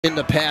in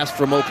the past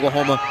from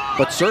Oklahoma,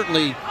 but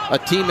certainly a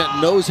team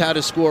that knows how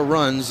to score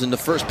runs, and the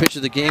first pitch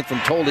of the game from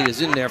Tolle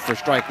is in there for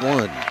strike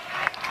one.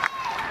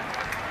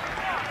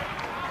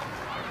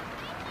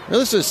 Now,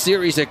 this is a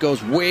series that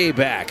goes way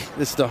back.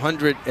 This is the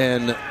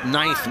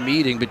 109th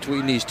meeting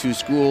between these two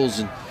schools,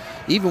 and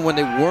even when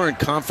they weren't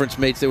conference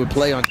mates, they would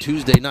play on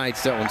Tuesday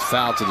nights. That one's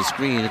fouled to the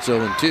screen. It's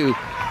 0-2.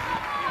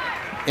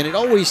 And it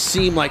always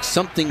seemed like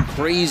something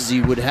crazy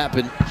would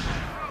happen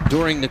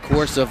during the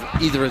course of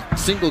either a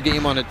single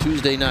game on a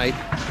Tuesday night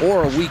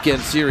or a weekend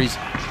series.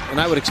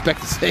 And I would expect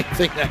the same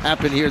thing to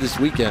happen here this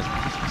weekend.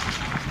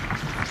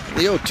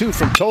 The 0-2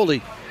 from Tolle,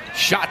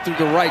 shot through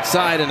the right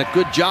side, and a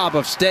good job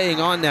of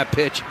staying on that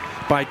pitch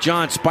by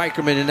John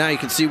Spikerman. And now you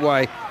can see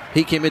why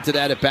he came into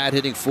that at bat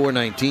hitting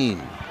 .419.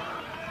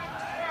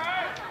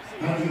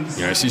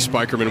 Yeah, I see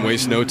Spikerman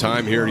waste no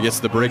time here. He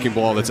gets the breaking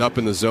ball that's up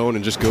in the zone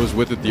and just goes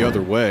with it the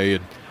other way.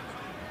 And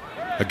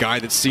a guy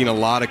that's seen a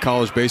lot of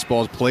college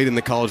baseball, played in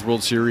the College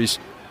World Series,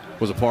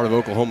 was a part of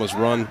Oklahoma's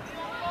run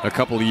a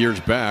couple of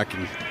years back,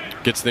 and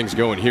gets things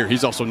going here.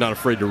 He's also not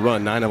afraid to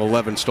run. 9 of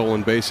 11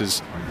 stolen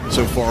bases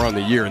so far on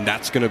the year, and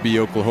that's going to be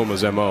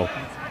Oklahoma's MO.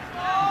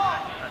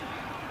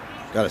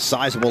 Got a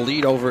sizable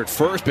lead over at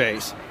first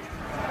base.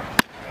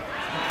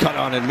 Cut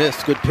on and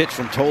missed. Good pitch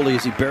from Tolle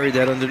as he buried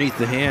that underneath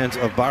the hands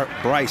of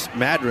Bryce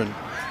Madron,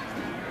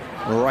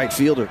 the right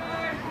fielder.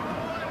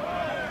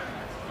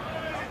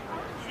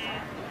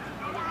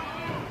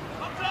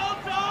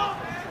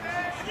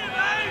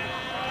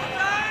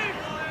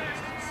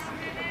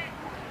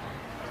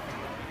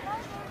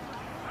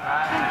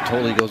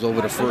 Tolle goes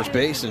over to first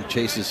base and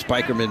chases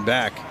Spikerman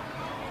back.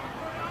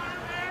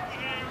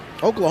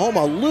 Oklahoma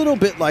a little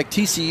bit like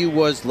TCU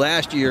was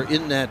last year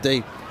in that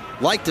they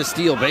like to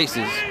steal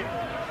bases.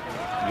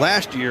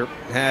 Last year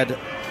had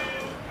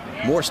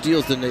more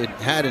steals than they'd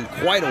had in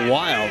quite a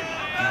while.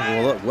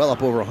 Well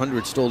up over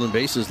 100 stolen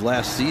bases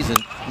last season.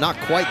 Not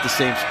quite the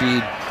same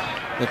speed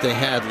that they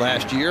had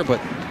last year, but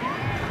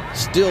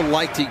still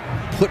like to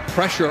put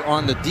pressure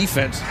on the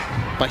defense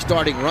by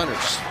starting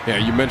runners. Yeah,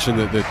 you mentioned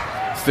that the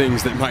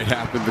things that might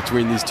happen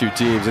between these two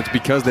teams. It's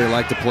because they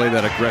like to play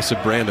that aggressive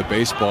brand of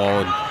baseball,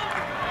 and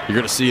you're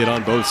going to see it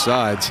on both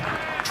sides,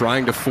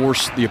 trying to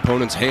force the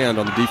opponent's hand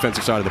on the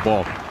defensive side of the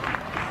ball.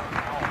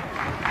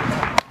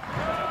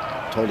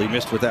 Tolle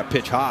missed with that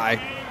pitch high.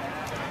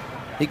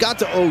 He got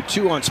to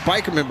 0-2 on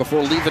Spikerman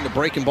before leaving the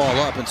breaking ball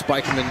up, and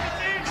Spikerman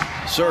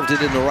served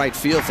it in the right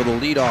field for the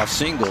leadoff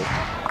single.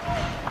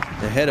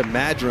 Ahead of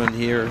Madron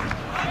here,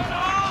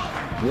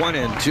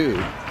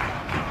 1-2.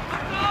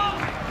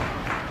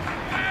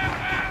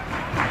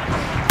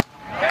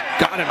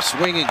 Got him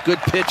swinging. Good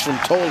pitch from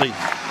Tolle.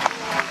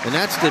 And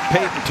that's the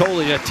Peyton Tolle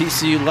that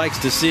TCU likes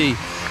to see.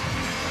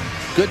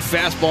 Good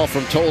fastball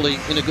from Tolle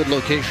in a good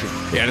location.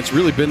 Yeah, and it's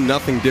really been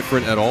nothing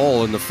different at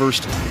all in the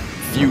first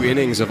few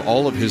innings of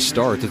all of his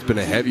starts. It's been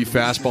a heavy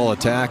fastball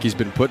attack. He's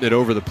been putting it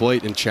over the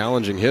plate and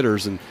challenging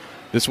hitters, and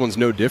this one's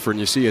no different.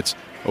 You see it's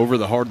over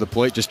the heart of the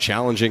plate, just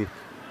challenging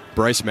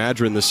Bryce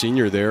Madron, the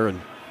senior there,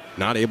 and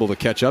not able to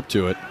catch up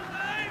to it.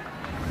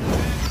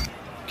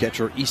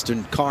 Catcher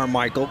Easton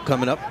Carmichael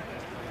coming up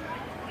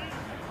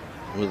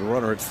with a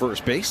runner at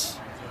first base.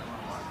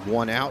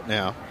 1 out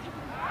now.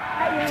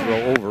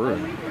 Throw over,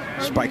 and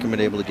Spikerman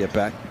able to get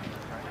back.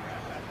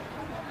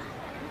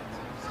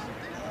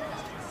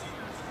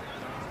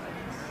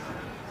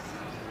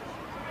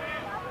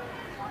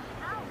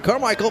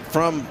 Carmichael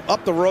from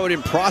up the road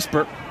in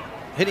Prosper,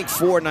 hitting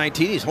 .419.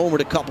 He's homered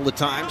a couple of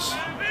times.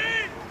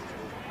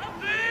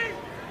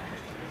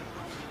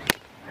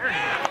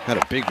 Had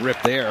a big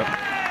rip there.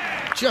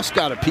 Just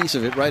got a piece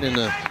of it right in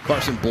the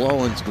Carson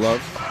Blowen's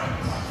glove.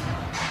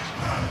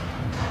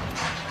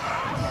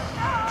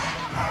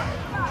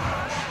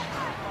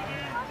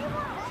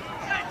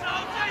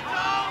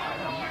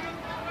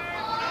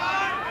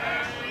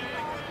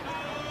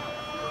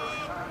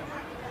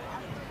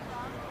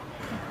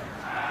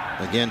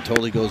 Again,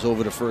 Tolle goes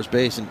over to first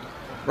base, and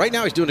right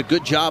now he's doing a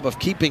good job of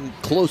keeping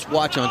close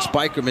watch on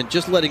Spikerman,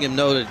 just letting him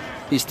know that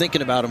he's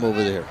thinking about him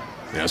over there.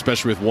 Yeah,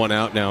 especially with 1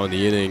 out now in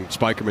the inning.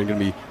 Spikerman going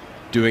to be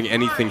doing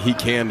anything he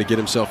can to get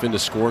himself into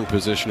scoring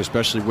position,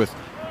 especially with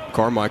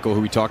Carmichael,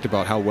 who we talked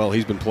about how well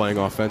he's been playing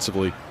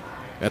offensively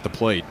at the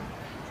plate.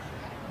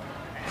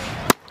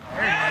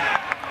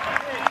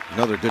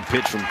 Another good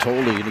pitch from Tolle,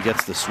 and he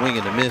gets the swing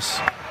and a miss.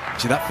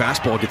 See, that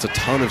fastball gets a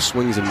ton of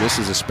swings and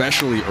misses,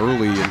 especially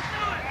early, and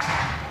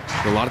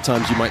a lot of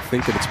times you might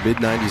think that it's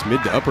mid-90s,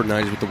 mid to upper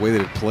 90s with the way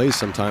that it plays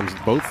sometimes.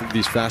 Both of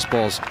these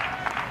fastballs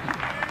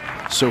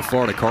so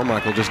far to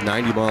Carmichael just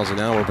 90 miles an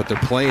hour, but they're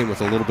playing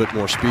with a little bit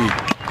more speed.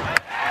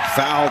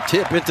 Foul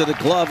tip into the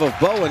glove of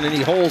Bowen, and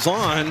he holds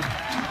on.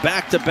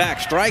 Back-to-back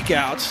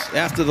strikeouts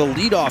after the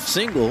leadoff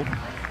single.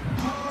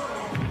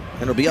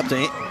 And it'll be up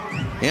to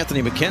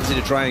Anthony McKenzie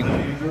to try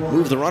and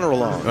move the runner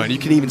along. And you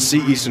can even see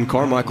Easton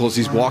Carmichael as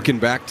he's walking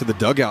back to the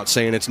dugout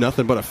saying it's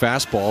nothing but a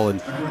fastball, and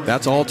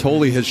that's all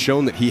Tolle has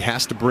shown that he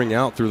has to bring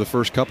out through the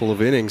first couple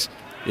of innings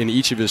in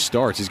each of his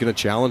starts. He's going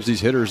to challenge these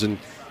hitters and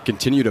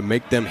continue to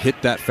make them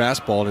hit that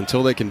fastball, and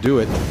until they can do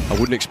it, I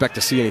wouldn't expect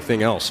to see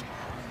anything else.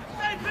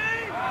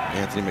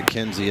 Anthony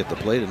McKenzie at the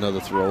plate, another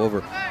throw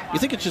over. You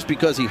think it's just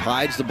because he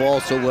hides the ball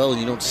so well and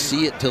you don't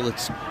see it till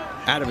it's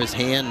out of his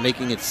hand,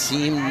 making it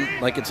seem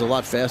like it's a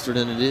lot faster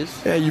than it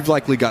is? Yeah, you've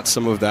likely got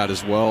some of that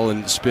as well,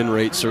 and spin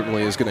rate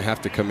certainly is going to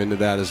have to come into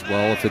that as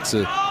well. If it's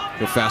a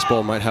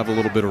fastball, might have a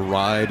little bit of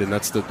ride, and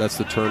that's the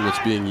term that's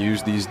being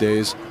used these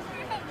days.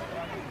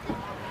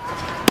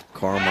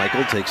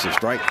 Carmichael takes a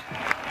strike.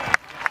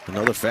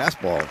 Another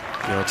fastball.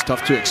 It's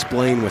tough to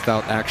explain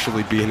without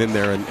actually being in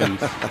there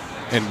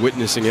and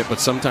witnessing it,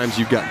 but sometimes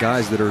you've got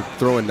guys that are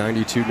throwing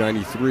 92,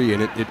 93,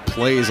 and it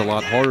plays a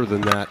lot harder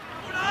than that.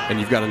 And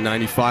you've got a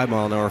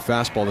 95-mile-an-hour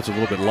fastball that's a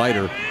little bit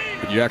lighter,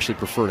 but you actually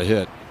prefer to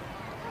hit.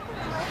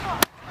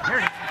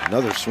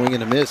 Another swing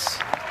and a miss.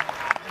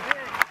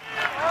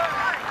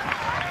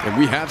 And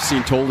we have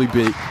seen Tolley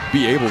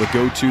be able to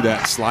go to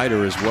that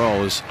slider as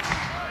well. As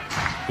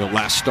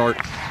last start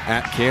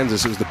at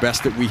Kansas, it was the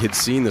best that we had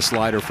seen the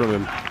slider from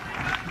him.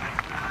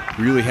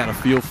 Really had a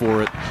feel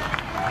for it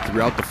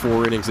throughout the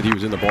 4 innings that he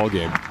was in the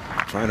ballgame.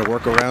 Trying to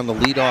work around the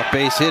leadoff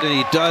base hit, and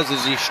he does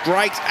as he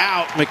strikes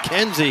out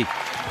McKenzie.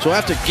 So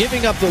after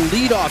giving up the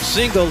leadoff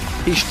single,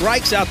 he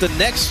strikes out the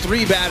next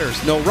 3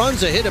 batters. No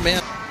runs, a hit, a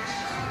man.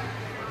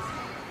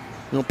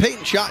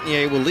 Peyton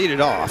Chatinier will lead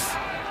it off.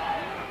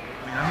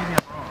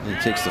 And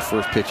he takes the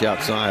first pitch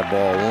outside,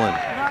 ball 1.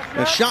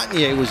 Now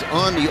Chatinier was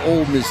on the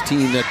Ole Miss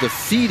team that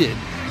defeated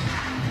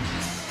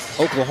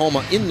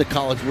Oklahoma in the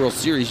College World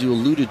Series, you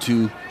alluded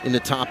to in the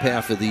top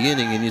half of the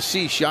inning. And you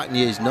see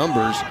Chatinier's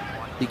numbers.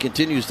 He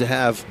continues to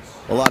have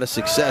a lot of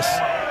success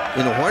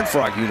in a Horned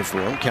Frog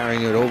uniform,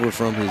 carrying it over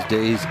from his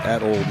days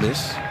at Ole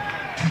Miss.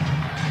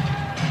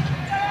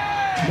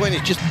 When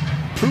he's just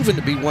proven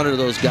to be one of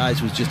those guys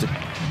who's just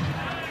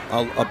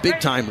a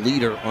big-time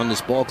leader on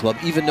this ball club.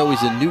 Even though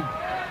he's a new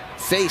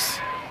face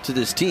to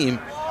this team,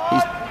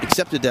 he's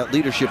accepted that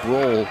leadership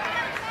role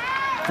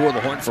for the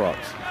Horned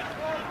Frogs.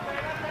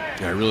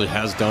 Yeah, he really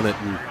has done it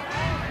in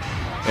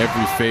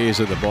every phase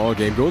of the ball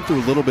game. Going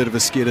through a little bit of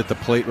a skid at the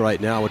plate right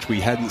now, which we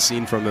hadn't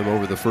seen from him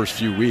over the first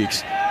few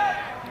weeks.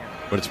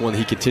 But it's one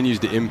he continues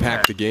to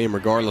impact the game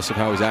regardless of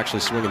how he's actually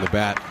swinging the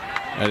bat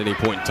at any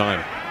point in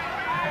time.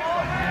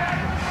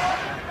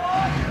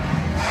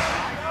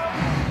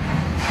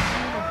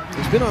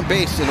 He's been on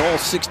base in all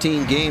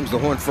 16 games the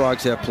Horned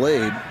Frogs have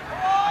played.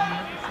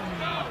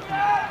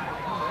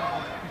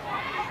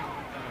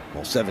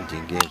 Well,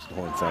 17 games the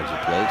Horned Frogs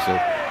have played, so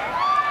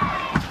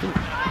he's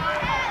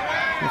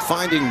been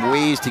finding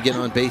ways to get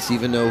on base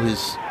even though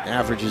his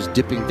average is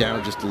dipping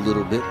down just a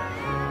little bit.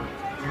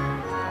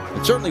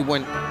 And certainly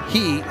when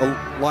he,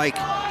 like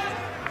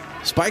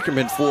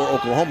Spikerman for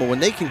Oklahoma, when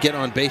they can get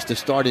on base to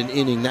start an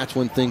inning, that's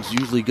when things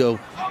usually go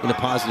in a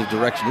positive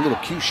direction. A little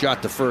cue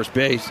shot to first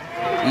base.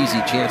 Easy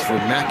chance for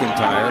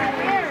McIntyre.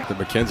 That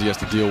McKenzie has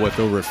to deal with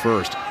over at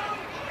first.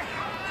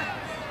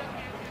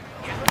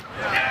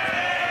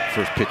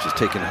 First pitch is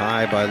taken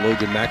high by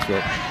Logan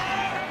Maxwell.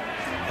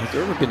 Has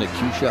there ever been a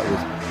cue shot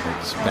with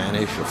like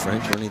Spanish or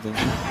French or anything?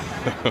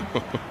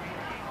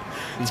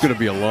 It's going to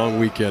be a long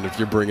weekend if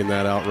you're bringing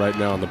that out right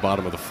now in the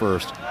bottom of the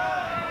first.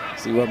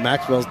 See what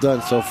Maxwell's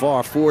done so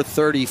far.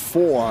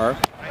 434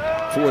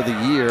 for the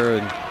year.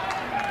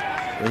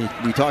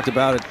 And we talked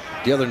about it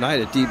the other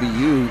night at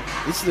DBU.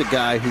 This is a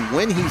guy who,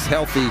 when he's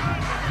healthy,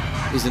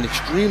 is an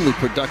extremely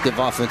productive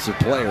offensive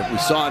player. We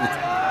saw it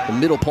at the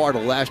middle part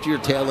of last year,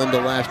 tail end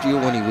of last year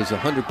when he was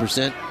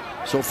 100%.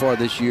 So far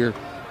this year,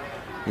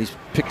 he's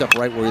picked up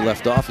right where he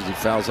left off as he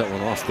fouls that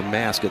one off the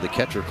mask of the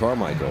catcher,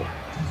 Carmichael.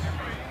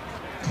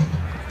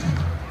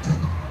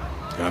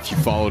 Now, if you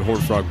followed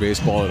Horned Frog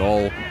baseball at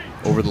all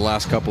over the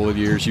last couple of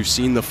years, you've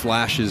seen the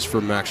flashes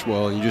from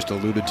Maxwell, and you just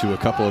alluded to a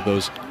couple of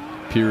those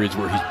periods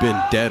where he's been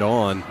dead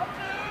on.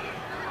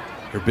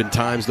 There have been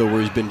times, though, where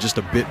he's been just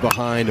a bit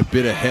behind, a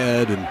bit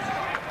ahead, and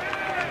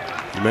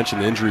you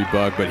mentioned the injury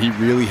bug, but he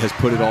really has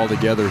put it all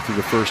together through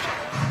the first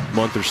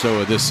month or so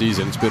of this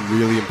season. It's been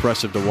really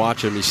impressive to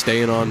watch him. He's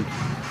staying on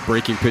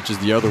breaking pitches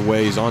the other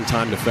way. He's on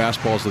time to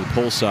fastballs to the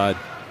pull side.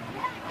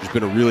 He's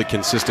been a really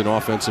consistent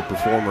offensive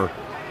performer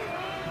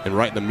and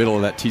right in the middle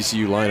of that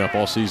TCU lineup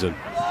all season.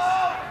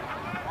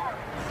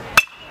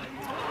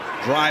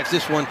 Drives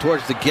this one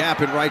towards the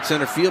gap in right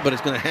center field, but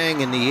it's going to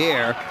hang in the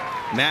air.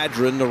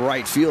 Madron, the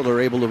right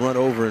fielder, able to run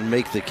over and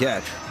make the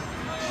catch.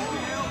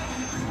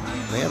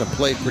 They had him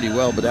played pretty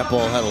well, but that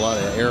ball had a lot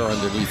of air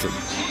underneath it.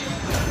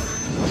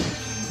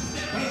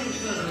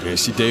 You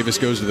see Davis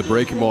goes to the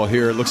breaking ball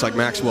here. It looks like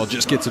Maxwell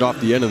just gets it off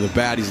the end of the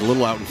bat. He's a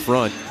little out in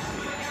front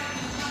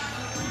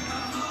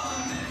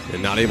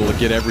and not able to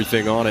get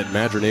everything on it.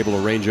 Madron able to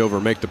range over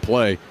and make the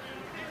play.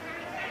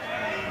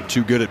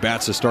 Two good at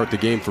bats to start the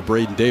game for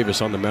Braden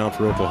Davis on the mound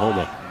for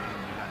Oklahoma.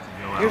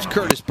 Here's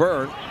Curtis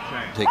Byrne.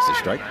 Takes the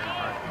strike.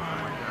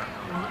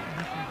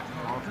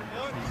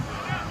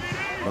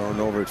 Byrne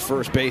over at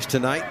first base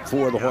tonight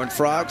for the Horned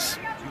Frogs.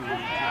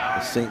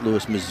 The St.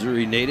 Louis,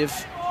 Missouri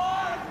native.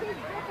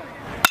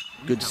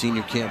 Good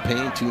senior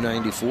campaign,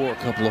 294, a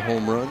couple of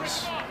home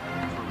runs.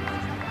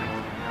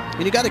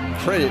 And you got to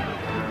credit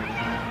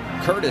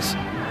Curtis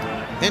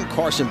and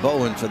Carson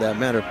Bowen, for that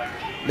matter.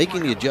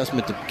 making the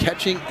adjustment to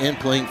catching and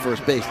playing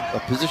first base,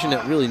 a position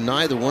that really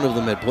neither one of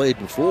them had played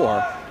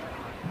before,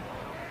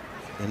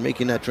 and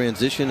making that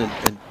transition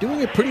and doing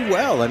it pretty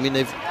well. I mean,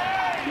 they've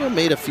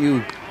made a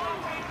few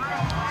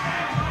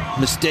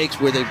mistakes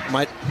where they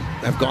might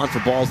have gone for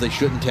balls they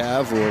shouldn't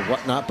have or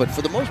whatnot, but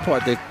for the most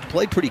part, they've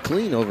played pretty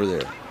clean over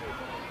there.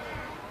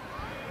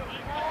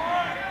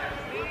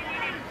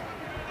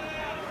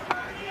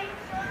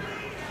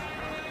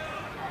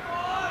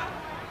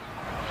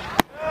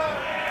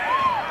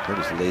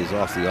 Curtis lays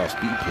off the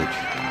off-speed pitch.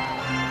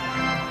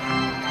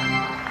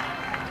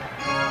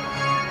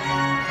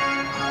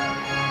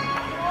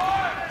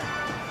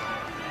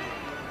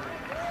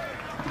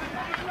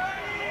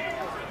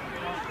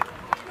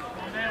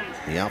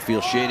 The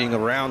outfield shading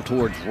around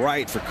towards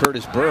right for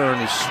Curtis Byrne,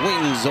 who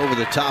swings over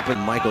the top of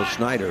Michael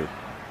Schneider.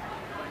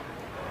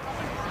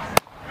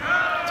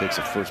 Takes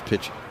the first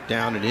pitch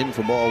down and in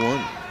for ball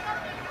one.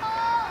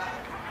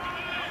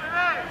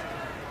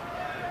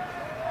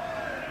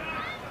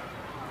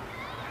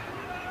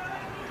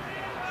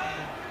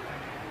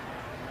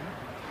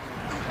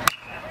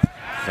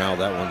 Foul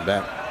that one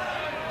back.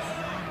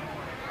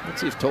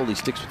 Let's see if Tolley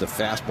sticks with the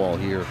fastball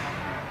here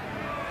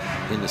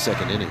in the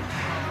second inning.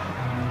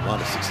 A lot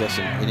of success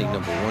in inning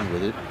number one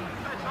with it.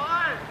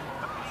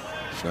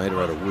 Schneider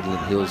out of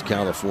Woodland Hills,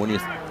 California,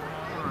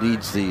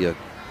 leads the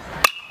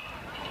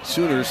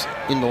Sooners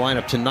in the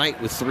lineup tonight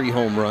with 3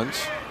 home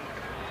runs.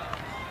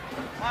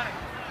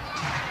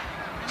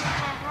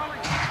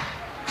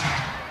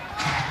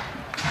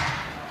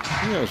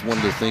 That was one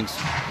of the things,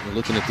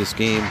 looking at this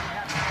game,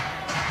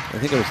 I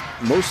think I was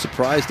most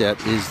surprised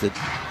at is that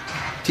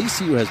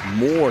TCU has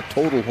more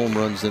total home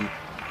runs than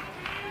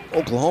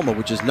Oklahoma,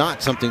 which is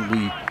not something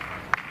we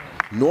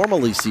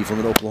normally see from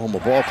an Oklahoma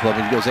ball club.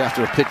 And he goes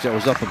after a pitch that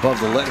was up above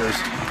the letters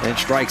and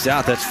strikes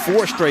out. That's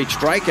 4 straight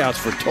strikeouts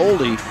for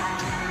Tolley.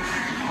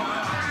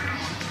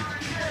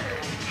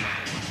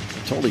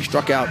 Tolley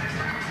struck out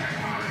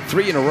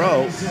 3 in a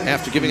row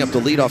after giving up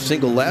the leadoff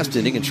single last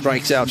inning and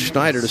strikes out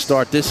Schneider to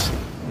start this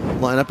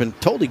lineup. And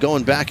Tolley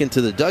going back into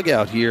the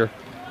dugout here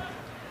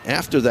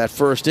after that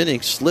first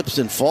inning, slips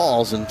and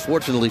falls, and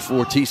fortunately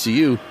for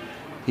TCU,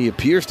 he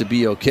appears to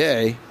be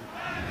okay.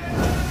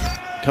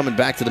 Coming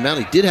back to the mound,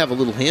 he did have a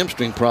little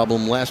hamstring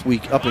problem last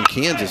week up in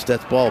Kansas.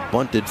 That ball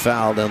bunted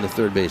foul down the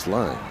third base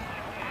line.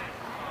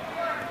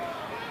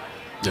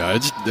 Yeah,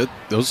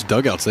 those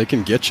dugouts, they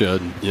can get you.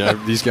 Yeah,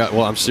 these guys.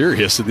 Well, I'm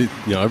serious.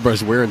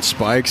 Everybody's wearing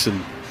spikes,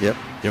 and yep.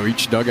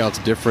 Each dugout's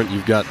different.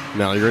 You've got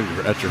now you're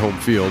at your home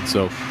field,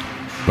 so.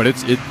 But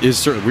it is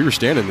certainly. We were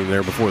standing in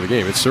there before the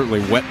game. It's certainly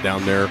wet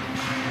down there,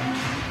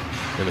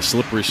 and a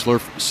slippery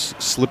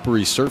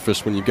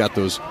surface when you've got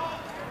those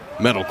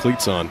metal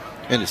cleats on.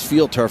 And it's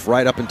field turf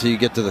right up until you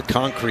get to the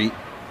concrete.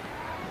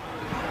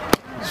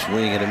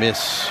 Swing and a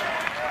miss.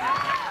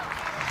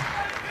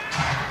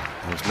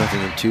 There's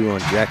nothing in 2 on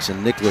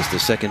Jackson Nicholas, the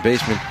second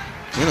baseman.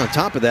 And on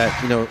top of that,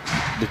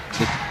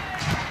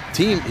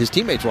 his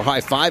teammates were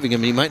high-fiving him,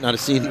 and he might not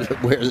have seen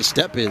where the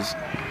step is.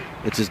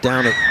 It's just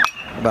down at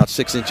about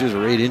 6 inches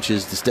or 8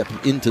 inches to step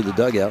into the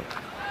dugout.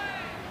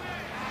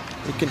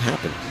 It can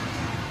happen.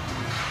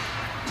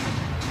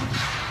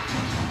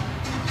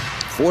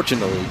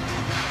 Fortunately,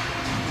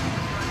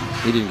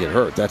 he didn't get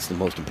hurt. That's the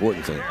most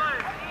important thing.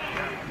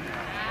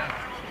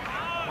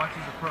 Watch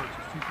his approach.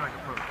 His 2-strike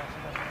approach.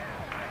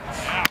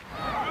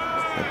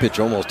 That pitch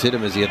almost hit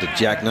him as he had to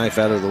jackknife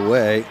out of the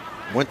way.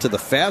 Went to the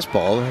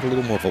fastball, had a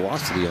little more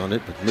velocity on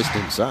it, but missed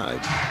inside.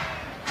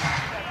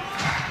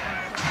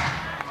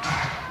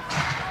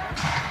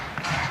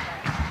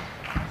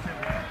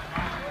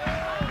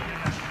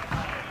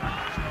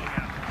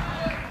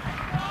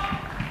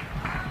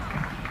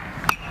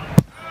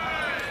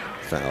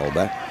 Foul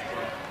back.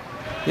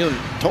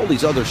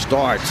 Tolley's other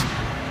starts,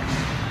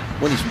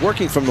 when he's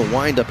working from the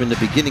windup in the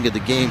beginning of the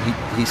game,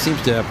 he seems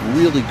to have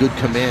really good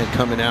command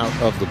coming out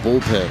of the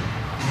bullpen.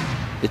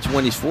 It's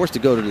when he's forced to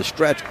go to the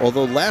stretch,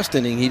 although last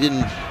inning he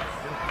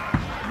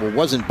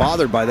wasn't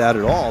bothered by that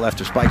at all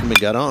after Spikeman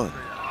got on.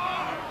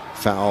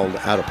 Fouled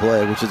out of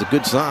play, which is a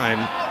good sign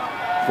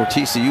for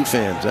TCU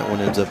fans. That one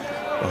ends up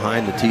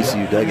behind the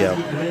TCU dugout.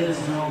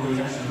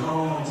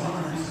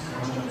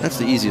 That's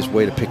the easiest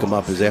way to pick them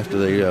up, is after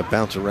they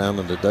bounce around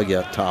on the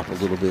dugout top a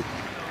little bit.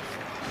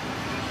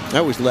 I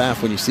always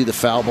laugh when you see the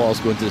foul balls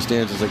go into the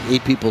stands. There's like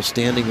 8 people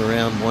standing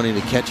around wanting to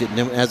catch it, and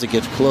then as it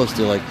gets close,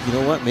 they're like, you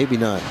know what, maybe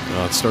not.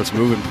 It starts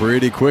moving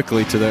pretty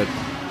quickly to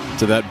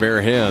that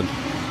bare hand.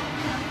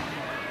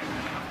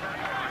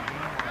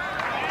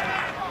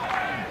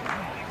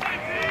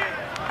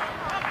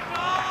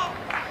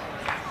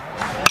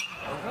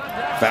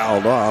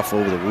 Fouled off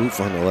over the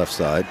roof on the left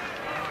side.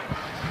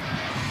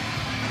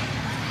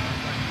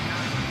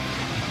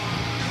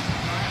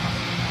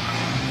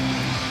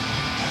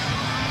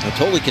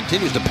 Tolley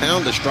continues to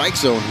pound the strike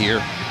zone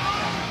here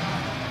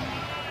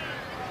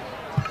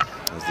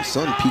as the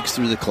sun peeks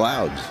through the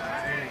clouds.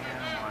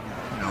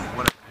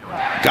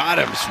 Got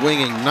him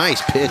swinging.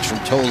 Nice pitch from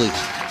Tolley.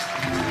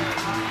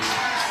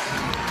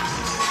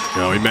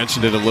 We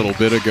mentioned it a little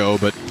bit ago,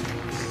 but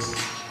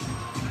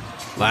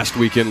Last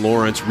weekend,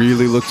 Lawrence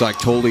really looked like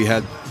Tolley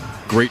had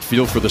great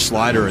feel for the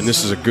slider, and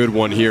this is a good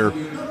one here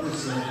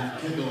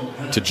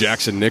to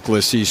Jackson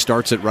Nicholas. He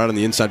starts it right on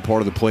the inside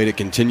part of the plate. It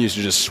continues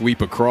to just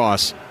sweep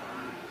across.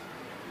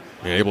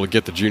 And able to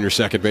get the junior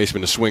second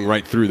baseman to swing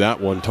right through that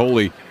one.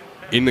 Tolley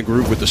in the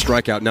groove with the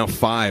strikeout, now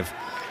 5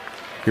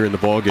 here in the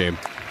ball game.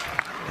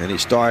 And he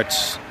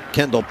starts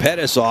Kendall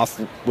Pettis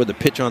off with a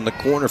pitch on the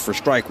corner for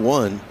strike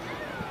 1.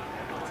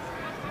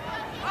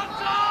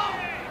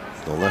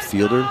 The left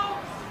fielder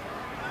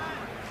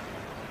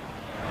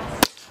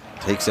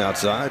takes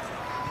outside.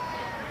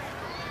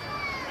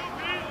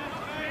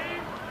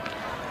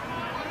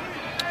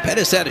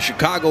 Pettis out of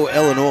Chicago,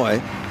 Illinois.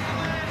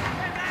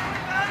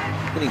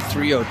 Hitting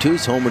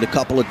 .302, homered a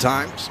couple of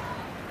times.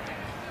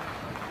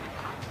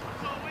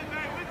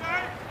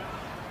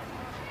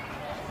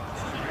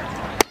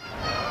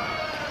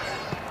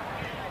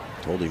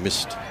 Totally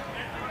missed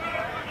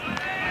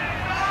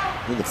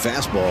with the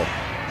fastball.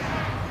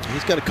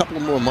 He's got a couple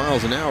more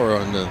miles an hour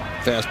on the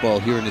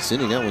fastball here in this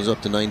inning. That one's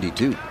up to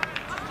 92.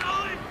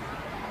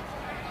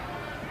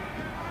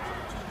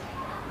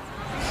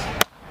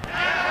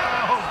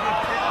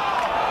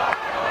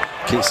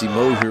 Casey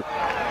Mosier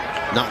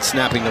not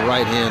snapping the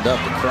right hand up.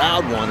 The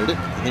crowd wanted it.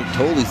 I think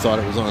Tolley thought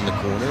it was on the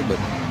corner, but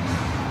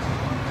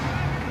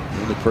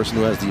the only person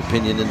who has the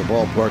opinion in the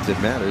ballpark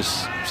that matters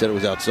said it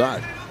was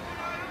outside.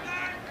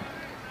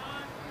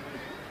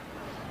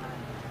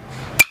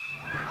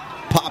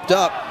 Popped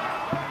up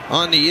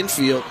on the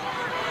infield.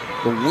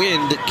 The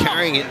wind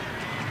carrying it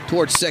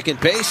towards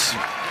second base.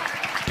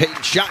 Peyton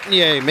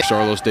Chatinier.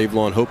 Carlos Dave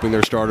Lawn hoping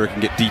their starter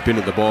can get deep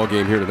into the ball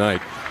game here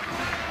tonight.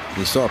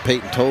 You saw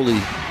Peyton Tolley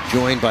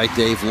joined by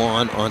Dave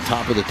Lawn on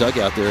top of the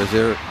dugout there as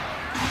they're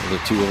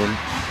the two of them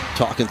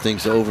talking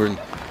things over. And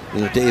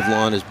Dave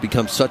Lawn has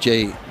become such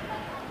a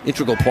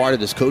integral part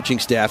of this coaching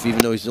staff,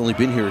 even though he's only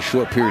been here a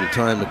short period of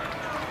time. The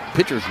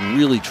pitchers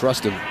really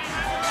trust him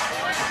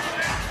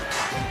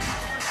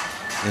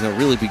and are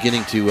really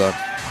beginning to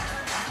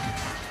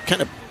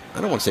kind of, I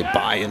don't want to say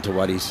buy into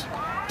what he's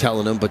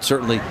telling them, but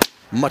certainly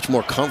much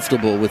more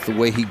comfortable with the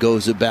way he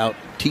goes about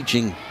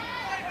teaching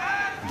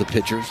the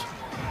pitchers.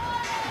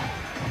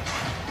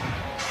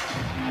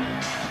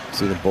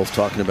 See them both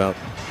talking about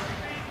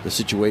the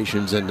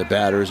situations and the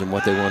batters and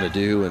what they want to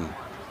do and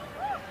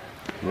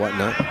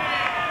whatnot.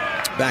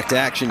 Back to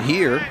action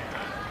here.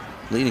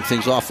 Leading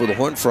things off for the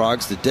Horned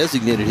Frogs, the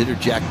designated hitter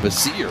Jack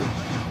Basir.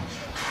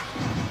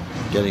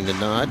 Getting the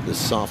nod, the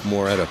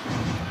sophomore out of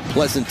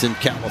Pleasanton,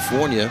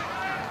 California.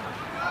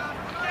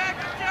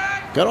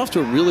 Got off to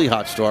a really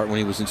hot start when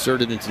he was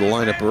inserted into the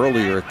lineup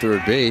earlier at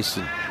third base.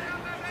 And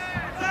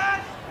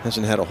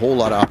hasn't had a whole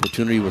lot of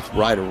opportunity with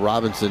Ryder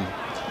Robinson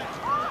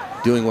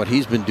doing what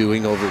he's been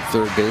doing over at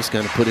third base,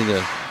 kind of putting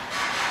a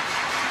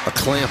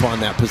clamp on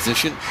that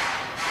position.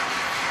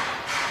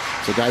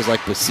 So guys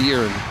like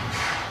Basir and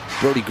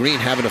Brody Green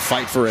having to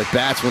fight for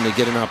at-bats when they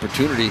get an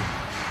opportunity.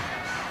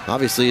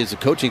 Obviously, as a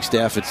coaching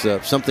staff, it's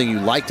something you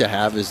like to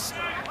have, is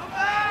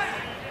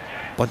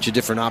a bunch of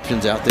different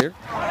options out there.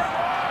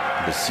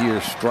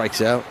 Basir strikes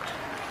out.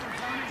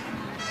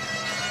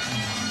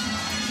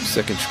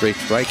 Second straight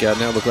strikeout.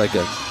 Now look like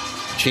a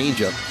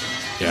changeup.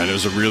 Yeah, and it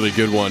was a really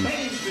good one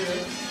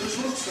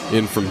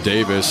in from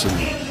Davis,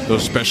 and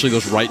especially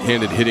those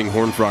right-handed hitting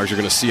Horned Frogs, you're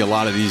going to see a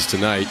lot of these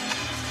tonight.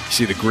 You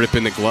see the grip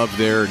in the glove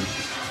there, and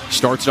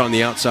starts it on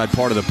the outside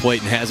part of the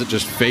plate and has it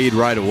just fade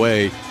right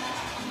away.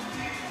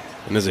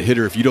 And as a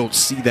hitter, if you don't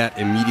see that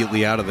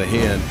immediately out of the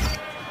hand,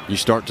 you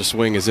start to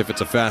swing as if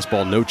it's a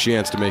fastball. No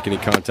chance to make any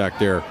contact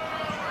there.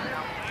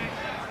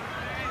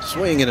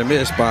 Swing and a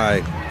miss by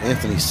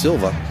Anthony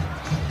Silva.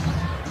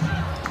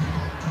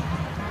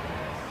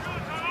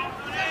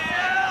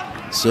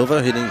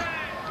 Silva hitting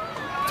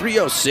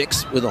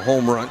 .306 with a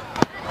home run.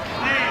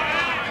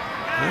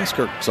 I asked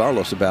Kirk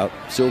Sarlos about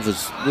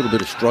Silva's little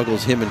bit of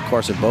struggles, him and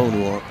Carson Bone,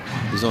 who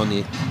is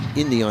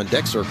in the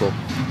on-deck circle.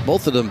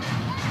 Both of them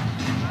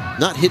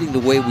not hitting the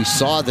way we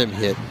saw them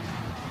hit,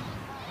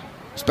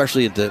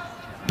 especially at the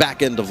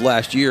back end of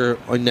last year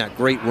on that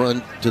great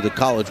run to the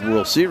College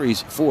World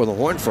Series for the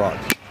Horned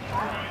Frogs.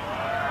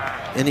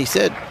 And he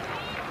said,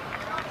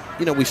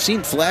 we've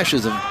seen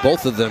flashes of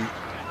both of them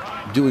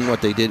doing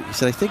what they did. He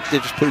said, I think they're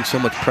just putting so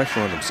much pressure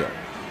on themselves.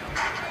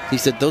 He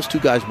said those two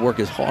guys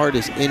work as hard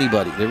as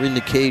anybody. They're in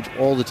the cage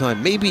all the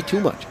time, maybe too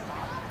much.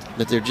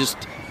 That they're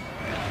just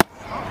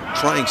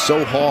trying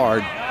so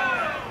hard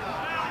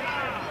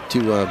to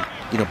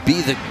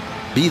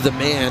be the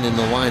man in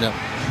the lineup.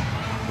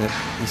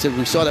 He said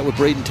we saw that with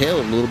Braden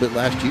Taylor a little bit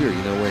last year,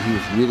 where he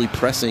was really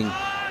pressing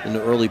in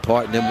the early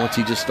part, and then once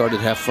he just started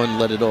to have fun,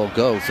 let it all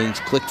go, things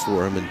clicked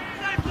for him. And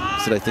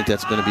he said I think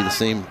that's going to be the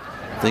same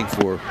thing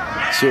for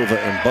Silva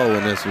and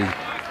Bowen as we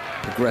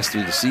progress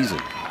through the season.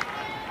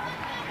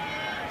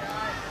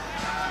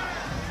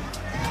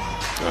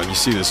 And you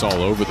see this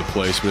all over the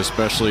place, but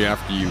especially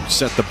after you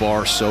set the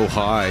bar so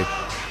high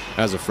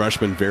as a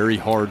freshman, very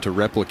hard to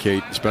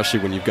replicate, especially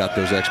when you've got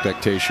those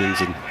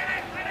expectations, and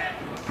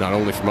not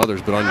only from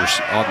others, but on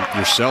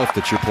yourself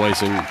that you're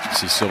placing. You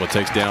see Silva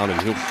takes down,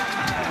 and he'll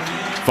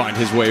find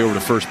his way over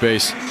to first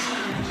base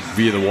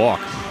via the walk.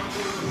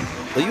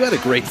 Well, you had a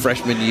great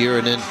freshman year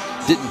and then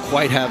didn't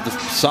quite have the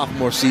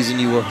sophomore season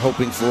you were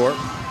hoping for.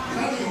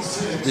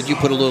 Did you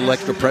put a little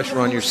extra pressure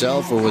on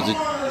yourself, or was it?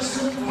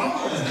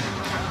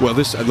 Well,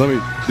 this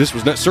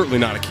was certainly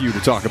not a cue to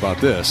talk about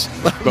this.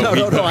 No.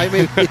 I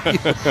mean,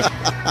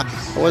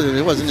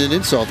 it wasn't an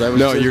insult.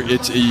 No,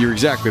 you're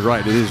exactly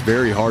right. It is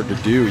very hard to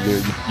do.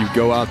 You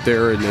go out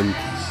there and then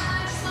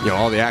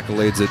all the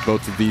accolades that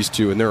both of these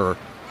two, and there are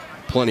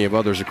plenty of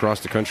others across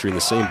the country in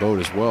the same boat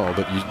as well.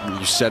 But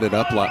you set it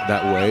up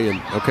that way,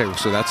 and okay,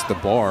 so that's the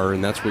bar,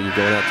 and that's what you're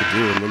going out to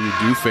do. And when you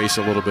do face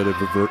a little bit of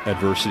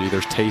adversity,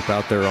 there's tape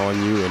out there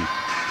on you, and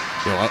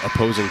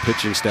opposing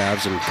pitching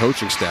staffs and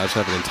coaching staffs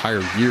have an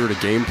entire year to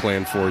game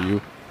plan for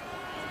you.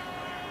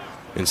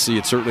 And see,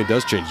 it certainly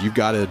does change. You've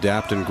got to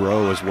adapt and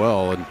grow as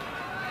well. And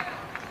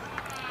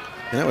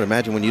I would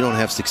imagine when you don't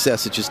have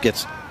success, it just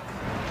gets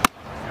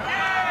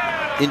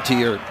into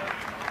your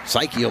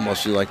psyche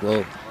almost. You're like,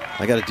 well,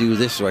 I got to do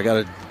this, or I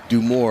got to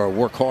do more, or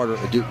work harder,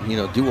 or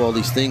do all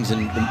these things.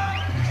 And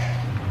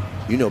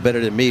you know better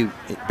than me,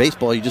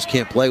 baseball, you just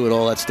can't play with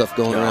all that stuff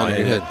going around in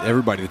your head.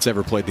 Everybody that's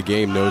ever played the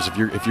game knows if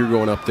you're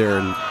going up there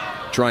and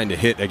trying to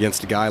hit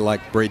against a guy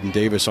like Braden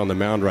Davis on the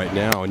mound right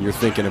now, and you're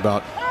thinking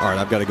about, all right,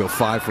 I've got to go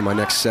 5 for my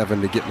next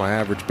 7 to get my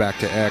average back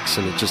to X,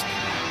 and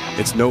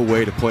it's no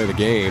way to play the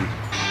game,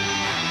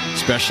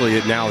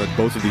 especially now that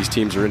both of these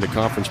teams are into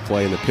conference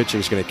play and the pitching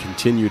is going to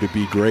continue to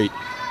be great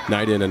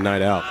night in and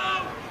night out.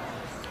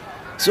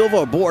 Silva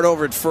aboard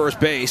over at first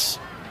base.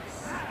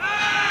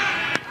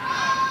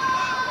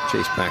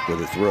 Chase back with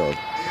a throw.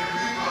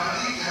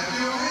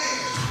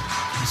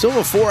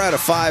 Silva 4 out of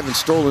 5 in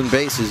stolen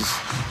bases.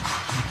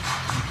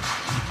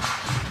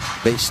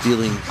 Base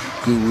stealing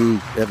guru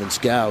Evan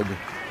Scoud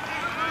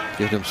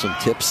giving him some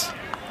tips.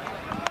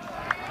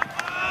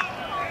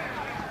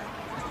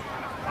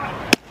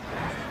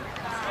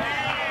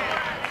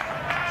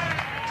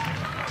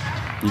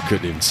 You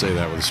couldn't even say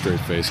that with a straight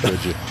face,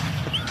 could you?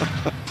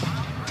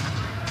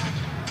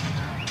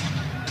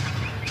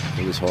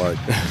 It was hard.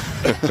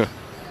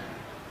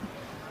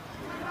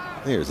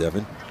 Here's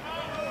Evan.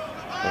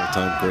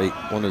 All-time great.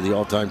 One of the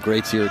all-time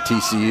greats here at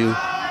TCU.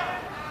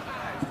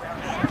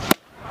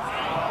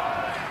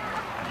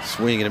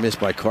 Swing and a miss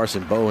by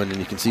Carson Bowen. And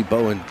you can see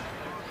Bowen,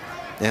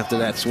 after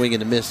that swing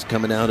and a miss,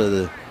 coming out of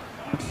the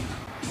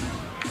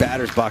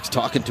batter's box,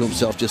 talking to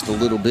himself just a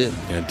little bit.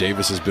 And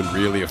Davis has been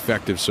really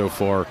effective so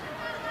far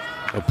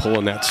of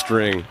pulling that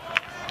string.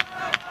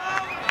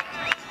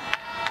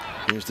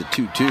 Here's the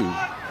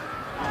 2-2.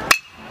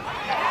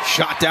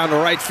 Shot down the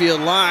right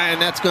field line.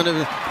 That's going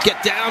to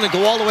get down and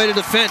go all the way to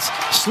the fence.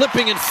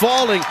 Slipping and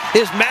falling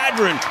is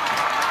Madron.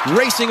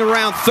 Racing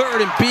around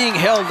third and being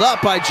held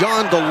up by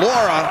John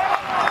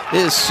DeLaura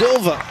is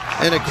Silva.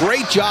 And a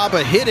great job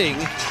of hitting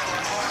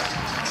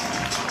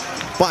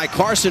by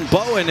Carson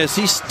Bowen as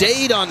he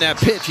stayed on that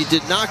pitch. He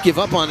did not give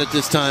up on it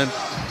this time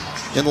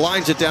and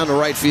lines it down the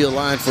right field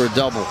line for a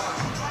double.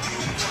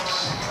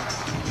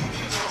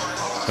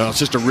 Well, it's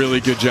just a really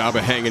good job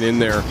of hanging in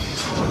there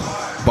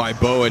by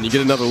Bowen. You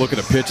get another look at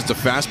the pitch. It's a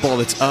fastball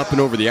that's up and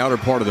over the outer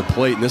part of the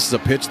plate, and this is a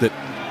pitch that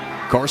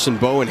Carson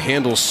Bowen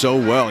handles so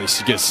well. He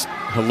gets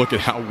a look at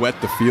how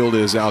wet the field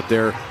is out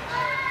there.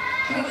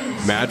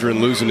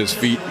 Madron losing his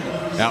feet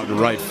out in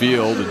right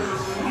field.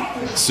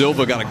 And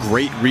Silva got a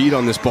great read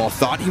on this ball.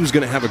 Thought he was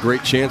going to have a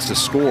great chance to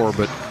score,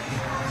 but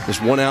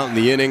just 1 out in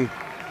the inning.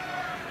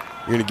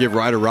 You're going to give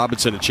Ryder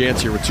Robinson a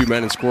chance here with 2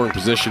 men in scoring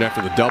position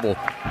after the double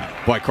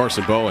by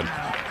Carson Bowen.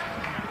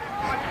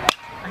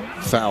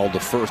 Fouled the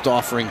first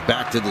offering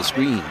back to the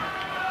screen.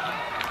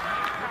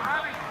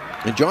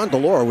 And John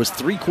DeLaura was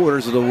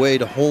 3/4 of the way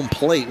to home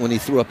plate when he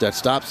threw up that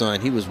stop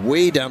sign. He was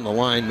way down the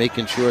line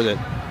making sure that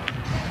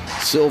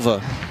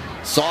Silva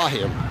saw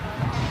him.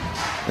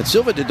 And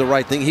Silva did the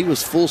right thing. He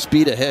was full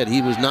speed ahead.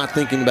 He was not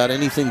thinking about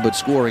anything but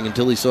scoring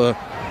until he saw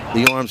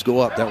the arms go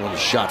up. That one was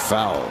shot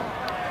foul.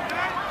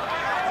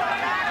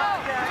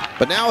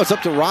 But now it's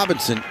up to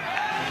Robinson.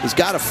 He's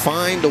got to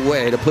find a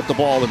way to put the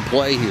ball in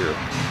play here.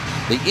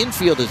 The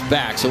infield is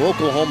back, so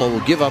Oklahoma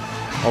will give up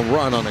a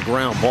run on a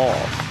ground ball.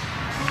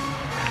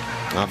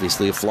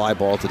 Obviously a fly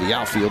ball to the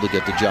outfield to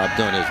get the job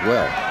done as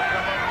well.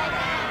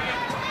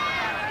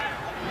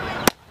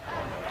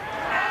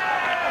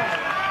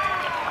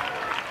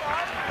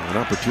 An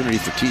opportunity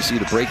for TCU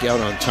to break out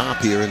on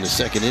top here in the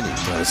second inning.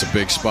 That's a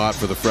big spot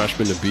for the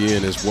freshman to be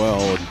in as well.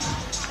 And,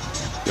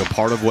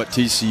 part of what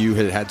TCU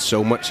had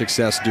so much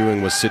success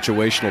doing was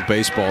situational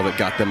baseball that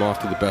got them off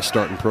to the best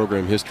start in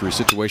program history.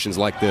 Situations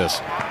like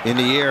this. In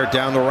the air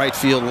down the right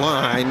field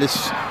line.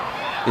 This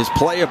is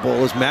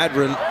playable as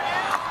Madron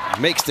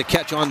makes the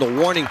catch on the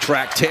warning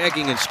track.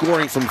 Tagging and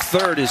scoring from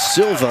third is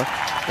Silva.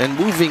 And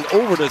moving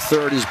over to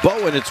third is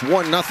Bowen. It's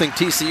 1-0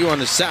 TCU on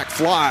the sac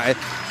fly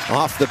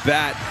off the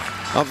bat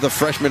of the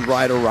freshman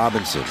Ryder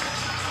Robinson.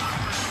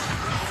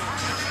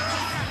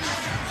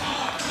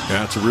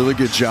 Yeah, it's a really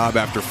good job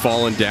after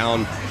falling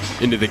down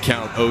into the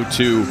count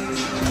 0-2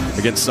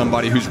 against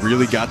somebody who's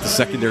really got the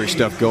secondary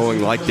stuff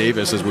going, like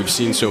Davis, as we've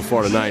seen so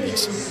far tonight.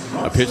 He's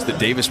a pitch that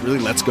Davis really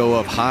lets go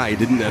of high.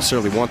 Didn't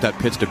necessarily want that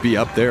pitch to be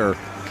up there.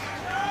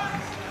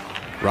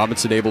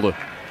 Robinson able to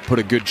put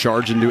a good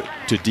charge into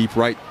deep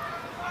right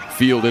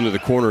field into the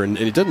corner, and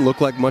it doesn't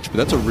look like much, but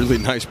that's a really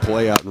nice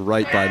play out and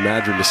right by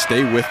Madron to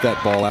stay with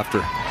that ball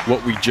after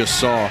what we just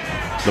saw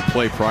the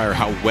play prior,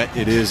 how wet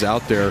it is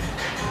out there.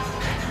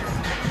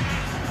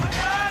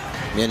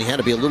 Man, he had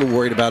to be a little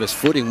worried about his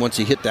footing once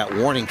he hit that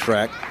warning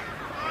track.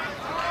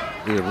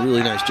 Did a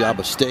really nice job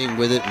of staying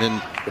with it, and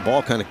then the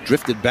ball kind of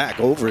drifted back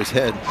over his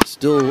head,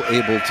 still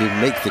able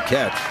to make the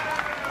catch.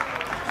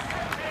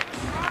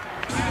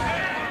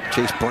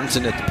 Chase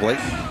Brunson at the plate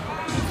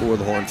for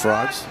the Horned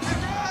Frogs.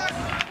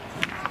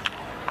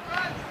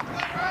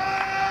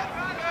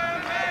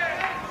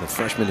 The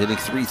freshman hitting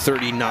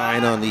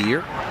 .339 on the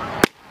year.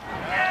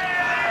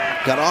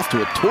 Got off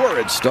to a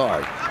torrid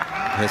start.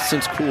 Has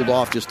since cooled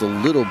off just a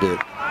little bit.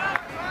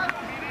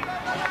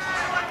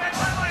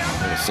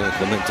 In San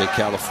Clemente,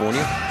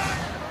 California.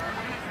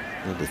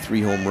 And the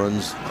 3 home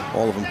runs,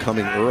 all of them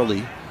coming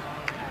early.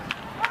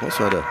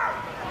 Also had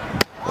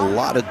a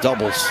lot of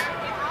doubles.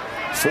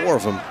 4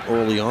 of them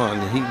early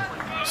on. He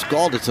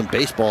scalded some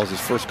baseballs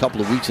his first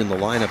couple of weeks in the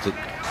lineup that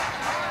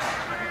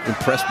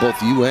impressed both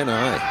you and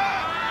I.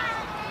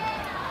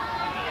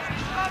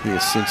 He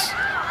has since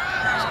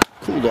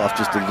cooled off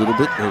just a little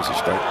bit. There's a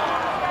strike.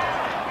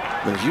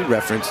 And as you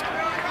referenced,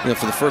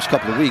 for the first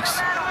couple of weeks,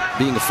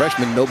 being a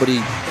freshman, nobody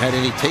had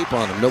any tape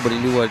on him. Nobody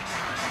knew what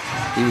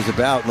he was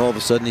about, and all of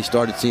a sudden he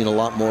started seeing a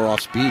lot more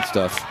off-speed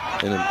stuff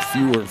and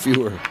fewer and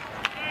fewer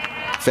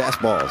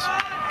fastballs.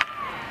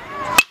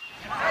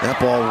 That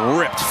ball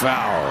ripped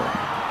foul.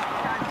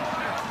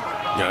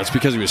 Yeah, it's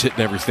because he was hitting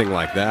everything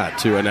like that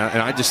too, and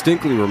I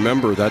distinctly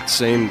remember that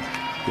same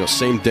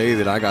day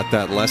that I got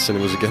that lesson.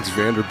 It was against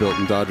Vanderbilt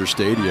in Dodger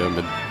Stadium,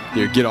 and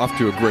you get off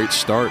to a great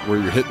start where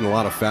you're hitting a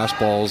lot of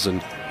fastballs,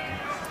 and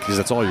because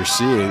that's all you're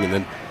seeing, and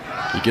then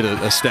you get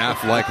a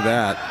staff like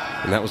that,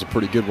 and that was a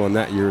pretty good one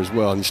that year as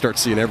well, and you start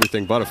seeing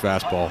everything but a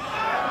fastball.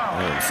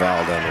 And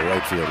foul down the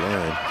right field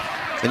line.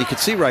 And you can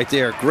see right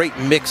there, great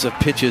mix of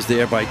pitches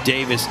there by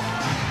Davis.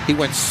 He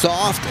went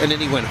soft and then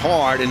he went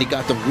hard, and he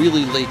got the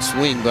really late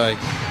swing by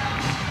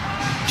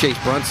Chase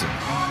Brunson.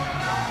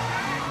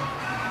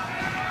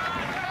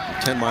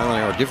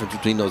 10-mile-an-hour difference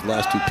between those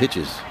last 2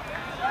 pitches.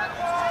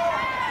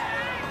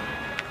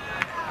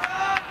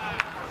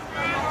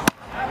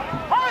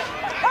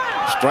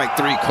 Strike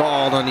 3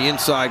 called on the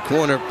inside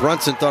corner.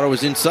 Brunson thought it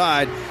was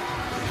inside,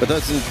 but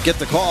doesn't get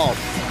the call.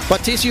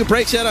 But TCU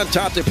breaks out on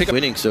top. They pick up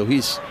winning, so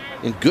he's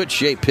in good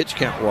shape pitch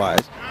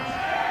count-wise.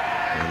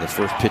 And the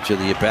first pitch of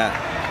the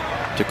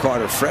at-bat to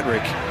Carter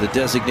Frederick, the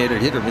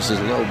designated hitter, misses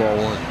low, ball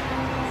 1.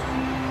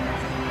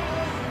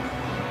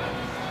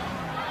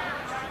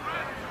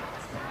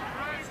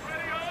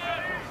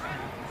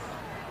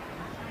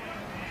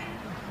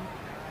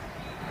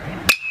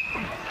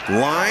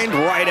 Lined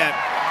right at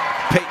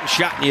Peyton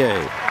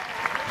Chatinier.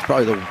 It's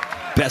probably the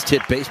best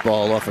hit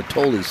baseball off of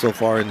Tolley so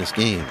far in this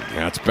game.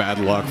 Yeah, it's bad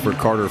luck for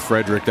Carter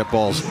Frederick. That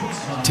ball's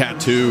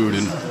tattooed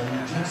and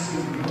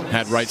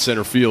had right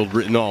center field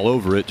written all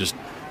over it, just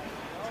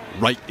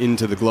right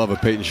into the glove of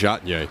Peyton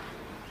Chatinier.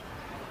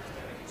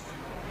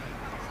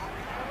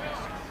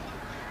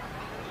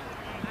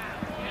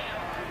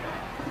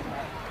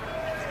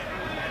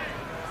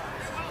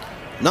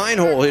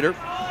 Nine-hole hitter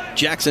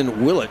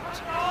Jackson Willett,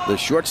 the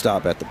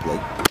shortstop at the plate,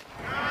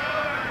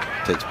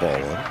 takes ball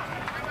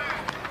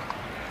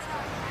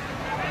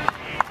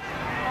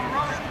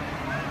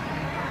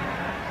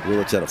 1.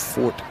 Willett's out of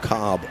Fort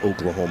Cobb,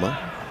 Oklahoma.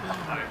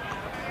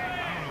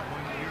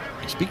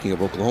 Speaking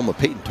of Oklahoma,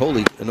 Peyton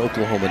Tolley, an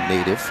Oklahoma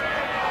native.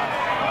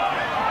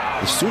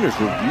 The Sooners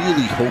were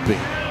really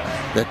hoping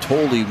that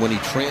Tolley, when he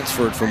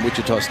transferred from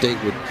Wichita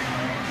State, would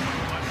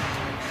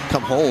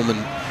come home and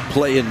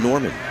play in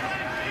Norman.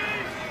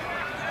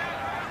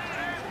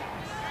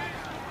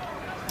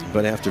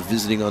 But after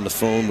visiting on the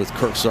phone with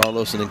Kirk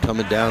Saarloos and then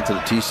coming down to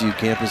the TCU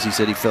campus, he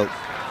said he felt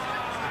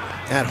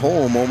at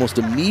home almost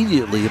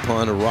immediately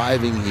upon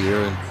arriving here,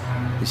 and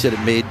he said it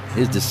made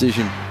his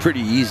decision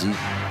pretty easy.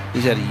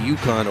 He's at a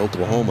Yukon,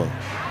 Oklahoma.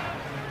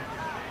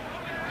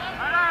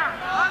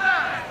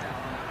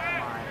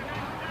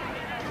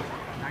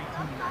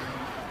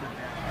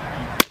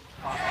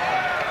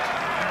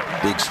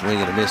 Big swing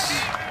and a miss.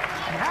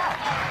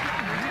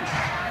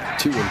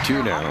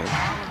 2-2 now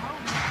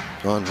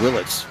on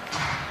Willits.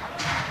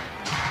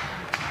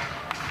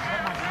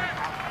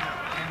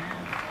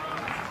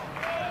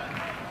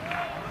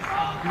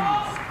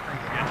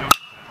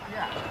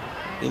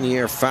 In the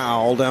air,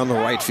 foul down the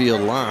right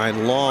field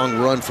line. Long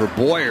run for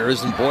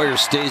Boyers, and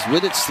Boyers stays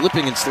with it,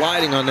 slipping and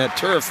sliding on that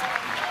turf,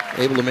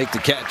 able to make the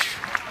catch.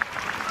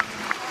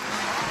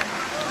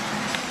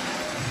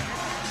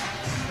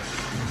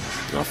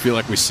 I feel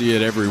like we see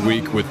it every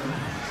week with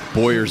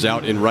Boyers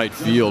out in right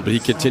field, but he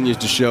continues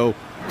to show,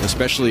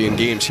 especially in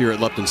games here at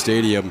Lupton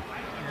Stadium,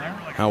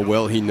 how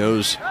well he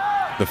knows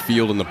the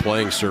field and the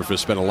playing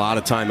surface. Spent a lot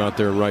of time out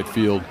there in right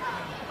field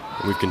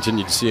We've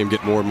continued to see him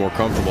get more and more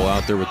comfortable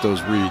out there with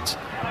those reads.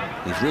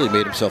 He's really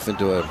made himself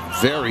into a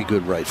very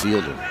good right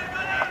fielder.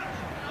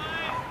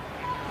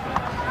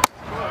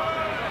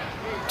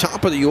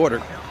 Top of the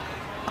order,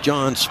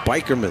 John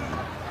Spikerman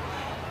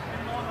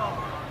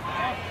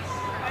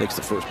takes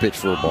the first pitch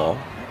for a ball.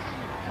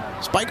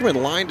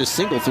 Spikerman lined a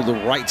single through the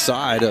right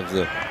side of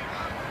the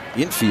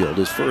infield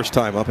his first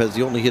time up, has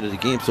the only hit of the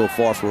game so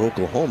far for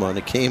Oklahoma, and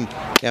it came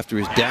after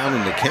his down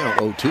in the count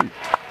 0-2.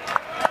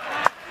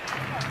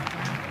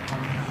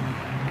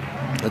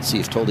 Let's see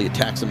if Tolle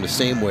attacks him the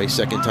same way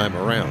second time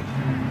around.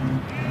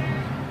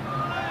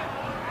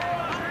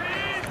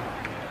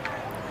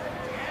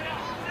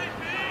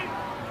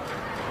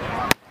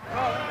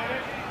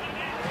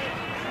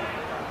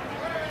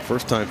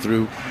 First time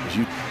through, as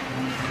you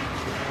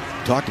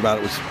talked about,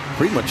 it was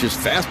pretty much just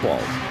fastballs.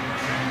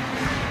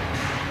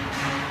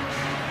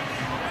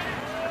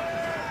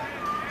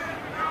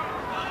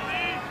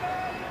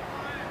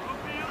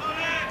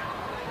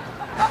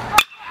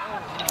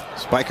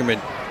 Spikerman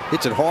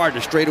hits it hard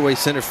to straightaway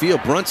center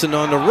field. Brunson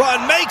on the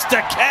run, makes the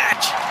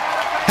catch.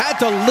 Had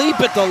to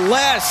leap at the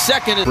last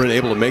second. Been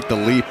able to make the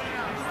leap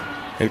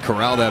and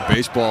corral that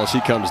baseball as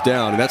he comes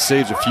down, and that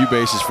saves a few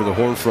bases for the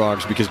Horned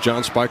Frogs because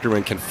John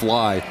Spikerman can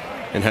fly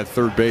and had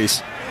third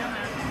base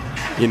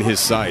in his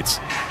sights.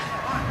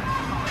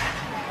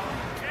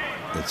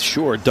 It's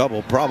sure a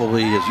double,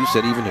 probably, as you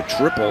said, even a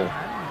triple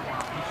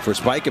for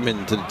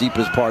Spikerman to the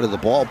deepest part of the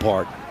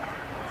ballpark.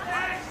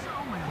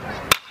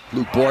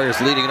 Luke Boyers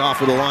leading it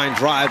off with a line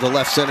drive to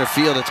left center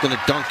field. It's going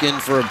to dunk in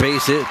for a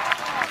base hit.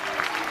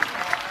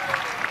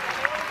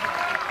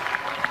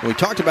 We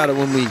talked about it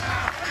when we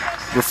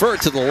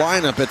referred to the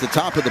lineup at the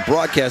top of the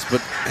broadcast, but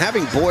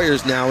having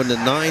Boyers now in the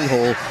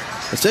 9-hole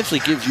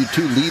essentially gives you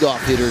two leadoff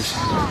hitters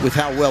with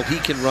how well he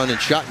can run, and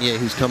Chatinier,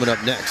 who's coming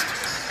up next.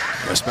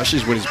 Especially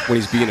when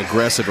he's being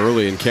aggressive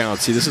early in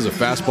counts. See, this is a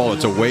fastball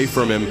that's away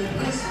from him,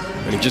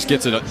 and he just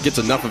gets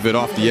enough of it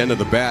off the end of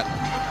the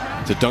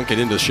bat to dunk it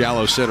into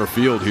shallow center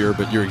field here.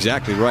 But you're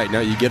exactly right.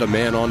 Now you get a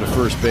man on to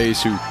first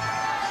base who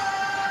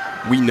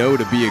we know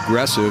to be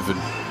aggressive, and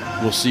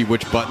we'll see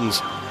which buttons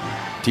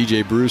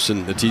TJ Bruce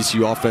and the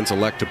TCU offense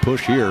elect to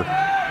push here,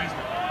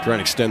 trying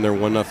to extend their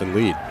 1-0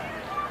 lead.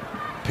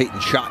 Peyton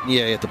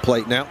Chatinier at the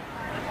plate now.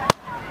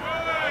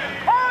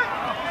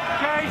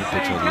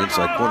 Pitch on the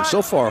inside corner.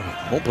 So far,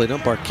 home plate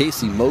umpire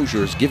Casey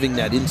Mosier is giving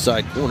that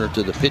inside corner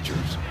to the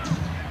pitchers.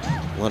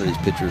 A lot of these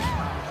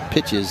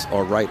pitches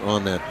are right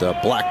on that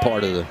black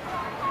part of the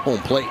home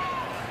plate.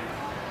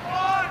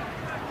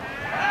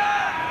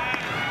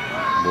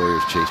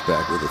 Boyers chase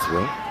back with a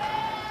throw.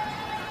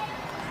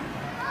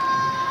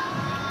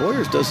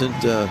 Boyers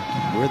doesn't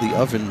wear the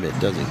oven mitt,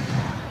 does he?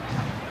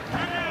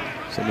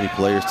 So many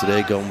players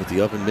today going with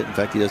the oven mitt. In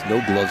fact, he has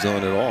no gloves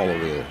on at all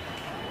over there.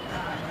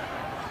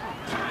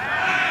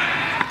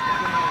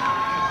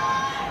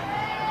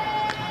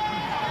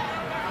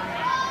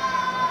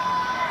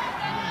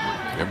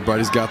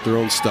 Everybody's got their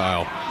own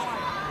style.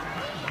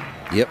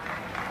 Yep.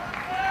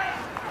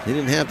 They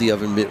didn't have the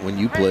oven mitt when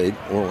you played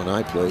or when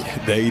I played.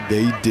 They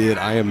did.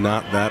 I am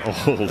not that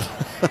old.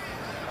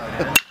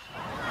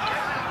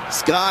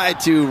 Sky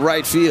to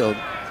right field.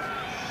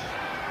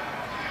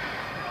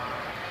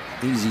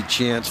 Easy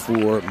chance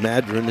for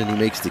Madron, and he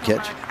makes the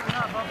catch.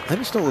 I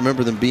just don't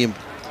remember them being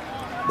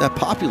that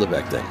popular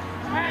back then.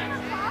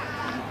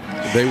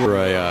 They were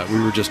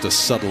we were just a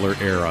subtler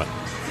era.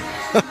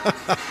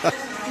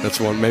 That's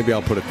one. Maybe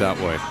I'll put it that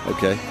way.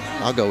 Okay,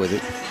 I'll go with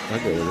it. I'll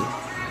go with it.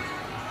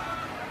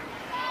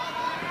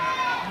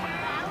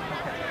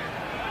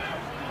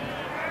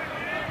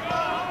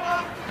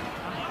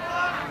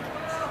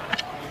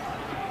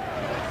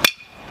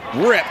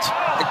 Ripped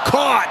and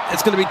caught.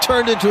 It's going to be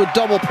turned into a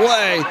double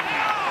play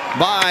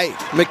by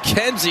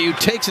McKenzie, who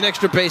takes an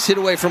extra base hit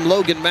away from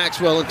Logan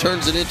Maxwell and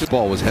turns it into.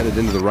 Ball was headed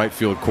into the right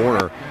field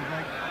corner.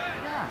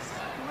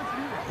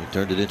 He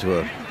turned it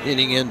into a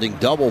inning-ending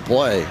double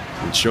play.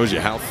 It shows you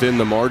how thin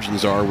the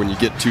margins are when you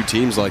get two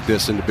teams like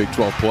this into Big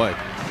 12 play.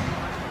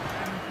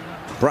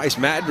 Bryce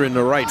Madron,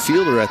 the right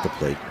fielder, at the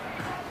plate.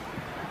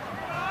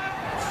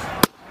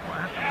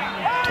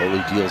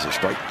 Tolle deals a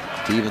strike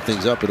to even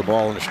things up with a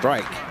ball and a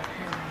strike.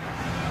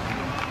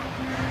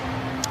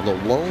 The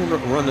lone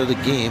run of the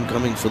game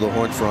coming for the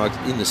Horned Frogs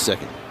in the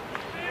second.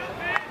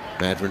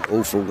 Madron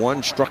 0 for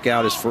 1, struck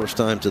out his first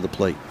time to the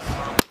plate.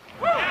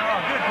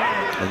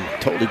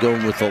 And Tolle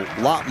going with a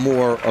lot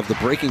more of the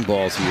breaking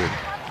balls here.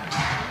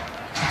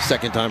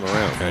 Second time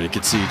around. And you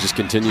can see he just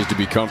continues to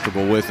be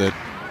comfortable with it.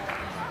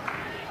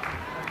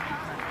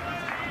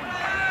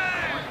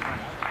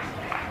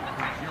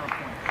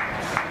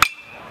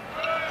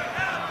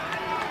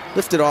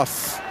 Lifted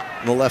off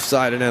on the left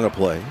side and out of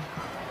play.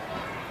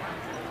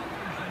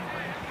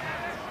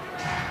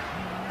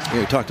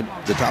 We talked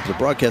at the top of the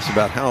broadcast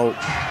about how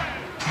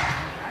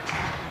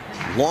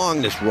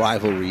long this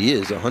rivalry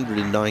is,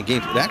 109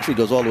 games. It actually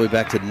goes all the way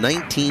back to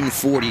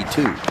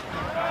 1942.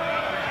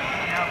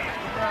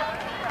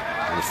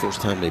 The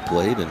first time they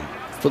played, and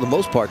for the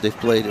most part, they've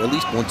played at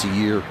least once a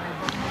year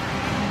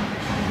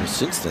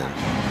since then.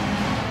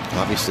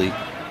 Obviously,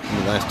 in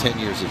the last 10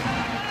 years,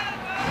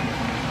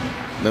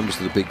 members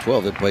of the Big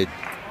 12, they played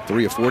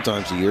 3 or 4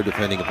 times a year,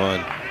 depending upon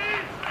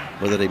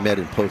whether they met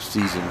in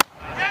postseason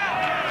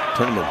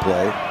tournament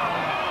play.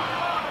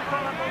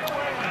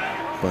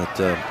 But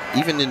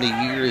even in the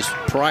years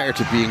prior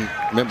to being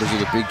members of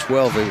the Big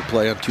 12, they would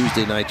play on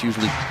Tuesday nights,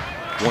 usually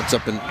once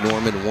up in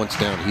Norman and once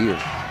down here.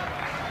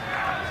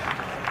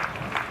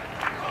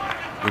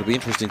 It'll be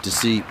interesting to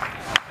see.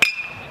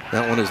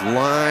 That one is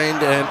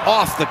lined and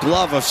off the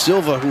glove of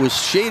Silva, who was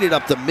shaded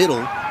up the middle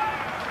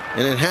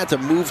and then had to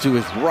move to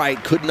his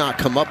right, could not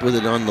come up with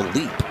it on the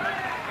leap.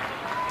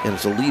 And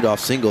it's a leadoff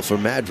single for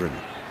Madron.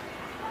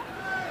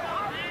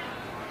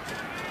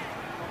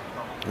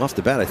 Off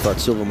the bat, I thought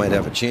Silva might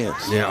have a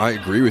chance. Yeah, I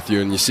agree with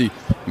you. And you see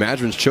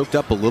Madron's choked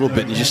up a little bit,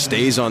 and he just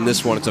stays on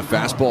this one. It's a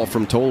fastball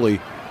from Tolley.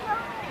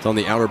 It's on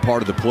the outer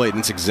part of the plate, and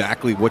it's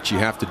exactly what you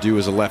have to do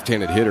as a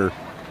left-handed hitter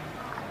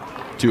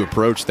to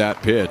approach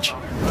that pitch.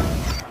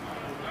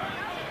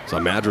 So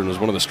Madron was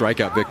one of the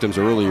strikeout victims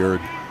earlier.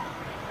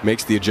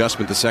 Makes the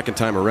adjustment the second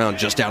time around,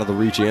 just out of the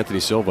reach of Anthony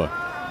Silva.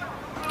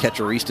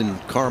 Catcher Easton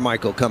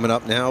Carmichael coming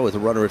up now with a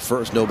runner at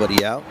first,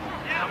 nobody out.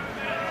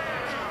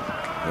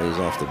 Lays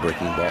off the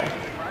breaking ball.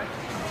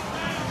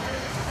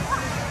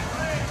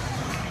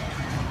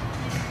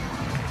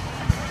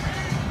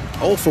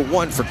 Oh for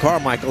 1 for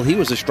Carmichael. He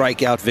was a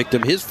strikeout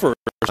victim his first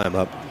time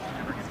up.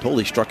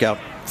 Totally struck out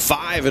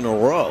 5 in a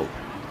row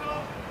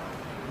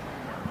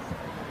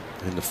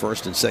in the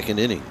first and second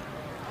inning.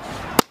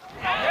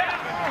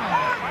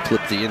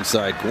 Clipped the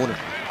inside corner.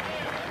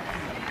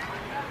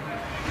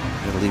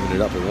 And leaving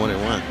it up at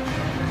 1-1.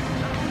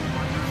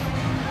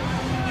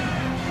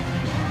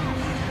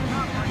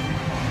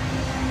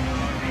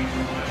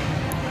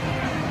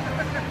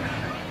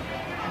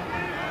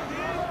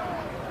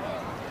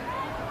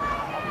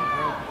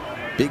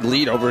 Big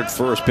lead over at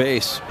first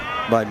base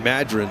by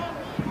Madron.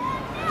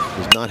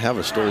 Does not have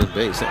a stolen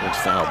base. That one's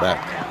foul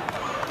back.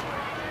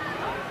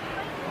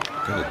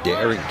 Kind of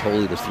daring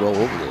Tolley to throw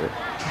over there.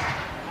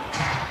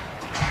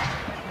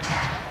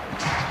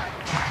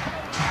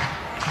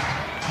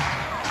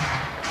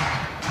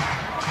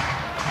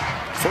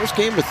 First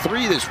game of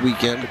 3 this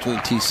weekend between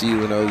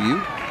TCU and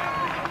OU.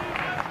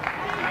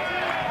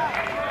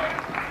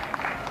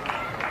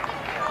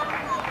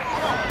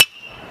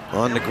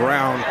 On the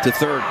ground to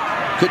third.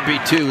 Could be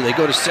 2. They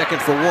go to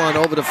second for 1.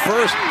 Over to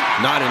first.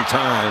 Not in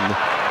time.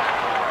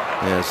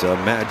 As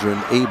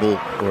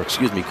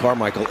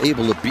Carmichael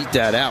able to beat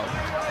that out.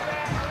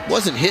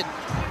 Wasn't hit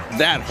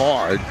that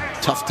hard.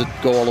 Tough to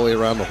go all the way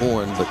around the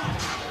horn, but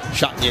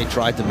Chatinier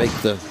tried to make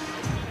the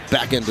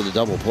back end of the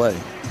double play.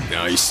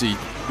 Now you see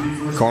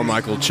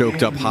Carmichael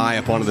choked up high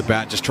up onto the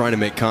bat, just trying to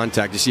make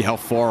contact. You see how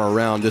far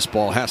around this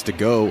ball has to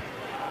go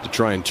to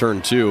try and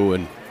turn 2.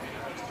 And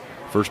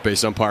first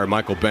base umpire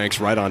Michael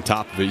Banks right on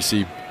top of it. You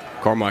see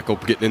Carmichael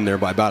getting in there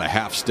by about a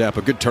half step.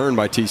 A good turn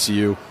by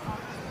TCU.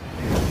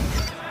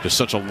 Just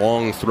such a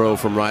long throw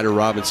from Ryder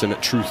Robinson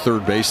at true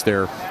third base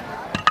there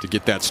to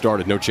get that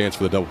started. No chance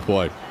for the double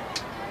play.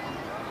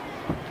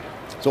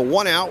 So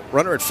 1 out,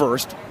 runner at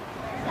first.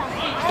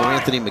 So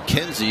Anthony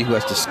McKenzie, who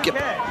has to skip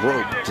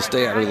rope to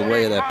stay out of the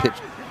way of that pitch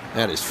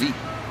at his feet.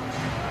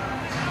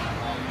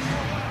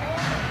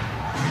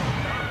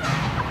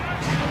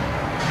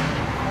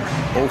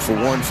 Oh for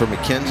 1 for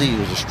McKenzie. He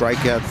was a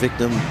strikeout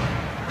victim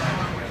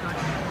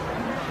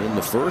in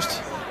the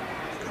first.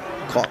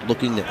 Caught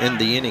looking to end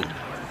the inning.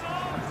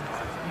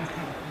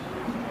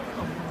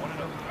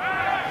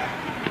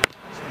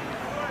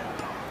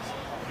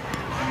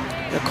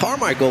 Now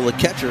Carmichael, the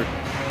catcher,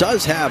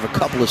 does have a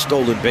couple of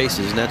stolen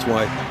bases, and that's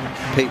why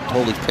Peyton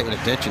Tolley's paying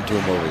attention to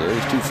him over there.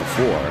 He's 2 for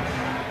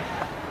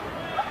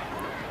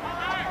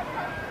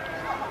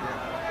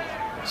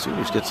 4.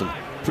 Sooners get some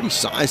pretty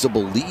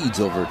sizable leads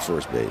over at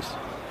first base.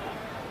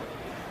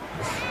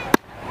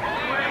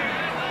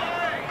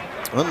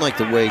 Unlike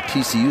the way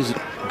TCU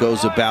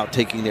goes about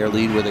taking their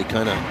lead, where they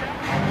kind of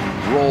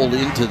roll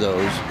into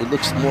those, it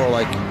looks more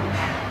like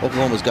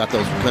Oklahoma's got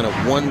those kind of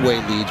one-way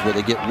leads where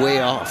they get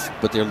way off,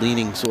 but they're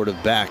leaning sort of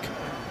back.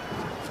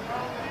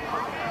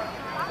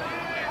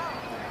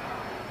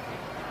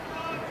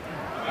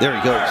 There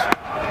he goes.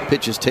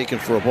 Pitch is taken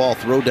for a ball.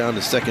 Throw down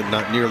to second,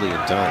 not nearly in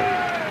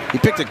time. He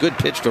picked a good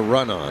pitch to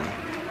run on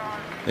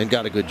and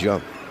got a good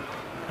jump.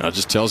 It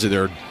just tells you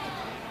there are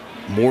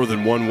more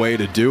than one way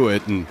to do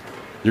it, and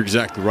you're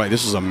exactly right.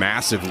 This was a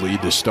massive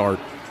lead to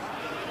start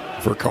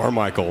for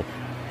Carmichael.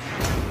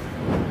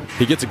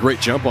 He gets a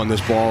great jump on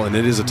this ball, and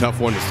it is a tough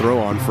one to throw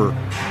on for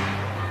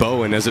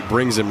Bowen as it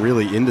brings him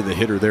really into the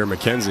hitter there,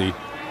 McKenzie.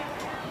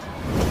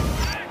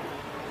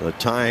 A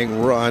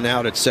tying run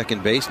out at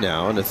second base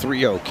now, and a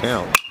 3-0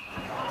 count.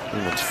 He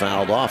was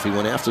fouled off. He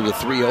went after the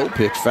 3-0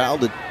 pitch,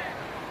 fouled it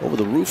over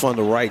the roof on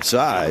the right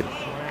side.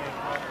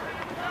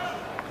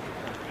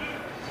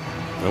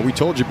 Well, we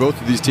told you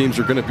both of these teams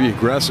are going to be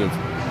aggressive.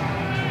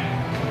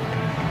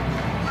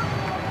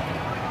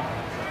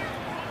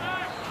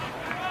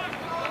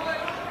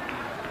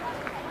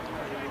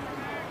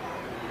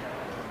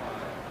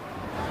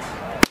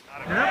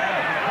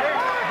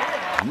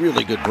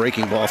 Really good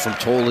breaking ball from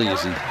Tolley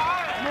as he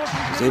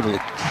was able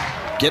to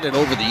get it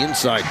over the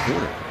inside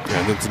corner.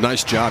 Yeah, and it's a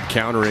nice job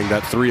countering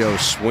that 3-0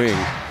 swing.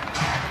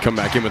 Come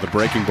back in with a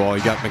breaking ball.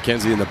 You got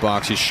McKenzie in the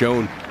box. He's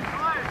shown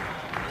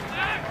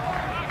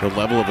the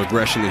level of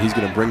aggression that he's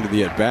going to bring to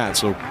the at-bat.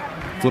 So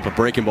flip a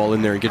breaking ball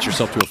in there and get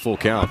yourself to a full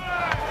count.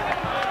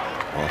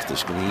 Off the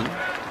screen.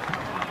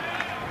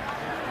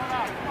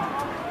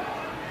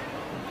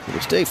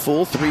 It'll stay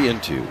full,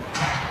 3-2.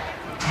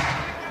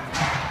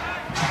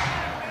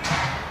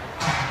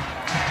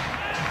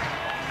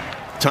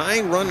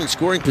 Tying run and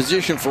scoring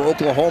position for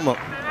Oklahoma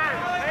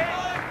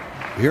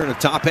here in the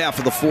top half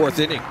of the 4th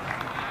inning.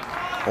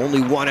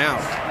 Only 1 out.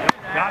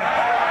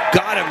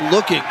 Got him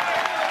looking.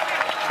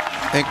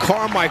 And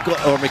Carmichael,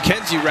 or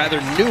McKenzie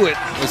rather, knew it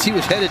as he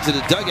was headed to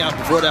the dugout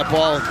before that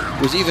ball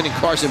was even in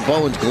Carson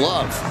Bowen's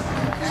glove.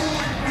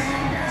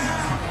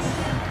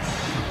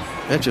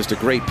 That's just a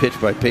great pitch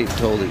by Peyton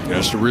Tolley.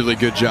 Just a really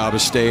good job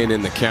of staying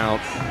in the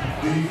count.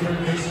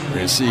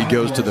 And see, he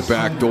goes to the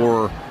back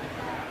door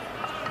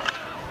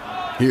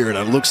here, and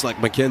it looks like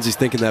McKenzie's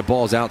thinking that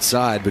ball's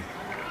outside, but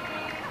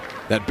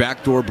that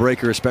backdoor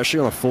breaker, especially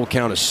on a full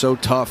count, is so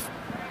tough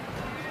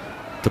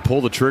to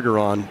pull the trigger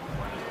on.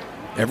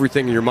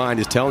 Everything in your mind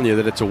is telling you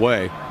that it's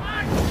away.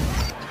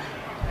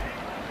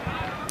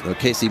 Well,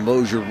 Casey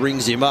Mosier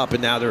rings him up,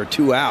 and now there are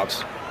 2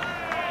 outs.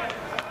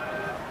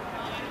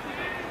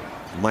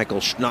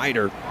 Michael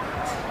Schneider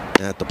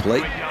at the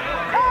plate.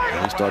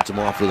 And he starts him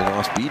off with an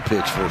off-speed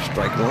pitch for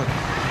strike 1.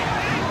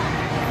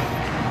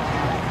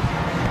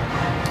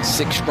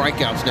 6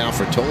 strikeouts now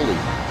for Tolley.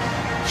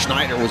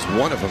 Schneider was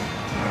one of them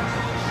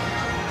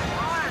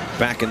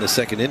back in the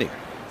 2nd inning.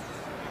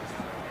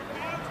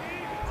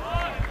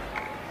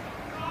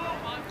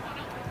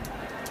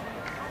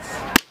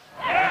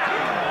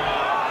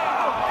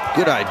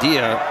 Good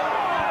idea.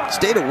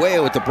 Stayed away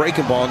with the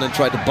breaking ball and then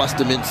tried to bust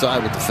him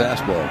inside with the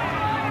fastball.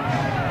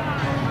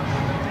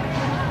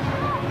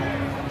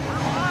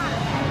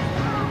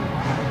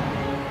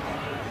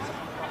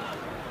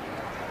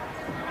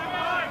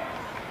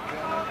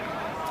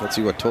 Let's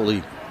see what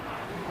Tolley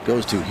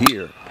goes to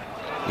here.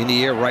 In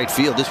the air, right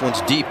field. This one's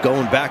deep,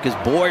 going back is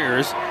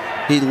Boyers.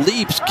 He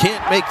leaps,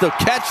 can't make the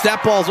catch.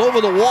 That ball's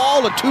over the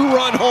wall. A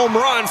 2-run home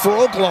run for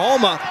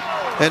Oklahoma.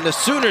 And the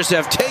Sooners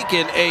have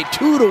taken a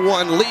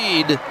 2-1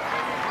 lead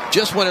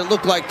just when it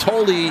looked like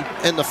Tolley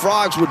and the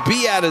Frogs would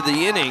be out of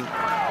the inning.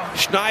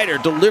 Schneider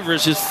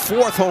delivers his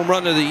 4th home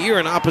run of the year,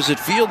 an opposite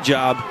field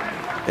job,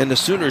 and the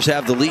Sooners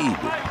have the lead.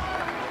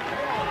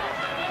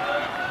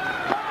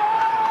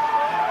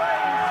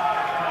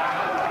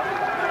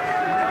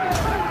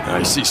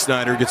 You see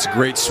Snyder gets a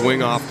great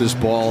swing off this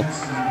ball.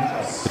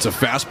 It's a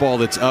fastball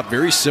that's up,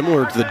 very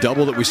similar to the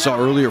double that we saw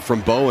earlier from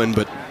Bowen,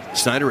 but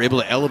Snyder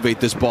able to elevate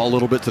this ball a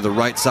little bit to the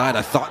right side.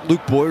 I thought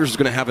Luke Boyers was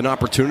going to have an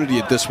opportunity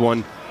at this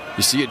one.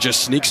 You see it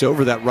just sneaks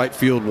over that right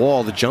field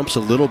wall. The jump's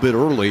a little bit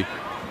early.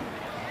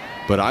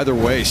 But either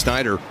way,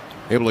 Snyder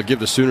able to give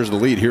the Sooners the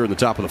lead here in the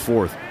top of the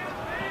 4th.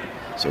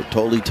 So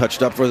Tolley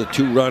touched up for the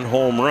 2-run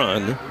home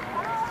run.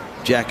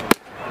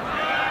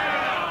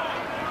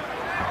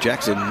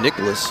 Jackson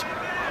Nicholas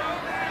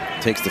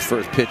takes the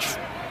first pitch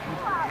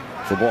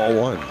for ball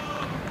 1.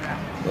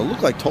 It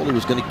looked like Tolley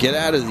was going to get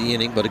out of the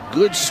inning, but a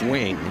good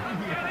swing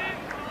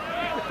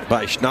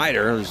by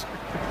Schneider. His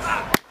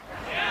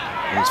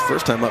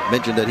first time up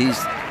mentioned that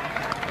he's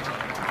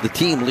the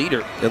team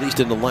leader, at least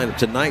in the lineup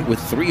tonight, with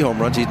 3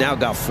 home runs. He's now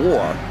got 4.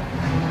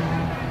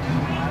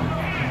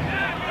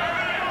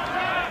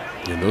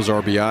 And those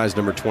RBIs,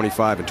 number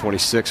 25 and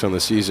 26 on the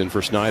season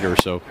for Snyder.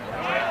 So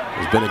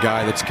there's been a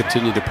guy that's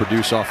continued to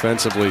produce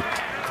offensively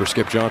for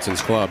Skip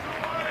Johnson's club.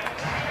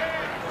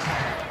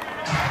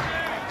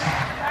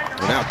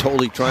 And now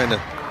Tolley trying to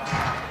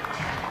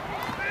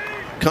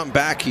come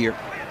back here.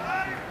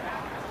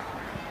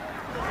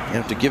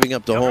 After giving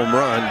up the home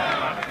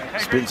run,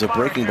 spins a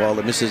breaking ball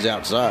that misses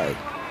outside.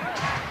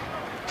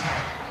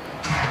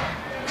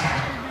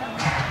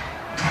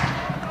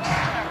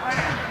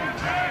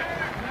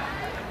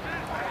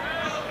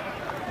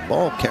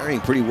 Ball carrying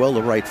pretty well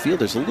to right field.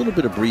 There's a little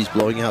bit of breeze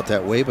blowing out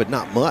that way, but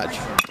not much.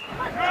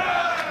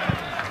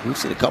 We've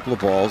seen a couple of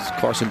balls.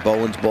 Carson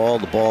Bowen's ball,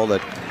 the ball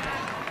that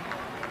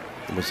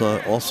was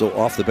also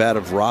off the bat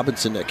of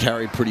Robinson that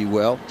carried pretty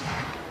well.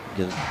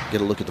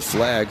 Get a look at the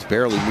flags,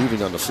 barely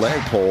moving on the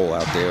flagpole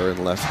out there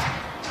in left.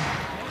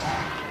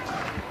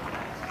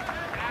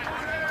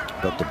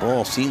 But the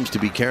ball seems to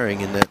be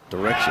carrying in that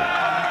direction.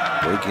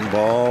 Breaking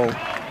ball,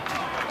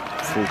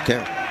 full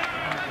count.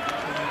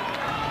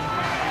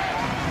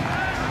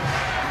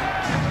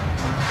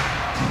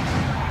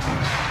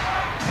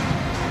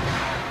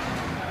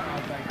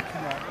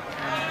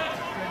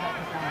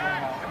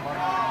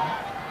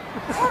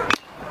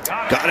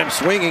 Got him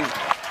swinging.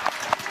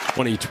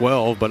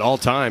 2012, but all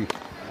time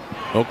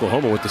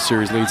Oklahoma with the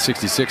series lead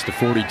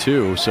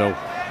 66-42. So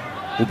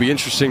will be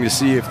interesting to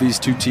see if these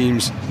two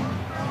teams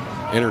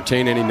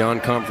entertain any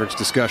non-conference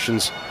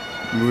discussions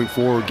moving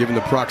forward, given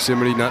the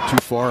proximity, not too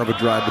far of a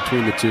drive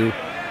between the two.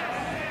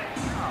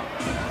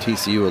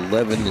 TCU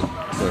 11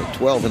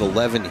 12 and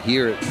 11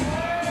 here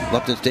at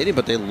Lupton Stadium,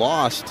 but they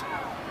lost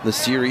the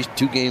series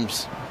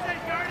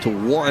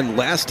 2-1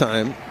 last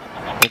time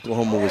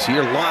Oklahoma was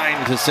here.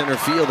 Line to center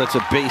field. That's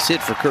a base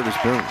hit for Curtis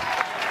Boone.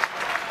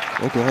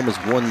 Oklahoma's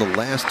won the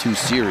last 2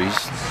 series.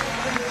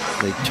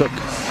 They took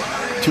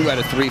 2 out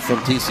of 3 from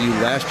TCU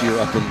last year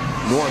up in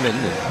Norman,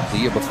 and the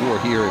year before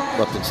here at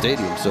Lupton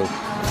Stadium. So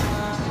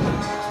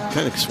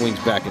kind of swings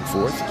back and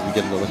forth. We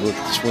get another look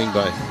at the swing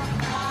by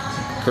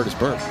Curtis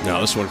Byrne.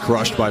 Now this one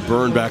crushed by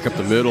Byrne back up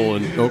the middle,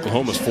 and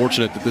Oklahoma's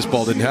fortunate that this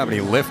ball didn't have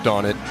any lift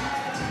on it.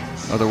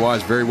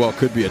 Otherwise, very well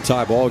could be a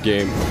tie ball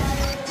game.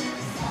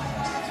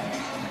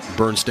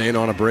 Byrne staying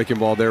on a breaking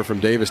ball there from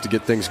Davis to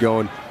get things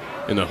going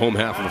in the home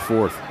half of the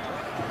 4th.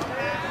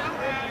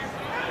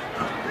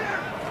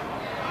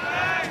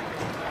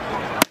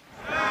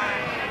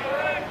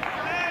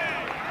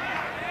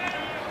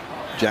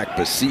 Jack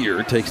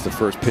Basir takes the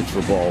first pitch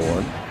for ball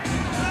 1.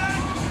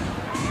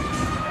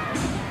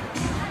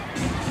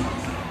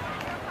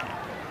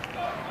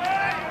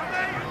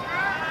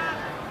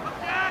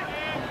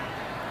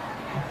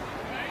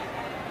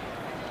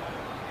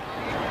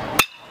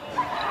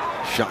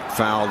 Shot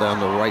foul down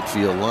the right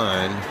field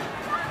line.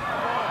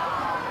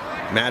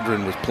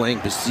 Madron was playing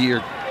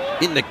Basir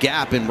in the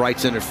gap in right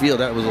center field.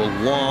 That was a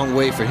long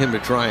way for him to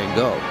try and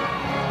go.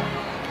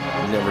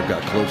 He never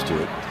got close to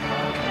it.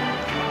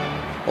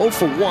 0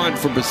 for 1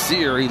 for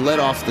Basir. He led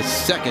off the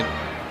second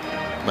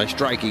by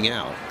striking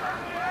out.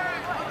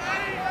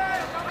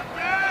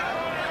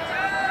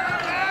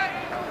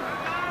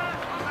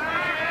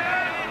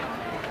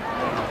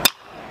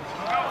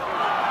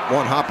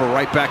 One hopper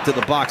right back to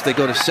the box. They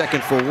go to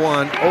second for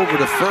 1. Over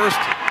to first.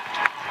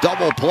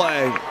 Double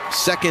play.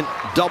 Second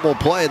double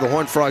play the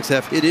Horned Frogs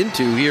have hit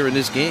into here in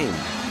this game.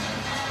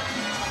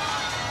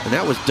 And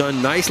that was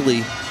done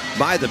nicely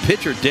by the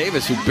pitcher,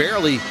 Davis, who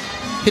barely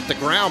hit the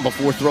ground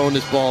before throwing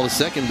this ball to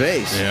second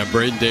base. Yeah,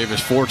 Braden Davis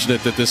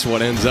fortunate that this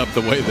one ends up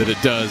the way that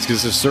it does,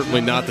 because it's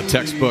certainly not the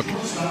textbook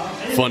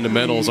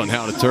fundamentals on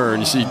how to turn.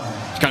 You see,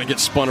 kind of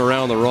gets spun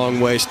around the wrong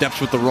way, steps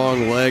with the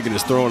wrong leg, and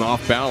is throwing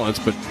off balance,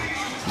 but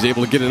he's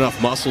able to get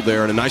enough muscle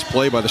there, and a nice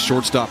play by the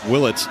shortstop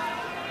Willits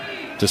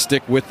to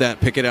stick with that,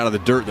 pick it out of the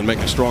dirt, and make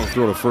a strong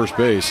throw to first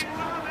base.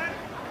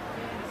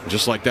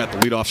 Just like that, the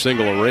leadoff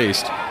single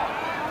erased.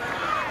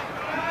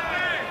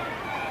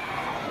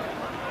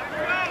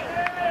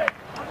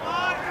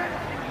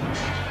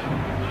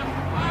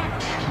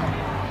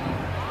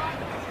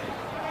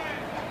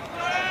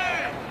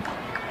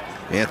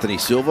 Anthony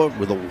Silva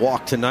with a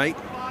walk tonight.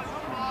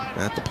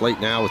 At the plate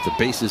now with the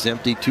bases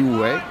empty,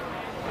 2-away.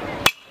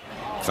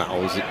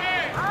 Fouls it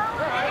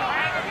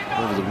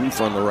over the roof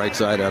on the right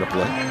side, out of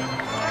play.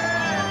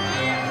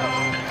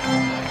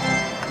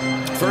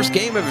 First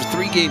game of a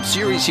 3-game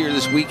series here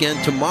this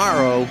weekend.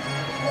 Tomorrow,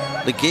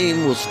 the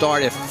game will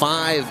start at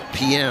 5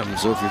 p.m.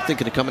 So if you're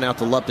thinking of coming out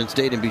to Lupton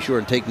Stadium, be sure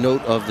and take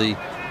note of the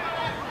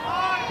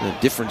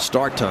different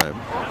start time.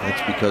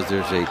 That's because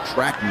there's a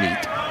track meet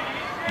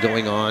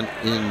going on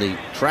in the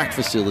track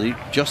facility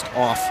just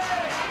off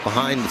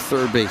behind the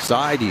third base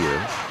side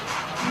here.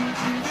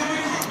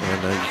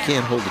 And you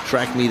can't hold the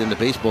track meet and the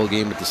baseball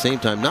game at the same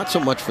time. Not so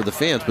much for the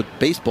fans, but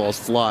baseballs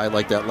fly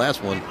like that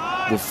last one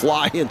will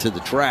fly into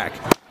the track.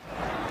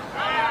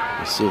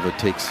 And Silva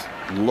takes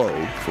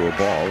low for a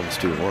ball, and it's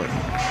 2-1.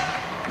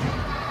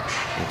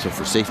 And so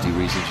for safety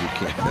reasons, you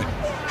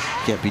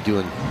can't be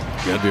doing.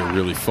 That'd be a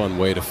really fun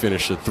way to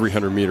finish the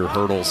 300-meter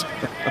hurdles.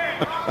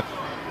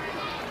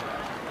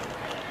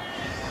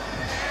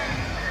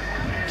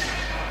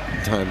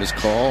 Time is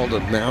called. A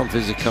mound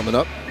visit coming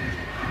up.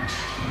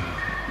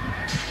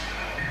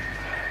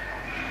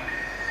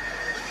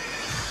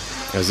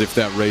 As if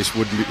that race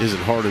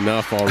isn't hard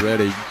enough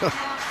already.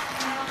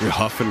 You're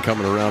huffing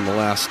coming around the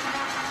last,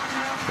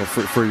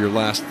 for your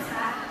last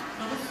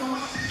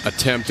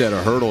attempt at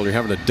a hurdle. You're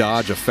having to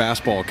dodge a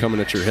fastball coming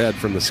at your head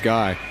from the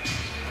sky.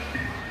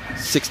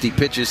 60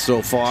 pitches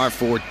so far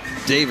for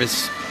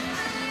Davis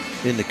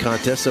in the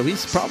contest, so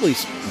he's probably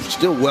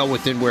still well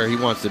within where he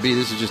wants to be.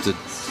 This is just a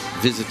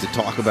visit to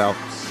talk about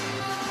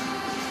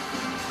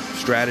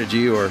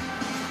strategy or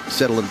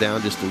settle him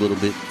down just a little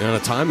bit. And a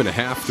time and a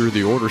half through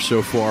the order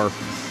so far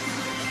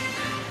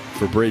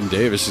for Braden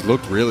Davis. He's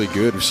looked really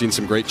good. We've seen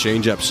some great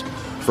changeups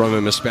from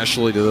him,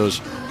 especially to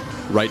those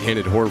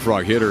right-handed Horned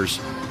Frog hitters.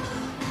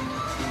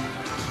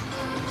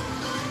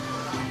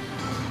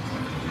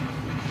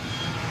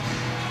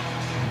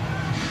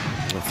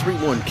 A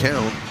 3-1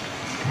 count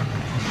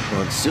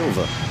on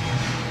Silva.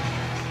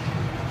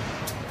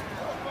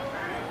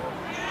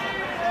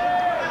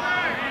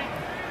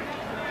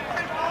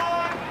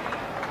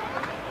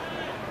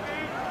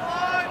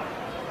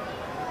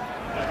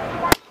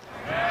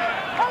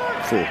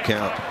 Full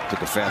count. Took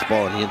a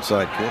fastball in the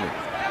inside corner.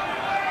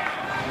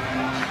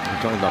 I'm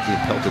talking about being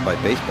pelted by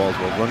baseballs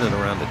while running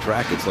around the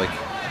track. It's like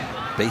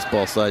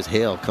baseball-sized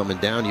hail coming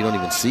down. You don't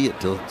even see it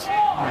till it's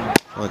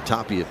on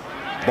top of you.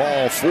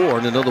 Ball 4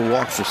 and another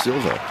walk for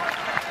Silva.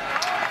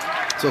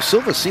 So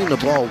Silva's seen the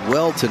ball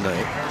well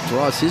tonight.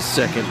 Draws his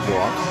second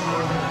walk.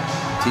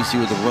 TCU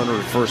with a runner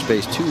at first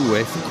base, 2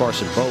 away for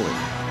Carson Bowen.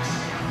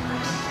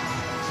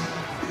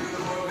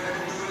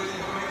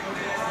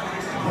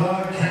 The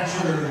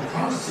catcher,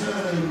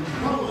 Carson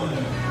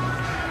Bowen.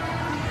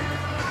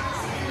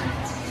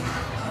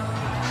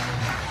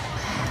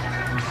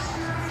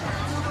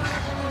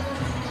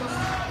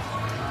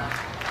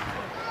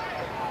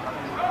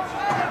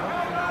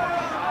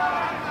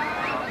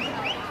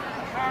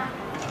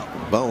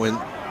 Bowen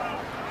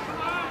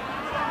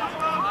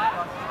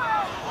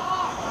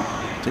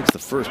takes the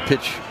first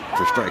pitch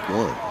for strike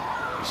 1.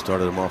 He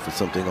started him off with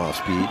something off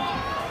speed.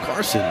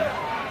 Carson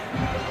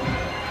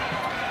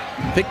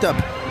picked up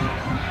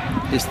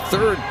his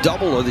 3rd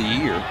double of the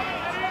year.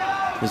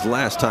 His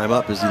last time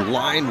up as he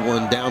lined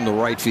one down the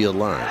right field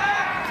line.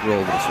 Throw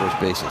over to first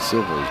base and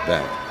Silva is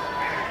back.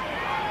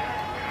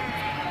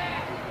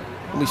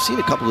 And we've seen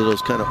a couple of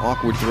those kind of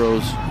awkward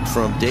throws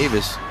from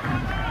Davis.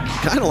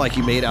 Kind of like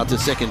he made out to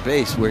second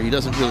base, where he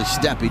doesn't really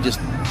step. He just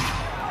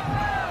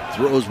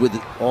throws with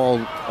all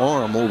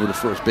arm over to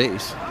first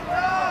base.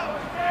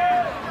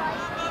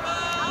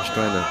 Just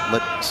trying to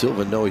let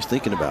Silva know he's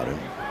thinking about him.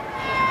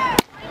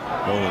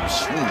 Bowen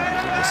swings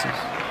and misses.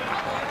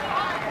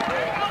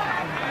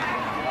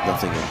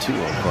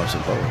 0-2 on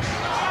Carson Bowen.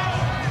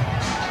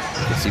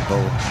 You can see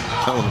Bowen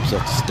telling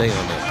himself to stay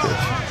on that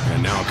pitch.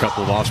 And now a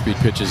couple of off-speed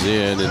pitches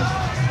in,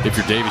 and if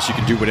you're Davis, you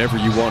can do whatever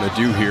you want to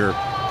do here.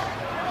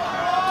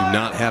 Do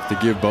not have to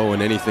give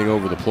Bowen anything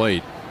over the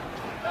plate.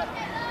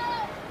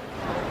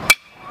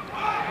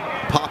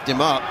 Popped him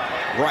up,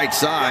 right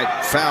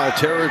side, foul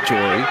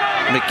territory.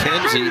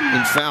 McKenzie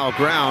in foul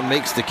ground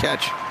makes the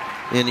catch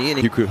in the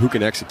inning. Who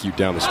can execute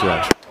down the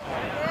stretch?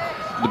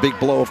 The big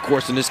blow, of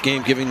course, in this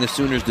game, giving the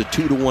Sooners the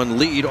 2-1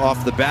 lead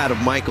off the bat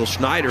of Michael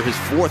Schneider, his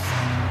 4th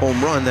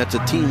home run. That's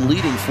a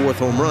team-leading 4th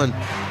home run,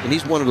 and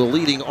he's one of the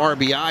leading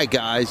RBI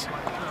guys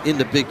in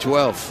the Big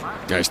 12.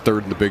 Guy's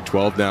 3rd in the Big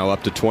 12 now,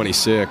 up to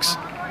 26.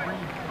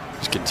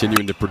 He's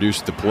continuing to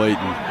produce at the plate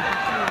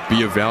and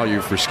be of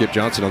value for Skip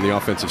Johnson on the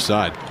offensive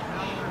side.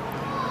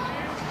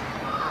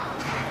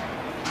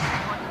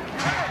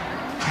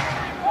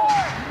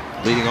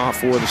 Leading off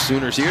for the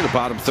Sooners here, the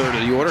bottom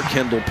 3rd of the order,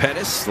 Kendall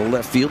Pettis, the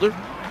left fielder.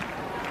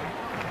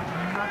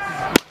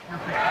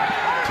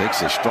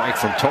 Takes a strike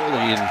from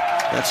Tolley, and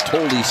that's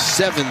Tolley's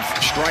 7th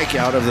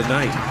strikeout of the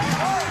night.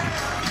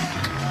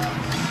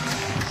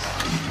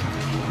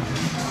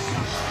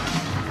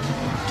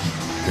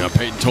 Now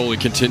Peyton Tolley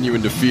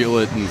continuing to feel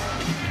it, and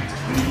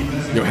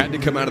had to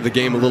come out of the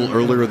game a little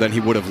earlier than he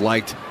would have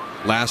liked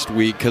last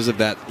week because of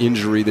that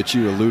injury that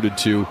you alluded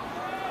to,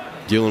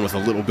 dealing with a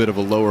little bit of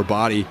a lower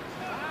body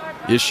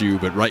issue.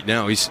 But right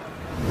now he's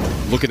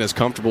looking as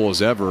comfortable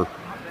as ever.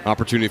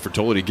 Opportunity for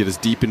Tolley to get as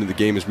deep into the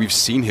game as we've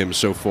seen him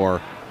so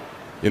far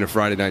in a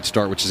Friday night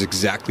start, which is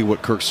exactly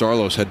what Kirk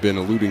Sarlos had been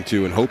alluding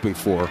to and hoping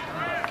for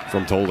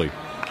from Tolley.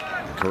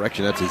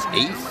 Correction, that's his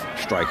 8th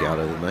strikeout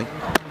of the night.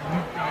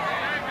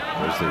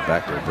 There's the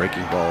back there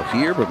breaking ball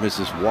here, but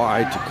misses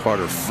wide to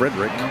Carter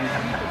Frederick,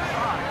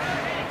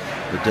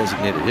 the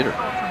designated hitter.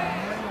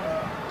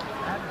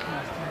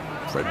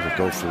 Frederick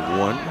go for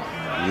 1.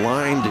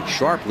 Lined it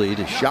sharply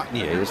to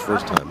Chatnier, his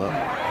first time up.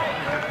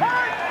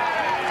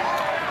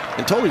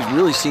 And Tolley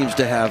really seems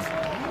to have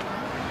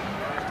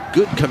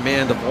good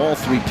command of all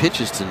 3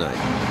 pitches tonight.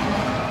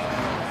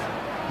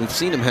 We've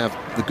seen him have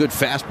the good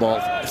fastball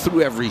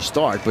through every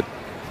start, but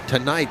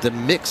tonight the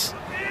mix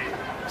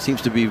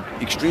seems to be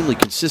extremely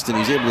consistent.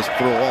 He's able to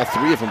throw all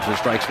 3 of them for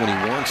strikes when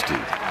he wants to.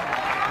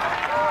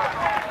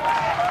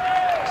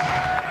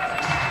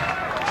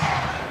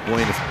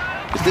 Boy,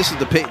 if this is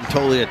the Peyton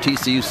Tolley that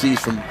TCU sees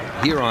from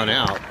here on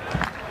out,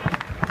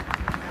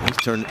 he's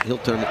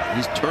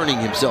turning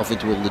himself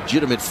into a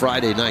legitimate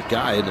Friday night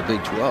guy in the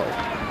Big 12.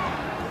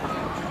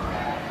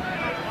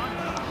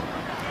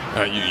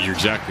 You're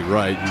exactly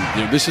right.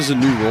 This is a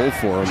new role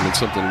for him. It's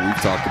something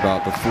we've talked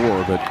about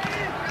before, but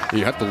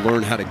you have to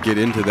learn how to get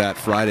into that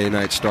Friday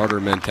night starter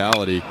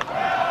mentality.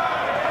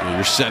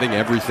 You're setting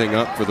everything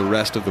up for the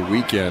rest of the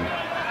weekend.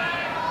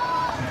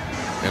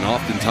 And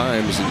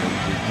oftentimes,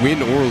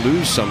 win or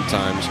lose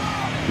sometimes,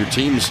 your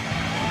team's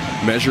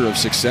measure of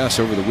success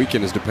over the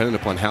weekend is dependent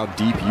upon how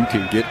deep you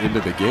can get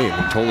into the game.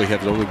 And Tolley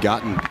has only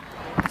gotten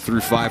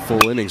through 5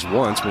 full innings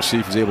once. We'll see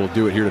if he's able to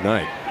do it here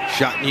tonight.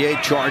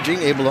 Chatnier charging,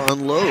 able to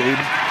unload,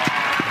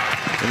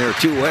 and they're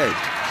 2 away.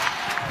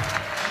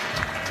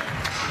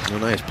 A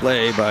nice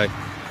play by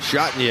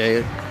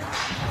Chatnier.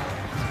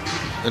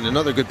 And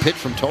another good pitch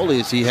from Tolley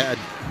as he had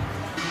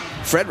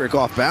Frederick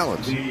off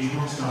balance. And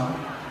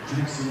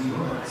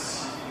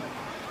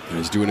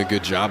he's doing a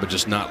good job of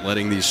just not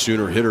letting these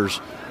Sooner hitters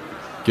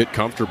get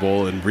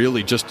comfortable, and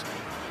really just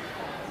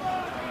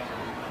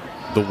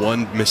the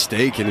one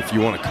mistake, and if you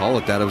want to call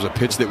it that, it was a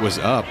pitch that was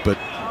up, but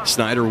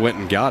Snyder went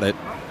and got it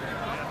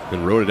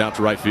and rode it out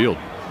to right field.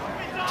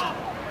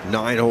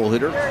 9-hole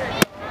hitter.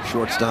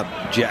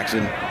 Shortstop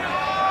Jackson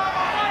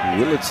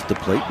Willits the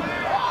plate.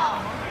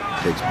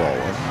 Takes ball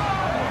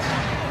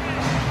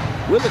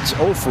 1. Willits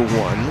 0 for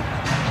 1.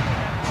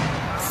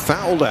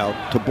 Fouled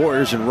out to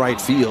Boyers in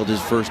right field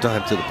his first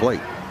time to the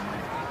plate.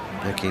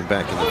 That came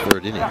back in the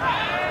 3rd inning.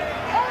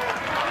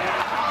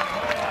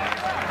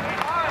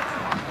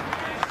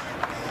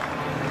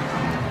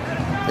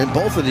 And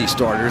both of these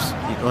starters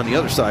on the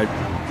other side,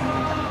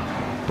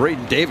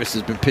 Braden Davis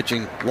has been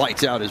pitching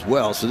lights out as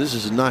well. So this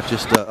is not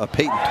just a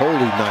Peyton Tolley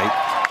night.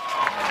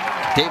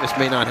 Davis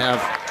may not have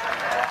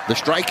the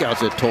strikeouts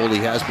that Tolley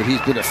has, but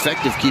he's been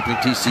effective keeping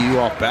TCU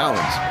off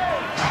balance.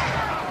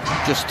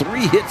 Just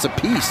 3 hits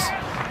apiece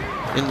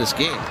in this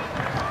game.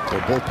 So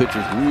both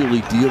pitchers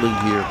really dealing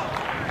here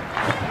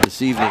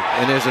this evening.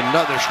 And there's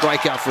another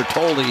strikeout for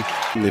Tolley.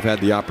 They've had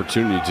the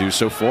opportunity to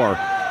so far.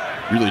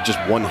 Really just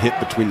 1 hit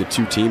between the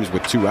 2 teams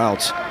with 2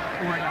 outs.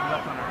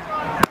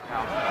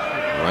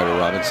 Ryder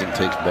Robinson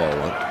takes ball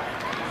 1.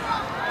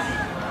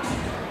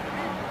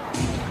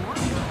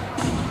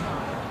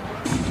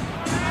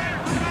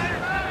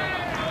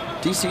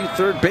 TCU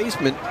third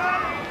baseman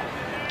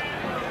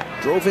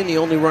drove in the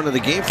only run of the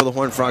game for the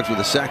Horned Frogs with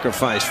a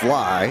sacrifice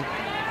fly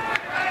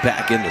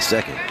back in the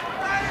 2nd.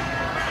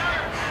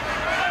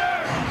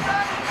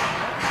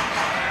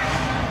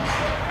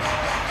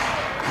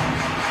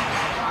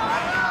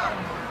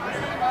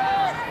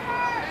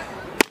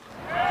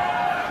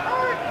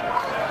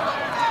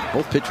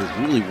 Both pitchers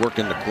really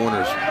working the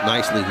corners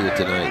nicely here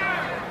tonight.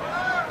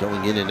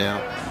 Going in and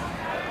out,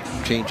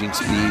 changing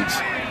speeds.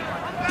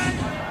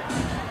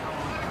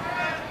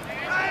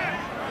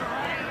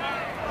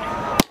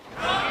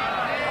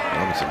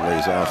 Robinson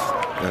lays off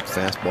that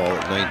fastball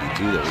at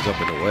 92 that was up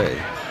and away.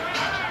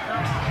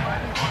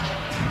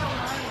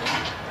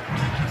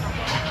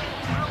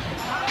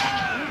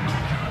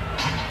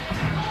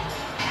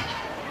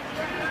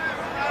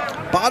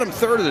 Bottom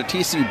 3rd of the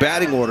TCU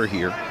batting order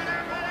here.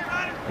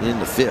 In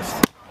the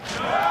 5th.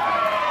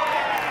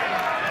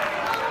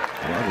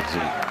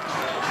 Robinson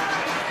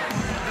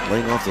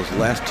laying off those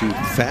last 2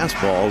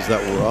 fastballs that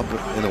were up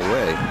and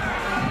away.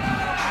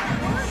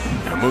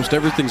 Yeah, most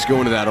everything's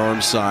going to that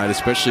arm side,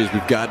 especially as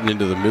we've gotten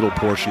into the middle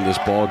portion of this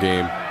ball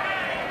game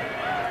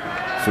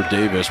for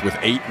Davis with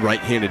 8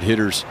 right-handed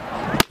hitters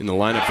in the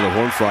lineup for the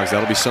Horned Frogs.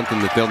 That'll be something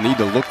that they'll need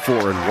to look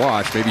for and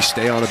watch. Maybe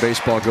stay on a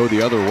baseball, go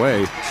the other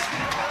way.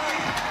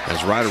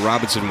 As Ryder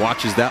Robinson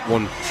watches that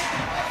one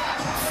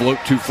float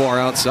too far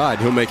outside,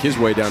 he'll make his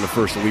way down to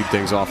first and lead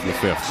things off in the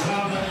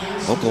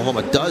 5th.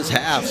 Oklahoma does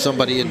have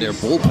somebody in their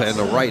bullpen.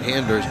 The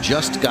right-hander has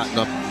just gotten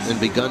up and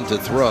begun to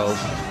throw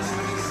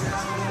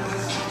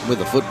with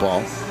a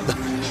football.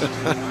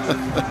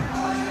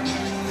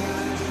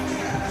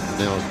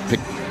 Now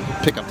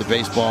pick up the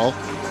baseball.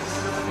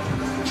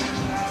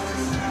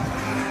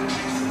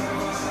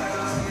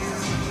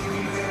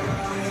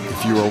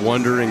 If you are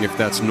wondering if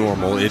that's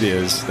normal, it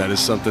is. That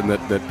is something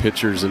that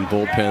pitchers and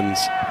bullpens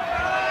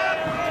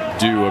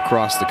do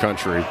across the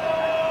country.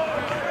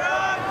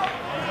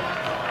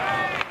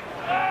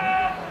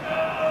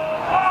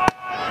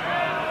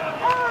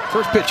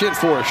 First pitch in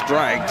for a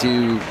strike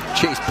to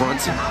Chase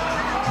Brunson.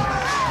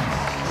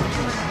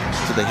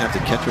 So they have the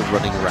catcher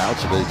running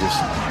routes, or they just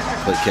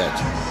play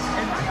catch?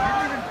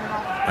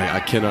 I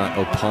cannot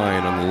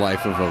opine on the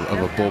life of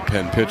a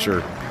bullpen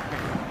pitcher.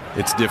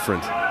 It's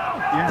different.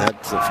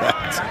 That's a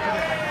fact.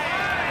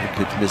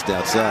 The pitch missed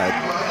outside.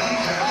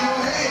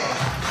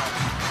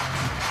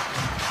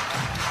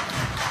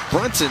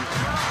 Brunson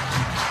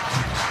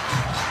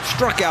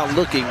struck out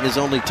looking his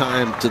only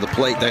time to the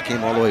plate. That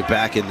came all the way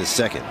back in the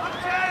 2nd.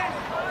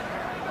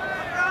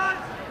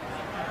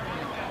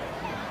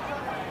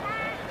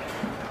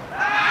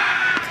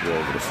 Throw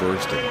over to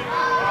first, and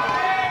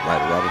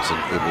Ryder Robinson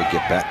able to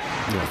get back.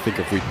 I think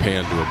if we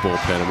panned to a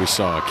bullpen and we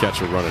saw a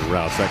catcher running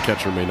routes, that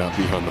catcher may not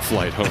be on the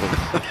flight home.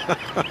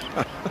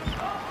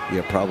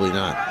 Yeah, probably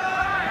not.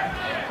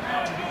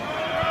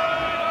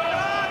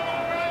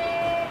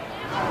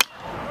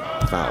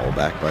 Foul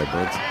back by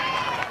Brunson.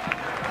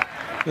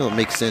 You know, it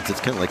makes sense. It's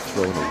kind of like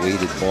throwing a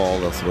weighted ball.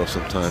 They'll throw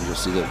sometimes. You'll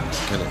see that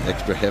kind of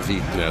extra heavy.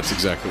 Yeah, that's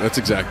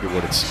exactly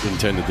what it's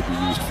intended to be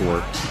used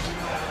for.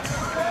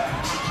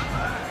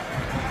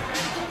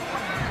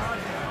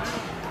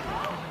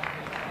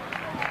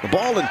 A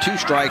ball and 2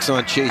 strikes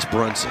on Chase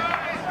Brunson.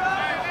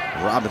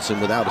 Robinson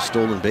without a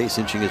stolen base,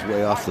 inching his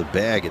way off the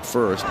bag at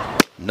first.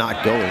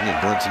 Not going,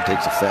 and Brunson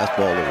takes a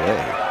fastball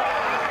away.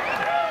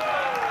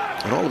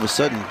 And all of a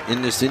sudden,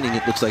 in this inning,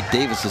 it looks like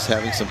Davis is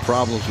having some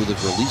problems with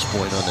his release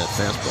point on that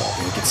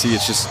fastball. You can see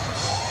it's just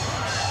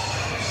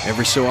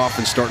every so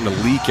often starting to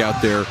leak out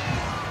there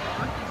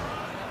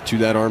to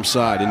that arm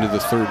side into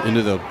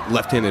the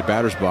left-handed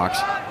batter's box.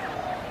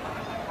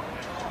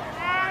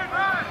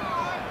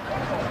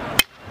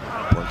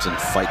 Brunson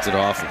fights it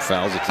off and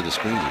fouls it to the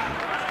screen.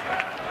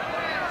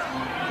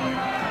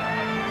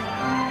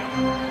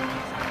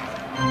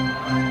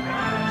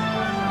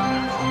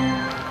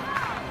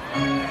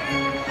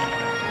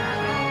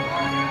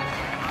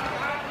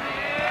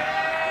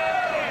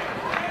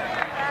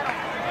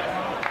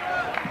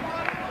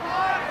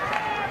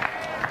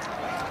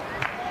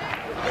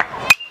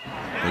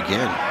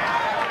 Again,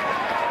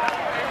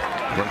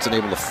 Brunson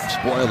able to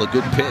spoil a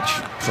good pitch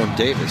from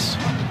Davis.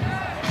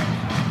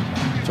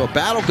 So a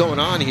battle going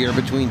on here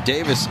between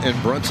Davis and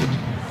Brunson.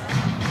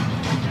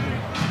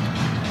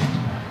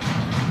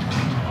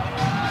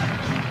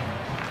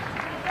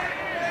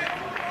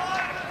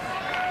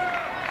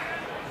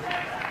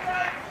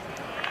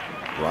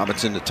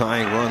 Robinson, the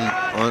tying run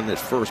on at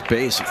first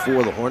base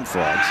for the Horned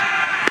Frogs.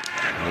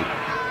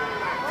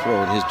 They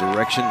throw in his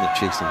direction to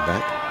chase him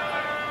back.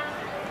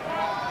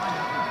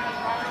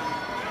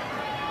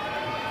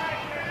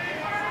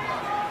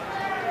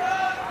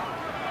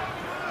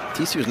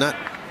 TCU has not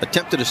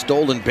attempted a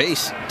stolen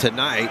base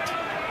tonight.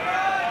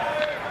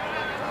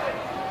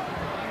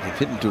 They've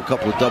hit into a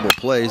couple of double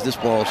plays. This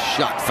ball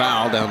shot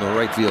foul down the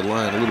right field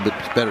line. A little bit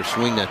better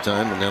swing that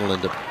time, and that'll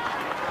end up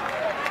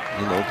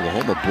in the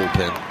Oklahoma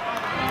bullpen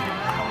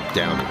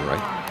down and right.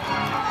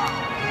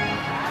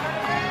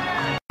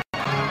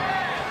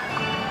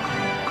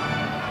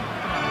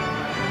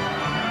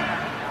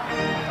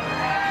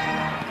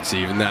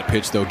 See, even that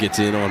pitch, though, gets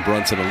in on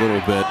Brunson a little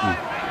bit. And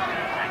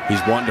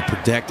he's wanting to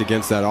protect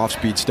against that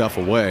off-speed stuff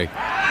away.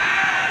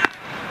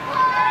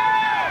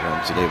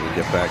 Robinson able to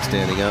get back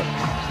standing up.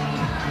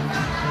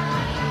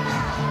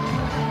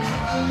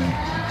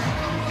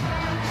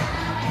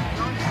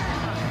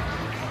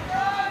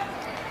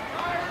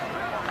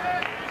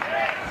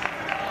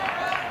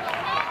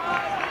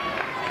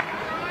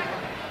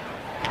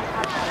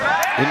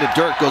 In the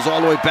dirt, goes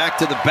all the way back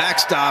to the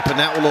backstop, and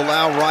that will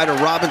allow Ryder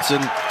Robinson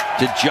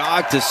to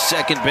jog to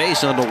second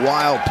base on the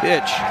wild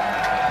pitch.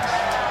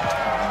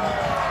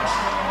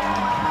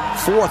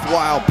 Fourth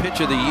wild pitch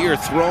of the year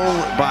thrown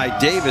by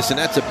Davis, and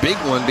that's a big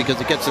one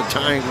because it gets a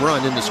tying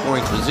run in the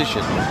scoring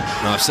position.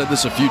 Now, I've said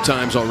this a few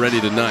times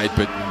already tonight,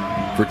 but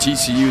for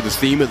TCU, the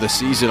theme of the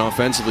season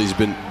offensively has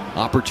been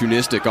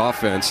opportunistic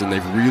offense, and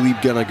they've really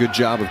done a good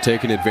job of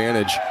taking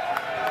advantage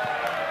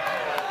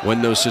when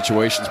those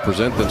situations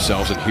present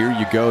themselves. And here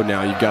you go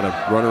now. You've got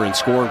a runner in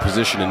scoring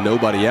position and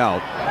nobody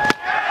out.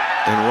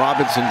 And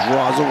Robinson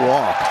draws a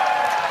walk.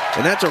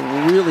 And that's a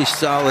really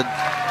solid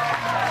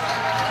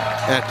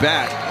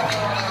at-bat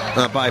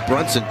by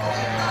Brunson.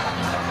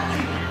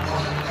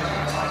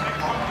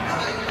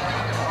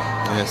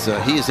 As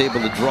he is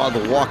able to draw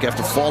the walk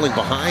after falling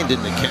behind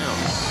in the count.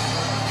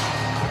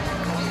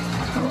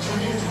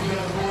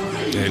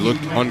 Yeah, he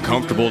looked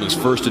uncomfortable in his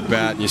first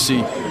at-bat. And you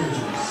see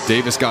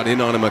Davis got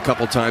in on him a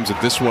couple times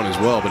at this one as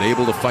well, but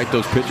able to fight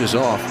those pitches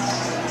off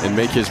and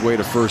make his way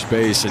to first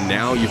base. And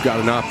now you've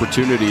got an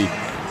opportunity,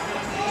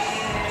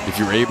 if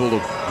you're able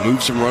to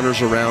move some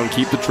runners around,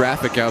 keep the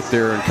traffic out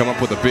there, and come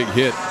up with a big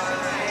hit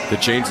to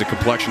change the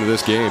complexion of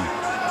this game.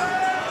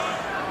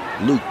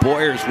 Luke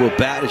Boyers will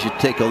bat as you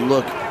take a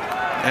look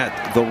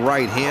at the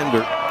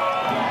right-hander,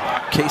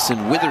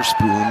 Kason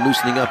Witherspoon,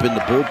 loosening up in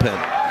the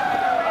bullpen.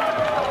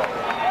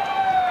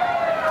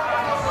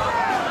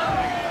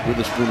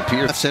 Witherspoon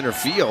appears left center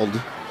field,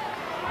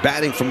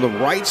 batting from the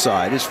right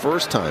side, his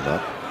first time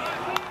up,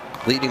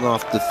 leading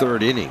off the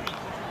third inning.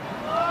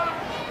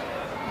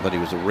 But he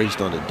was erased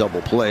on a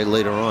double play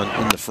later on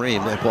in the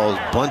frame. That ball is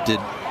bunted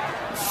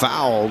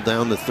foul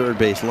down the third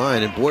base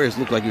line, and Boyers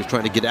looked like he was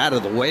trying to get out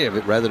of the way of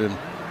it rather than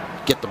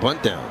get the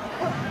bunt down.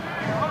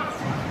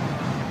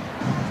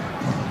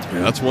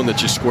 Yeah, that's one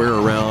that you square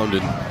around,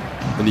 and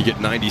then you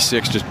get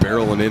 96 just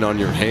barreling in on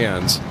your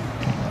hands.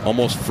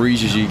 Almost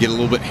freezes you. You get a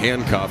little bit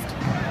handcuffed.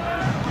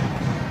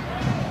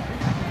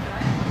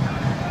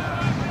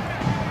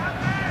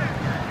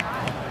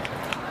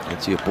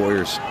 Let's see if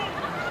Boyers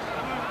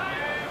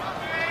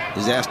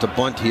is asked to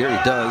bunt here.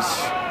 He does.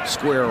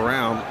 Square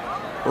around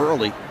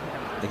early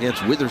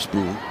against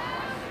Witherspoon.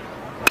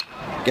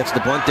 Gets the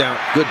bunt down.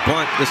 Good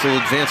bunt. This will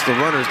advance the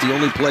runners. The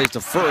only plays to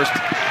first.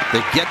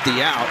 They get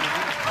the out,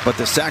 but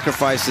the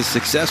sacrifice is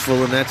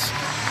successful, and that's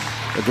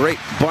a great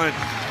bunt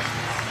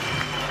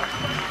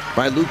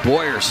by Luke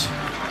Boyers.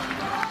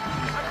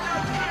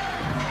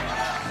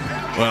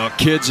 Well,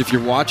 kids, if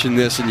you're watching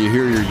this and you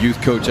hear your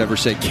youth coach ever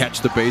say,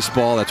 catch the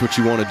baseball, that's what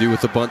you want to do with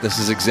the bunt. This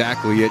is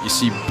exactly it. You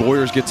see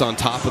Boyers gets on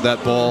top of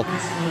that ball,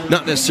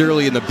 not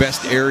necessarily in the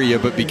best area,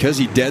 but because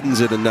he deadens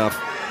it enough,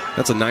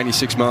 that's a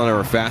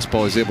 96-mile-an-hour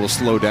fastball. He's able to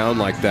slow down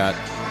like that.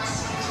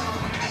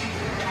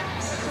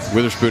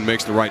 Witherspoon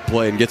makes the right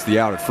play and gets the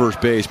out at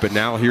first base, but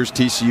now here's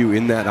TCU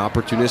in that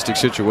opportunistic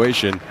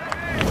situation.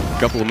 A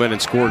couple of men in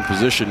scoring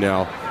position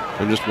now,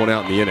 and just one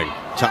out in the inning.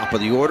 Top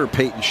of the order,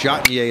 Peyton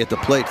Chatinier at the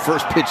plate.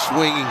 First pitch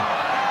swinging,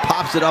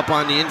 pops it up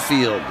on the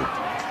infield.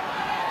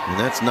 And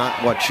that's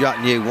not what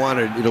Chatinier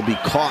wanted. It'll be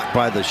caught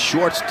by the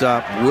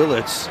shortstop,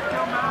 Willits.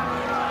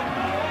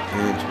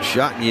 And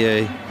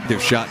Chatinier. There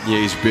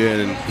Chatinier's been,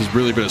 and he's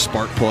really been a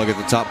spark plug at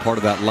the top part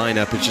of that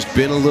lineup. It's just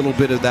been a little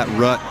bit of that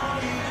rut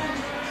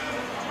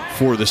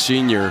for the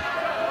senior.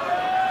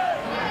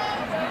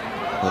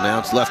 Well, now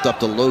it's left up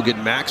to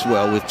Logan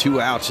Maxwell with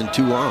 2 outs and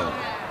 2 on.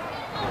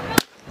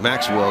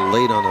 Maxwell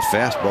late on the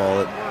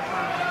fastball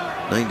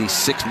at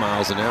 96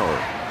 miles an hour.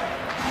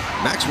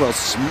 Maxwell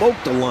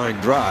smoked a line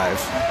drive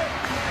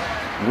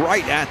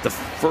right at the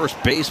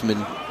first baseman,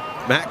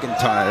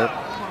 McIntyre,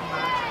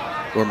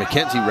 or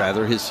McKenzie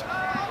rather, his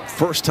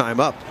first time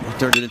up. He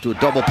turned it into a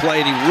double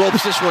play, and he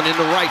ropes this one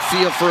into right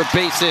field for a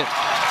base hit.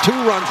 2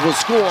 runs will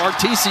score.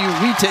 TCU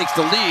retakes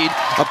the lead.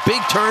 A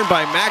big turn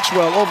by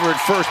Maxwell over at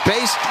first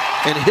base,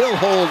 and he'll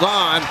hold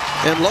on.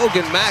 And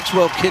Logan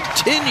Maxwell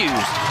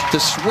continues to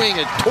swing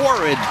a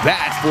torrid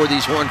bat for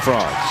these Horned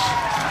Frogs.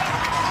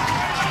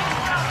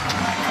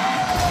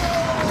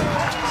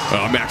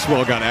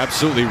 Maxwell got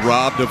absolutely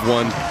robbed of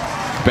one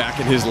back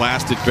in his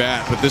last at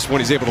bat, but this one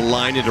he's able to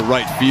line into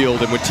right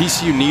field. And when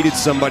TCU needed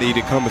somebody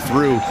to come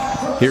through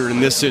here in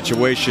this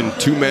situation,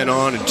 2 men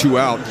on and 2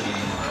 out,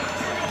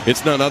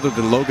 it's none other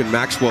than Logan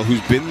Maxwell,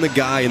 who's been the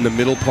guy in the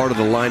middle part of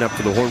the lineup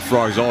for the Horned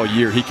Frogs all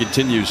year. He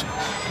continues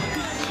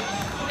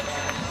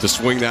to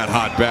swing that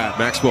hot bat.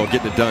 Maxwell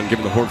getting it done,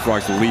 giving the Horned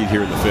Frogs the lead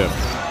here in the 5th.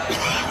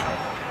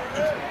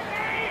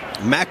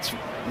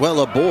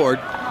 Maxwell aboard.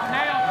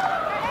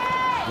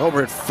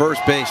 Over at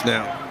first base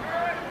now.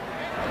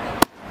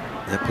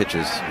 That pitch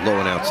is low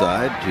and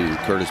outside to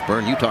Curtis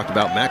Byrne. You talked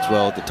about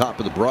Maxwell at the top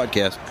of the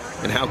broadcast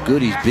and how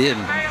good he's been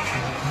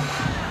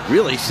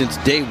really since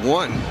day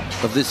 1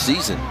 of this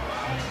season.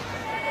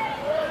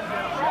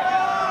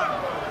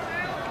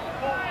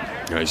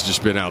 Yeah, he's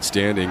just been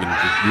outstanding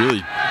and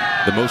really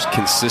the most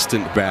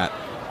consistent bat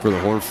for the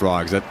Horned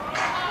Frogs. That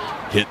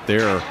hit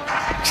there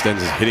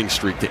extends his hitting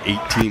streak to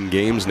 18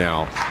 games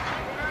now.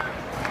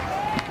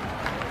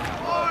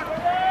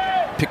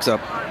 Picks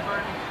up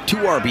 2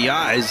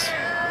 RBIs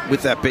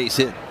with that base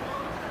hit.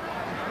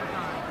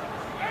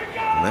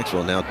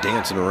 Maxwell now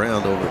dancing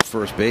around over at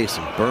first base,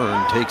 and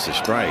Byrne takes a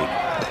strike.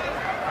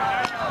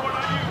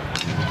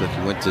 Looks like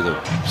he went to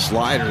the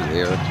slider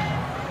there.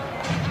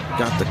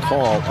 Got the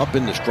call up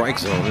in the strike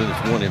zone, and it's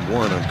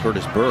 1-1 on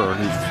Curtis Byrne,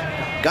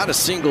 who's got a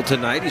single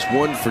tonight. He's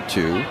 1 for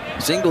 2.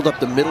 Singled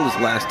up the middle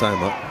his last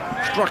time up.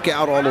 Struck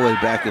out all the way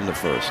back in the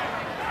first.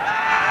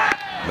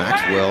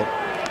 Maxwell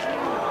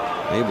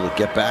able to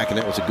get back, and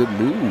that was a good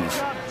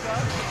move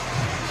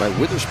by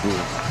Witherspoon.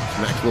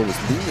 Maxwell was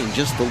leaning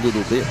just a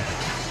little bit.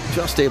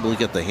 Just able to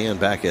get the hand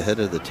back ahead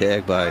of the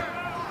tag by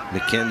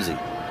McKenzie.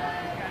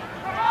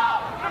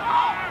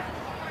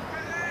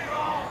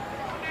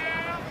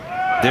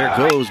 There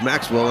goes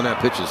Maxwell, and that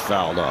pitch is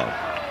fouled off.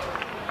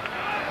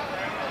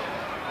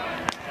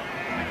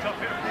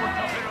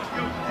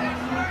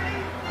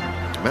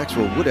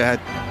 Maxwell would have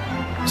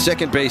had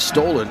second base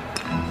stolen.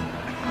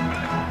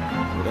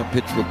 But that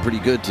pitch looked pretty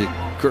good to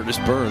Curtis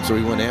Byrne, so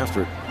he went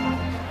after it.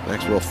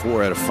 Maxwell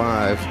 4 out of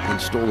 5 in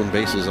stolen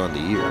bases on the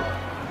year.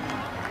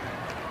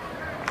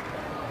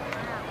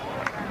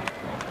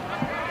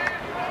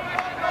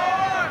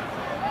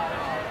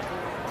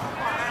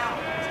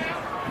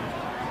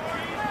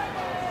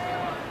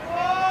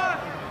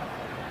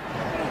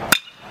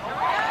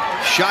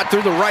 Shot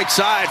through the right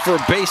side for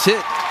a base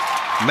hit.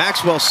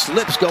 Maxwell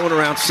slips going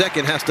around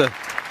second, has to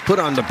put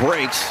on the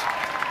brakes.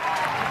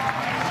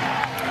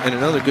 And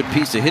another good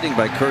piece of hitting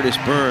by Curtis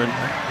Byrne.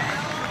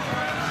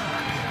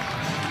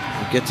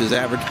 He gets his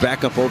average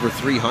back up over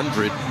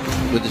 300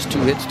 with his 2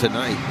 hits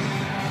tonight.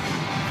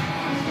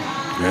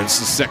 And it's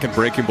the second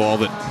breaking ball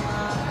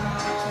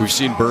that we've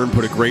seen Byrne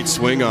put a great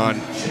swing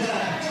on.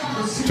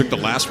 Took the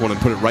last one and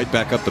put it right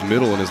back up the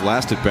middle in his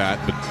last at bat,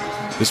 but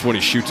this one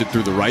he shoots it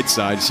through the right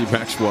side. You see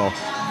Maxwell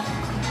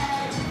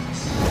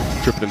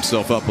tripping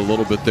himself up a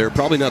little bit there.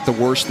 Probably not the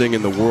worst thing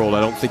in the world. I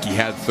don't think he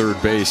had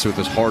third base with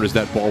as hard as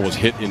that ball was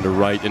hit into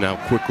right and how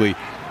quickly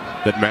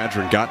that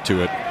Madron got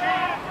to it.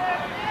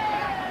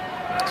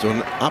 So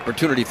an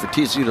opportunity for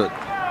TCU to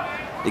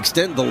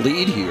extend the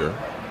lead here.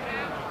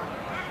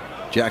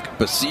 Jack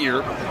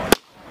Basir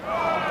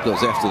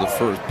goes after the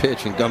first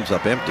pitch and comes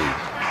up empty.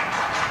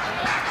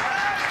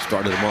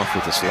 Started him off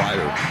with a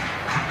slider.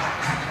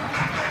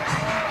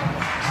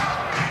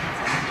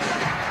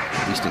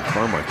 Easton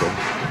Carmichael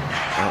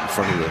out in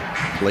front of the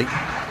plate.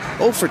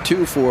 0 for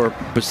 2 for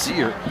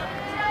Basir.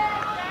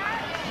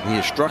 He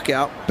has struck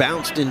out,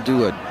 bounced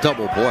into a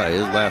double play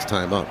his last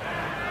time up.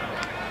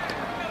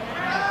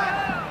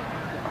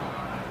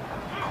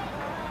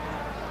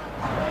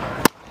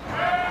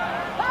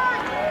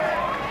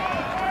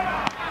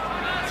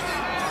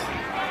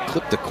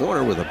 Clipped the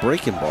corner with a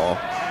breaking ball.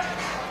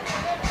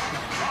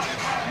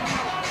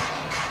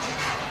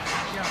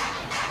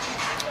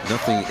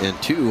 Nothing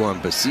and 2 on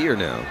Basir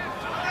now.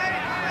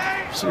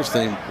 Basir's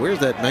saying, where's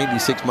that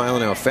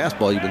 96-mile-an-hour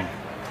fastball you've been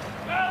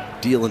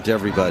dealing to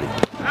everybody?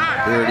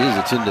 There it is.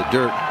 It's in the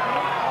dirt.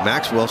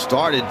 Maxwell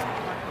started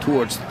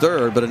towards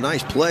third, but a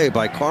nice play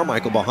by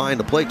Carmichael behind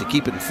the plate to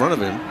keep it in front of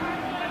him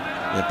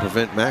and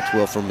prevent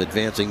Maxwell from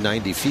advancing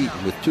 90 feet.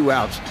 And with 2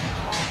 outs,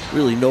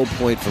 really no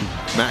point from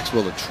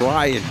Maxwell to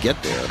try and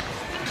get there.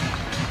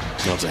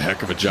 That's a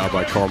heck of a job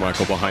by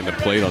Carmichael behind the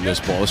plate on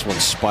this ball. This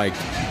one's spiked.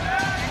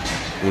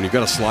 When you've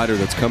got a slider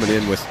that's coming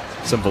in with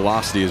some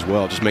velocity as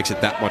well, it just makes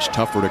it that much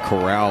tougher to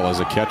corral as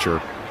a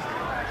catcher.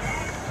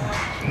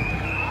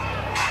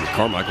 With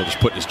Carmichael just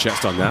putting his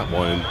chest on that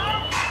one,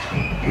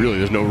 and really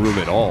there's no room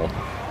at all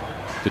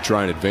to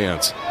try and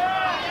advance.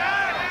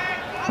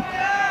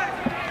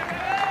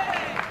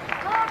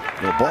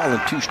 A ball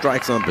and 2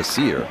 strikes on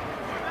Basir.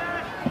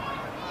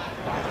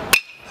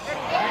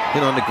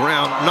 Hit on the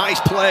ground. Nice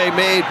play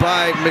made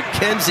by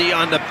McKenzie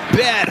on the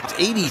bat.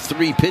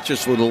 83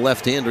 pitches for the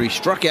left-hander. He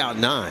struck out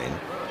 9.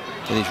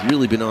 And he's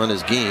really been on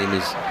his game.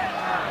 As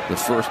the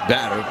first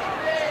batter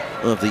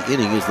of the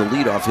inning is the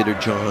leadoff hitter,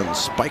 John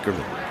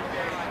Spikerman.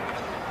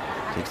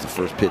 Takes the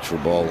first pitch for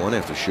ball 1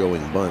 after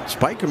showing bunt.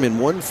 Spikerman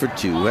 1 for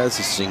 2, has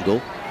a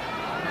single.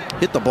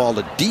 hit the ball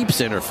to deep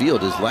center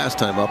field his last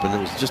time up, and it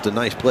was just a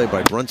nice play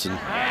by Brunson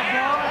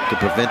to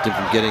prevent him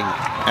from getting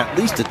at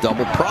least a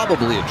double,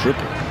 probably a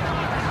triple.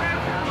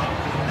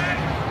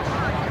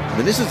 I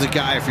mean, this is the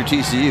guy, if you're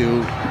TCU,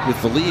 with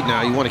the lead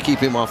now, you want to keep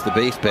him off the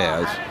base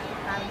paths,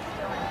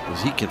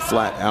 because he can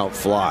flat out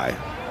fly.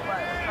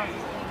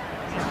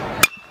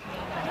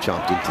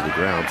 Chopped into the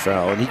ground,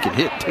 foul, and he can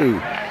hit too.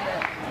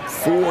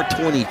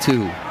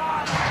 422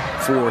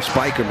 for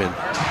Spikerman.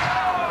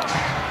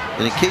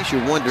 And in case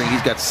you're wondering,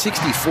 he's got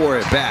 64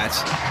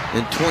 at-bats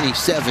and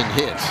 27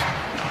 hits.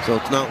 So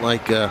it's not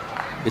like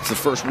it's the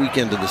first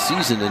weekend of the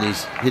season and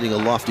he's hitting a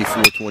lofty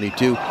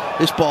 422.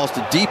 This ball's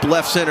to deep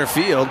left center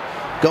field.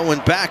 Going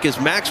back is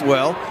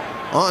Maxwell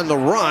on the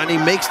run. He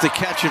makes the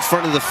catch in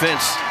front of the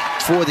fence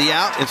for the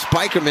out. And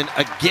Spikerman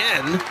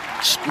again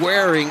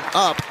squaring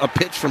up a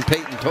pitch from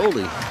Peyton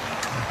Tolley.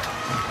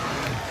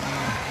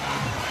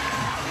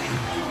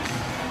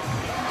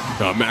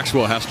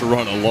 Maxwell has to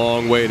run a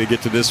long way to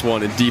get to this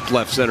one in deep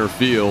left center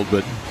field,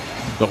 but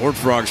the Horned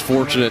Frogs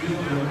fortunate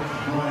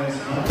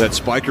that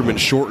Spikerman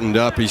shortened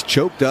up. He's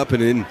choked up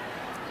and in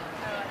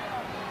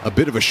a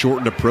bit of a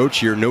shortened approach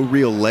here. No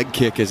real leg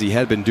kick as he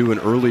had been doing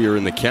earlier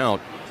in the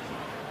count.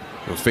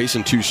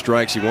 Facing 2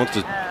 strikes, he wants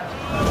to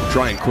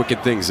try and quicken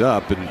things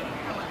up, and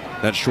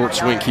that short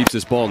swing keeps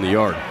this ball in the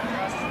yard.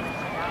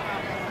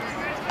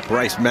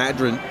 Bryce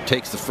Madron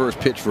takes the first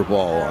pitch for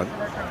ball one.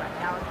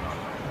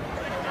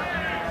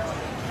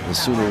 The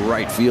Sooner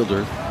right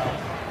fielder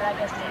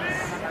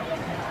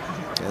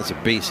has a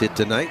base hit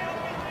tonight.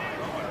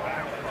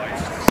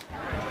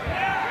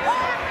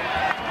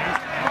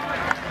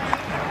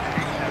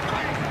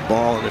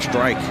 Ball and a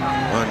strike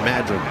on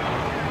Madron.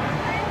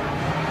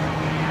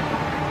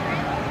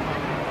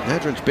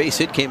 Madron's base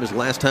hit came his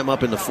last time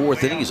up in the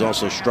 4th inning. He's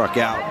also struck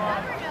out.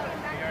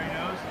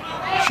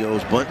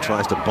 Shows bunt,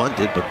 tries to bunt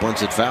it, but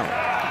bunts it foul.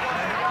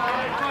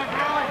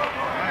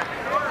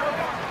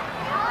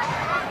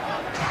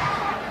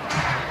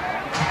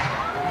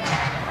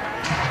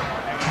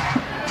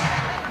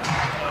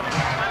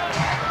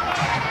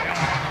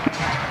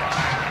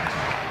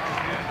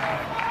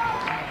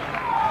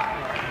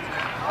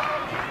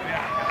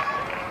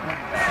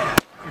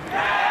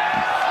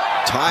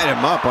 Tied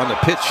him up on the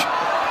pitch.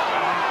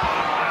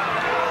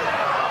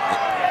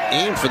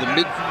 Aimed for the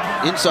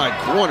inside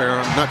corner.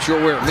 I'm not sure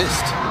where it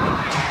missed.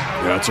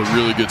 Yeah, it's a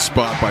really good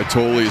spot by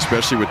Tolley,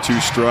 especially with 2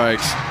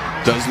 strikes.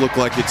 Does look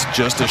like it's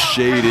just a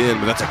shade in,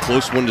 but that's a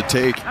close one to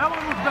take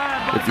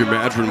if you're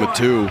Madron with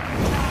 2.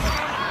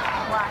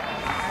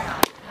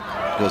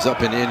 Goes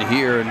up and in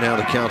here, and now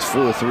the count's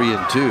full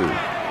 3-2.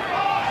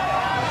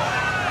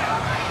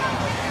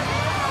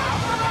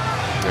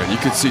 And you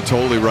can see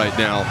Tolley right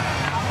now,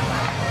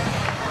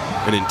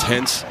 an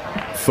intense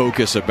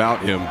focus about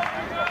him.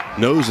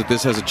 Knows that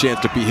this has a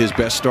chance to be his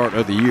best start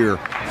of the year. And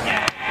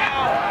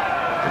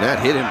that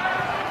hit him.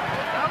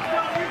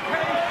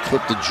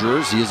 Clipped the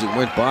jersey as it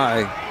went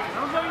by.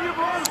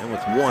 And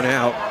with 1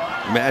 out,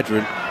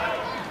 Madron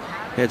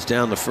heads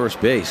down to first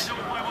base.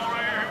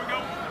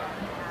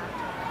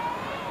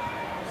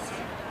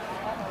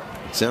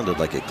 It sounded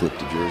like it clipped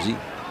the jersey,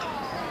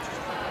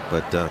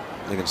 but they're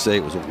going to say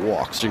it was a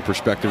walk. Interesting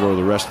perspective over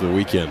the rest of the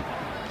weekend.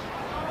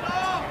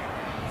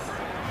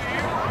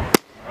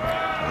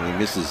 And he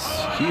misses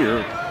here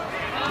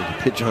with a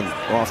pitch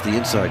off the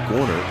inside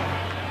corner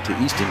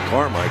to Easton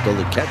Carmichael,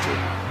 the catcher.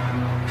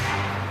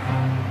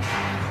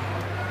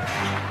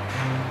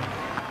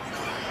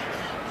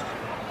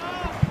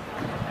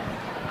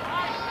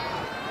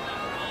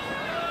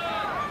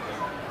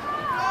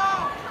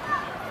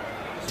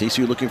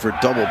 TCU looking for a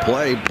double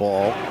play.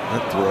 Ball,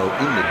 that throw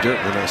in the dirt,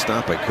 and then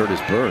stopped by Curtis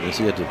Byrne as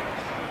he had to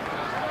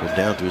go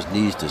down to his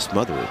knees to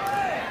smother it.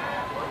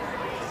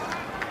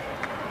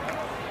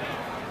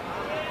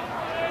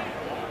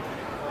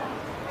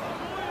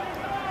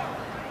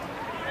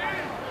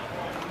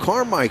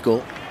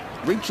 Carmichael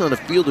reached on a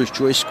fielder's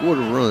choice, scored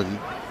a run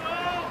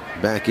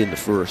back in the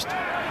first.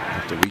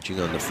 After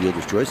reaching on the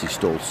fielder's choice, he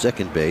stole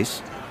second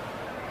base.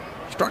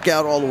 Struck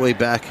out all the way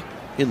back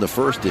in the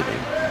first inning.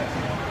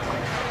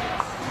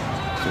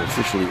 So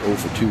officially 0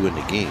 for 2 in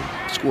the game.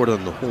 Scored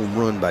on the home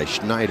run by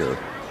Schneider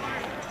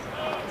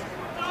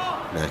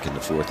back in the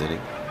 4th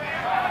inning,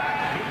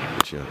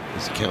 which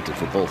is accounted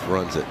for both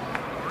runs that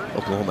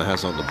Oklahoma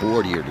has on the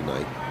board here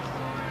tonight.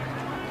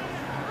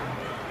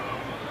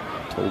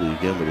 Tolley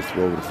again with a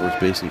throw over to first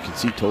base, and you can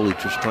see Tolley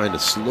just trying to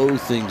slow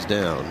things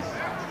down.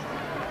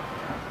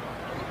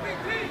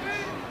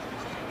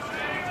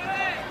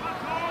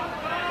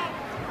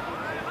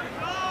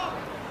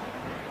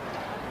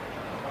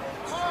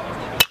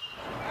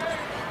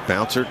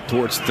 Bouncer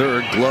towards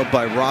third, gloved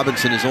by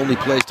Robinson, his only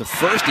plays to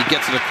first. He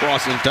gets it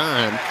across in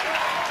time.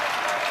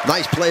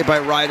 Nice play by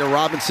Ryder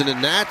Robinson,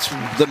 and that's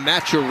the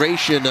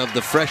maturation of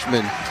the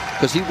freshman,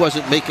 because he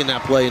wasn't making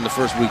that play in the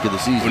first week of the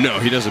season. No,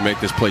 he doesn't make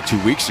this play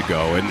 2 weeks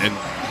ago, and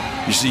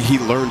you see he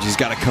learns he's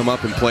got to come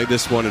up and play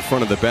this one in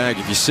front of the bag.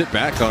 If you sit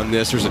back on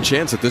this, there's a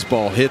chance that this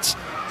ball hits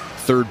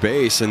third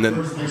base, and then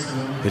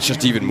it's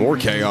just even more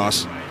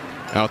chaos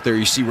out there.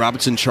 You see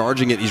Robinson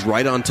charging it. He's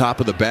right on top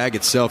of the bag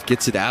itself,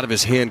 gets it out of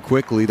his hand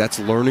quickly. That's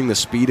learning the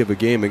speed of a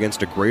game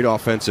against a great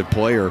offensive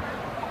player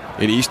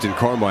in Easton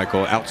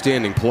Carmichael.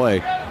 Outstanding play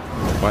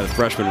by the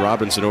freshman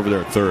Robinson over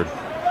there at third.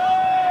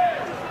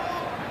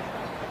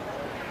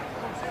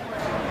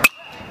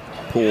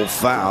 Pull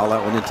foul,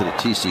 that one into the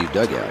TCU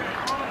dugout.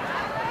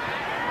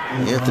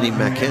 Anthony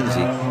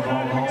McKenzie,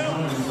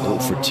 0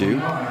 for 2.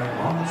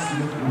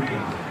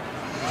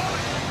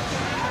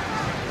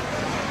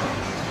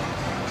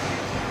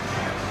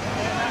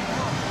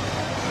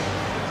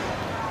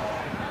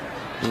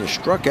 He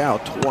struck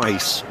out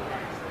twice,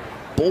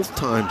 both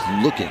times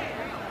looking.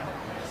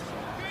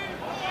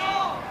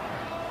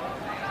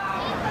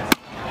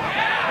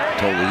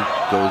 Tolley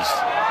goes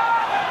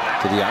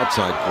to the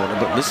outside corner,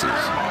 but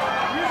misses.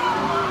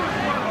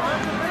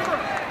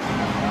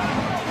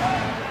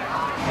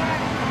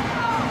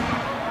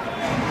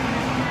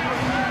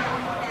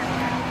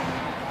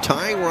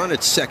 Tying run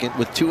at second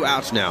with 2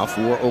 outs now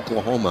for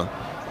Oklahoma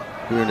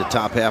here in the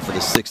top half of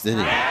the 6th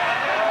inning.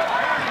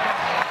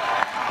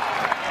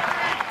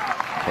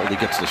 Tolley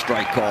gets the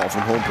strike call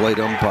from home plate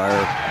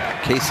umpire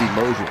Casey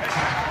Mosier.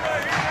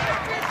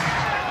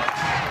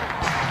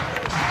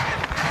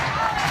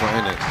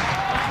 Trying to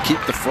keep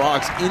the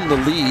Frogs in the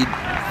lead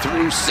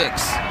through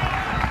 6.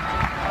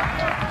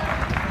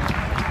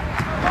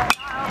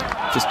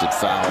 Fisted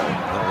foul,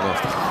 that went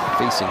off the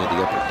facing of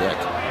the upper deck.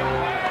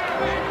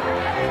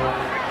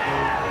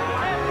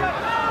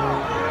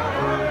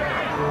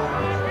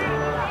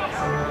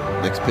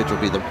 Next pitch will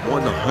be the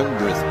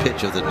 100th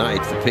pitch of the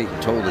night for Peyton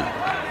Tolley.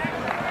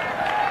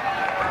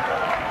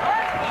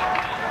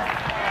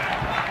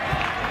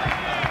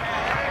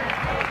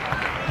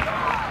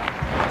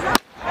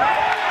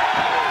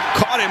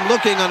 Caught him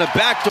looking on a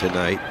back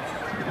tonight.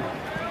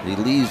 He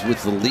leaves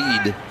with the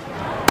lead.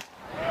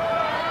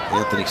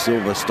 Anthony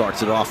Silva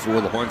starts it off for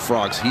the Horned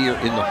Frogs here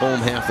in the home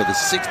half of the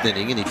 6th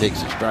inning, and he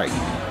takes a strike.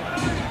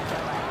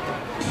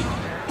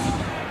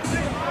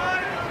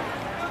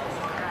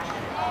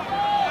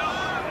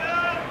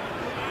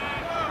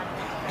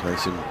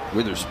 Tyson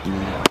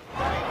Witherspoon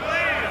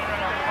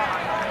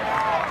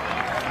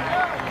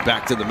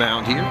back to the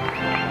mound here.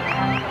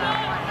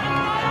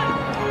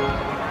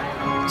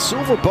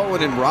 Silva,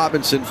 Bowen, and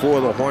Robinson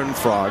for the Horned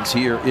Frogs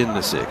here in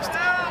the 6th.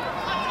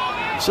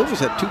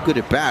 Silva's had 2 good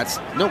at-bats.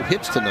 No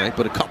hits tonight,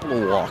 but a couple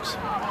of walks.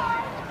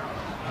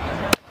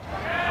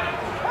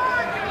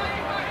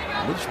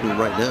 Witherspoon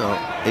right now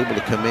able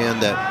to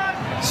command that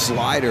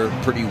slider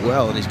pretty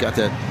well, and he's got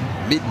that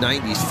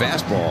mid-90s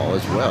fastball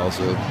as well.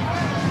 So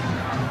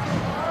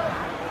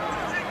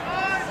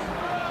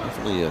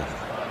definitely a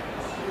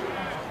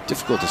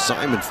difficult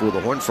assignment for the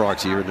Horned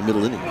Frogs here in the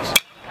middle innings.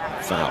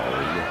 Foul.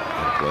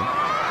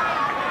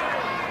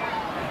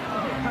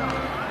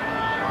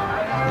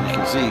 And you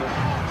can see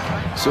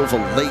Silva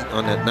late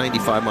on that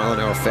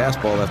 95-mile-an-hour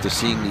fastball after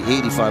seeing the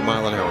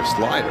 85-mile-an-hour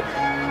slider.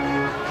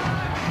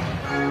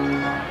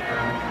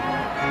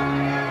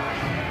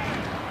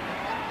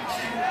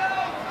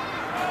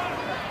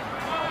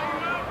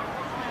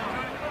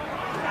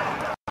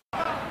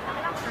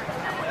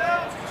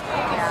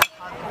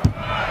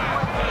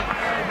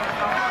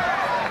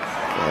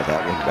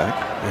 That one back.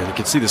 And you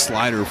can see the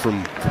slider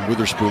from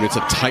Witherspoon. It's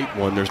a tight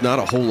one. There's not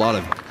a whole lot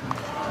of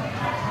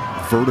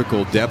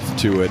vertical depth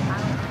to it,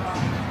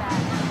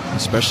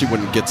 especially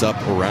when it gets up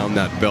around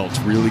that belt. It's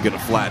really going to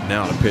flatten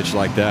out a pitch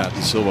like that.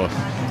 And Silva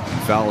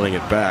fouling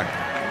it back.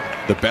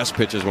 The best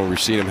pitches when we've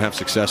seen him have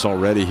success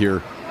already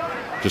here,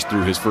 just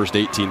through his first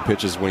 18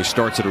 pitches, when he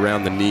starts it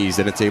around the knees,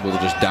 then it's able to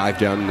just dive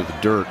down into the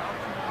dirt.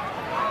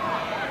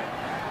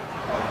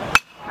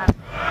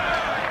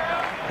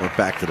 Went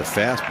back to the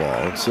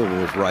fastball, and Silva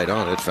was right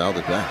on it, fouled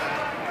it back.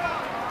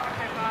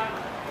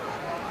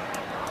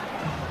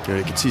 Yeah,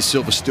 you can see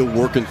Silva still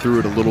working through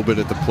it a little bit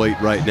at the plate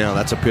right now.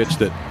 That's a pitch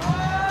that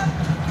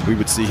we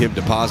would see him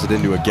deposit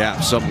into a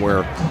gap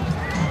somewhere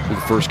in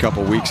the first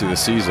couple weeks of the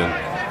season.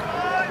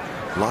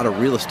 A lot of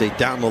real estate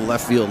down the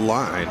left field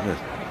line.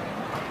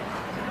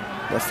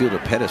 Left fielder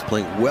Pettis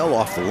playing well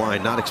off the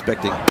line, not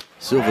expecting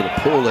Silva to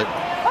pull it,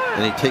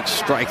 and he takes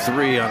strike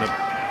 3 on a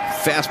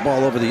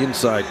fastball over the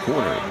inside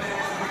corner.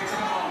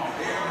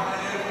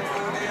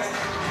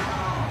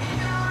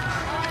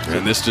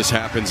 And this just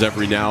happens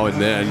every now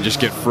and then. Just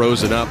get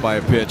frozen up by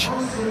a pitch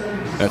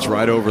that's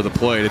right over the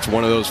plate. It's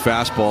one of those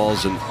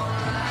fastballs, and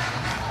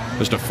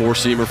just a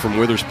four-seamer from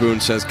Witherspoon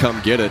says, come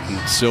get it. And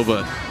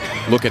Silva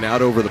looking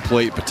out over the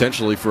plate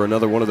potentially for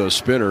another one of those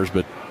spinners,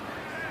 but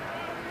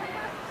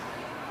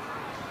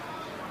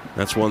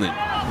that's one that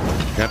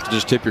you have to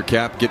just tip your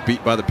cap, get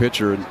beat by the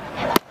pitcher, and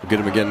we'll get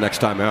him again next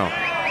time out.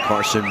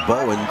 Carson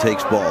Bowen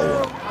takes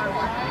ball 1.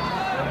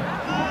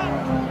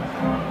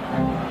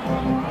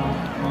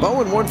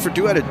 Bowen 1 for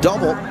 2, had a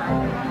double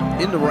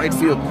in the right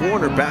field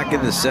corner back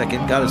in the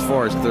 2nd, got as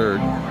far as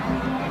 3rd.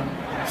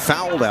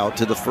 Fouled out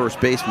to the first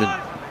baseman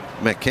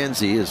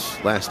McKenzie his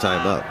last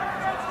time up.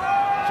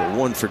 So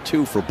 1 for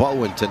 2 for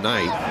Bowen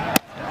tonight.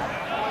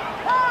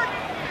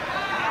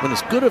 When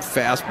as good a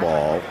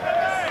fastball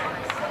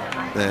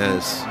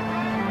as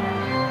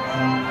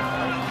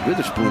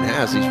Witherspoon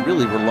has. He's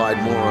really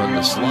relied more on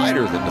the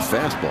slider than the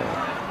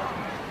fastball.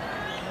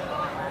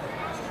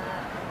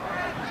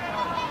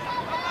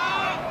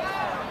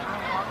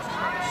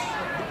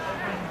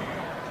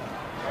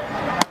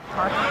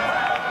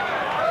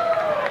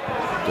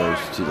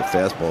 Goes to the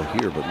fastball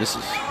here, but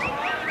misses.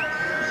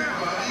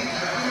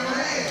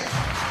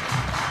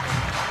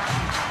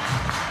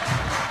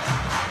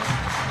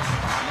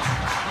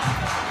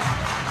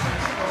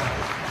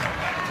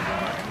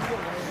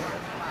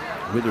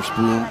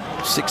 Witherspoon,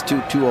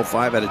 6'2",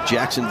 205, out of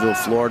Jacksonville,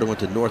 Florida. Went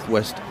to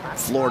Northwest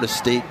Florida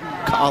State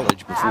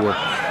College before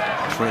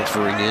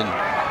transferring in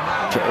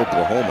to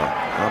Oklahoma.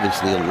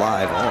 Obviously a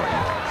live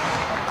arm.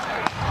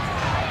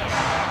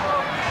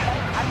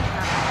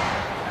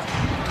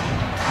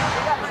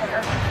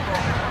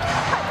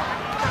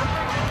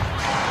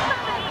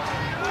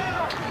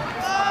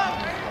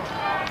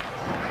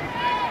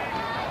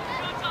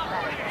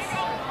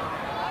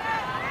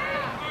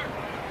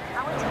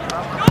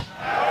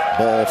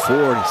 Ball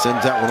forward, and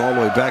sends that one all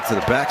the way back to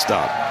the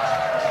backstop.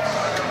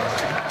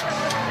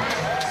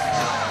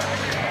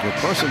 Well,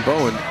 Carson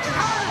Bowen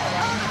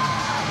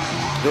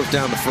goes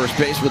down to first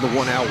base with a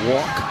one-out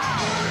walk.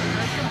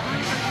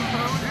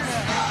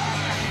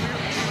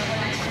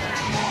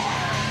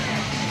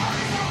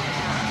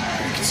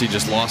 You can see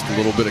just lost a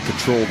little bit of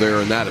control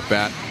there in that at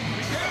bat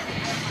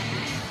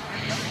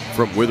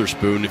from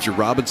Witherspoon. If you're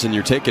Robinson,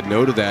 you're taking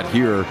note of that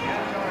here.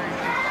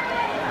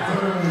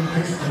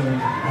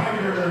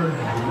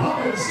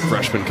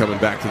 Freshman coming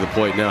back to the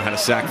plate now. Had a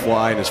sac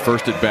fly in his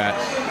first at bat.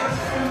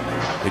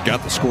 They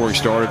got the scoring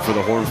started for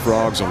the Horned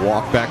Frogs. A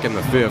walk back in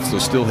the fifth, so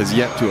still has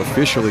yet to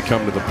officially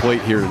come to the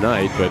plate here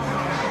tonight. But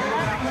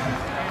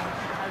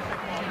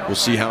we'll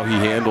see how he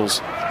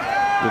handles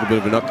a little bit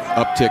of an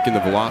uptick in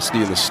the velocity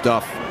and the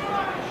stuff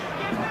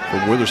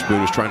from Witherspoon,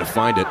 who's trying to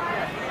find it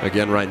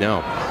again right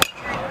now.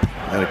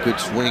 Had a good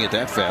swing at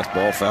that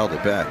fastball, fouled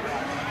it back.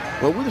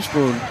 Well,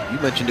 Witherspoon, you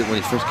mentioned it when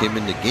he first came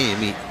in the game.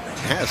 He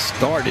has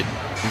started.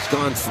 He's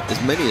gone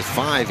as many as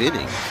 5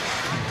 innings.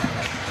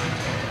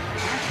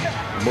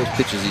 Most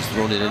pitches he's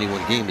thrown in any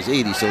one game is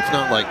 80, so it's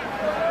not like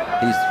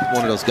he's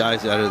one of those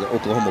guys out of the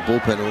Oklahoma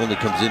bullpen who only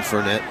comes in for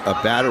a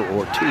batter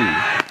or 2.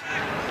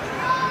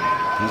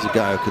 He's a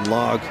guy who can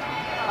log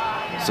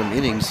some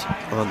innings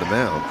on the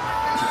mound.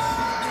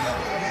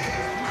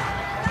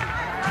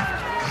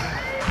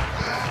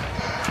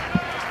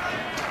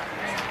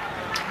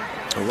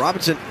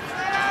 Robinson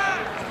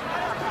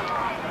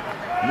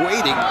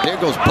waiting. There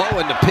goes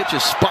Bowen. The pitch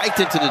is spiked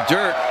into the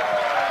dirt,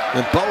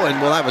 and Bowen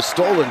will have a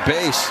stolen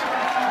base.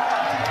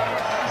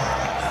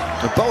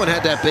 And Bowen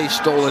had that base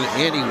stolen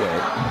anyway,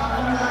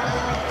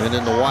 and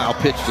then the wild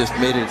pitch just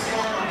made it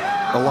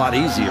a lot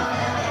easier.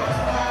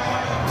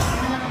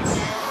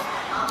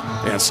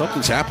 Yeah,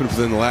 something's happened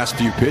within the last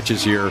few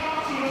pitches here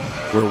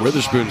where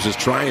Witherspoon's just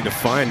trying to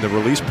find the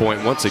release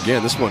point once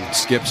again. This one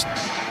skips.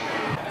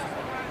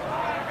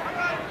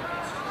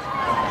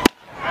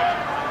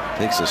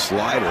 Takes a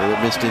slider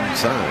that missed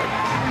inside.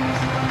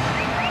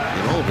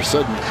 And all of a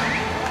sudden,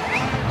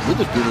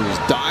 Witherspoon was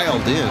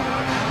dialed in.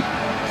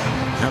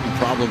 Having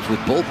problems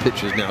with both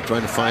pitches now,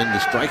 trying to find the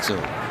strike zone.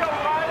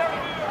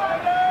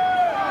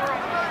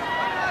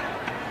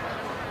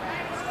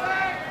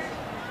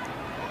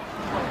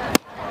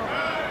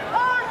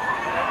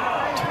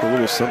 Took a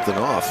little something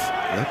off.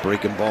 That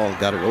breaking ball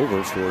got it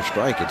over for a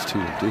strike. It's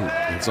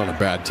 2-2. It's not a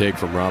bad take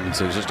from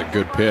Robinson. It's just a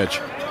good pitch.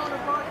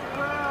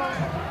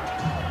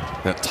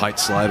 That tight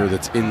slider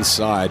that's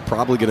inside,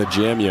 probably going to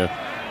jam you.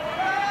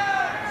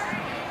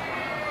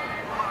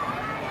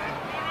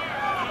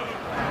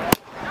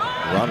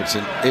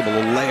 Robinson able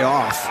to lay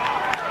off.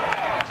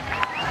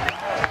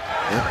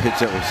 That pitch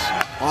that was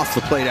off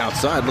the plate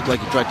outside looked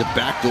like he tried to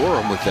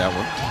backdoor him with that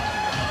one.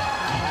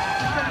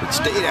 It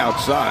stayed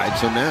outside,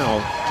 so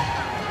now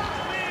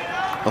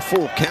a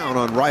full count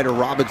on Ryder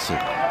Robinson.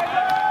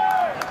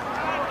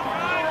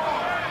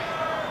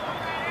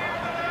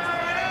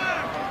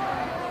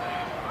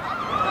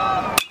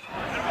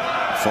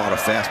 Fought a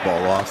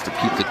fastball off to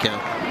keep the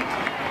count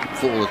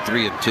full of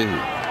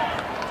 3-2.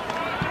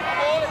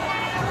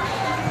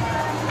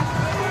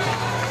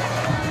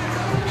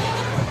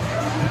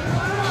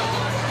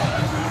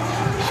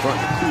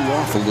 Starting to cool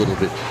off a little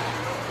bit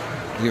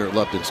here at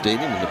Lupton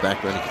Stadium. In the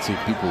background, you can see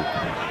people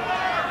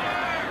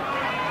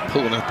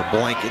pulling out the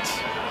blankets.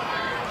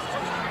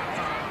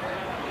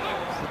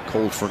 The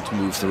cold fronts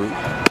move through.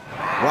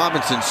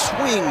 Robinson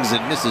swings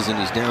and misses, and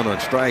he's down on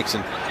strikes.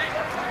 And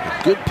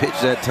a good pitch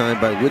that time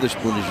by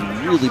Witherspoon as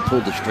he really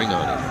pulled the string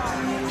on him.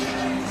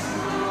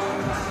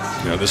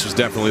 Yeah, this was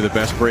definitely the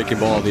best breaking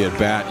ball of the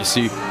at-bat. You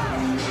see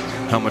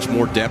how much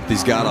more depth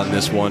he's got on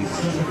this one.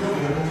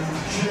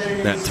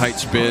 That tight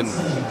spin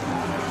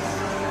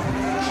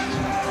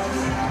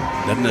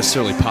doesn't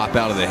necessarily pop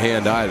out of the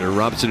hand either.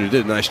 Robinson, who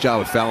did a nice job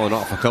of fouling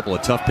off a couple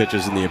of tough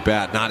pitches in the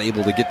at-bat, not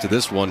able to get to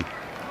this one.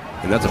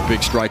 And that's a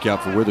big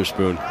strikeout for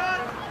Witherspoon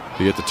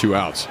to get the 2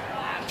 outs.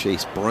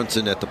 Chase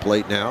Brunson at the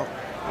plate now.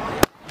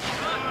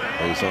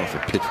 Lays off a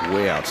pitch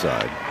way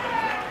outside.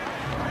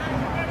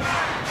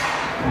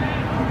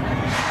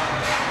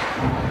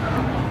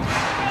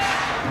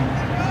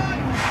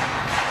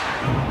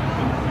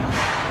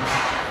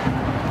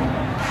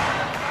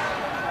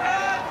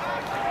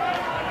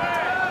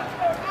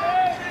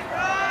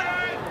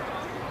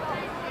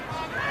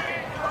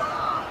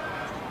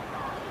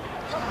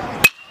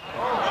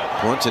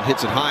 Brunson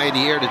hits it high in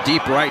the air to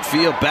deep right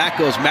field. Back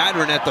goes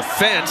Madron at the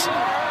fence.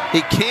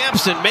 He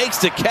camps and makes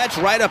the catch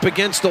right up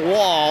against the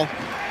wall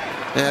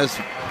as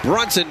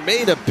Brunson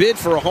made a bid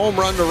for a home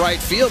run to right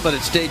field, but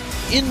it stayed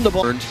in the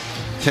ball. 10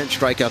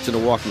 strikeouts and a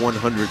walk,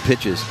 100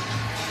 pitches.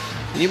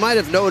 And you might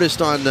have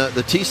noticed on the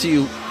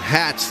TCU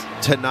hats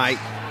tonight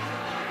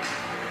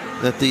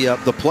that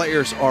the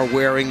players are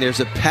wearing. There's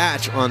a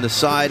patch on the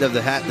side of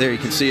the hat there. You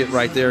can see it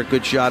right there.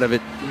 Good shot of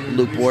it.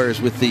 Luke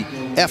Boyers with the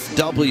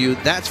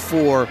FW. That's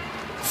for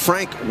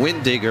Frank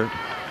Windiger.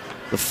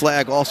 The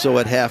flag also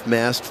at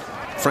half-mast.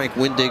 Frank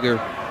Windiger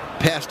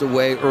passed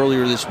away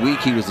earlier this week.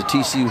 He was the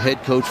TCU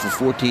head coach for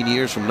 14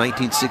 years from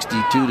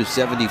 1962 to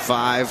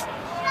 75.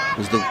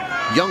 Was the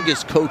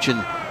youngest coach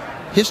in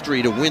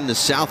history to win the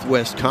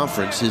Southwest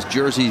Conference. His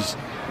jersey's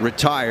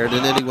retired,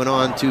 and then he went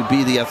on to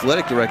be the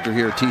athletic director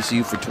here at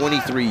TCU for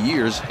 23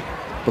 years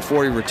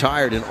before he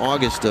retired in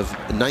August of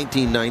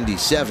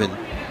 1997.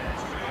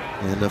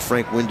 And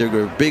Frank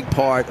Windiger, a big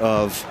part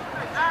of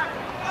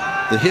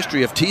the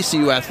history of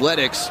TCU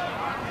athletics,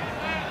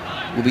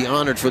 will be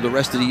honored for the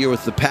rest of the year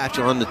with the patch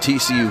on the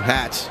TCU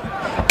hats.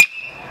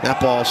 That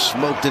ball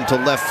smoked into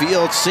left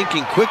field,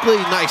 sinking quickly.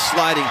 Nice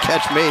sliding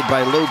catch made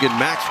by Logan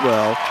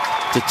Maxwell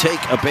to take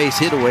a base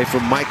hit away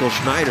from Michael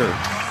Schneider.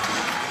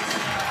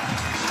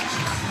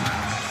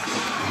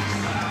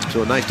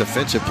 So a nice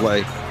defensive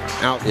play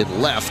out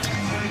in left.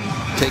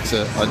 Takes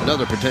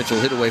another potential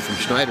hit away from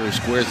Schneider, who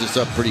squares this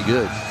up pretty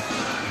good.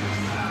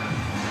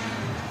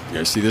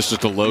 Yeah, see, this is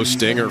just a low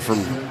stinger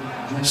from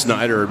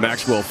Schneider.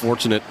 Maxwell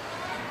fortunate.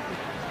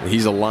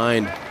 He's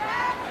aligned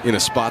in a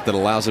spot that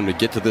allows him to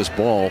get to this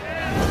ball.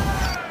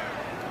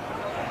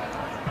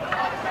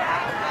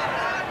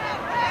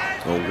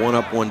 So 1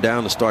 up, 1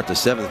 down to start the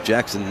 7th.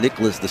 Jackson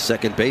Nicholas, the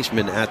second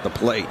baseman, at the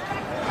plate.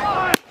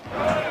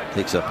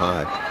 Takes up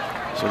high.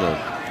 So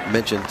to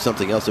mention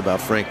something else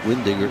about Frank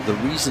Windiger. The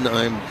reason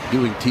I'm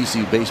doing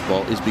TCU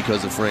baseball is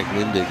because of Frank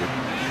Windiger.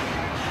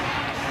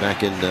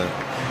 Back in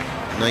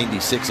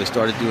 96, I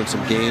started doing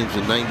some games.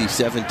 In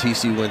 97,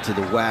 TCU went to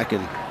the WAC,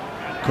 and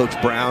Coach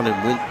Brown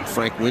and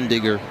Frank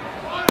Windiger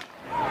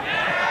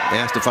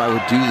asked if I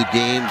would do the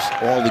games,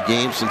 all the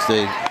games, since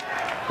the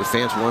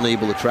fans weren't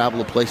able to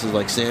travel to places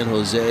like San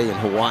Jose and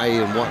Hawaii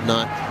and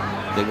whatnot.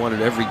 They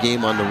wanted every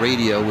game on the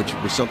radio, which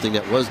was something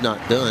that was not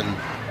done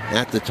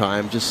at the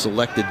time. Just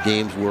selected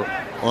games were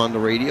on the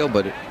radio,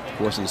 but of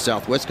course in the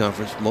Southwest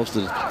Conference, most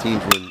of the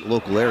teams were in the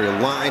local area.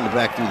 Line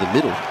back through the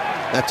middle.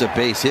 That's a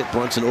base hit.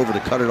 Brunson over to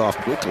cut it off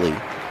quickly.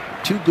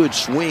 2 good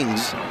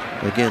swings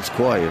against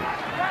Coyer.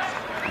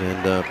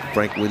 And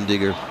Frank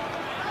Windiger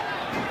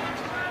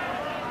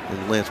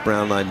and Lance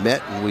Brown and I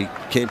met, and we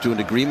came to an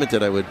agreement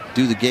that I would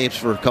do the games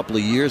for a couple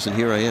of years, and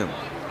here I am.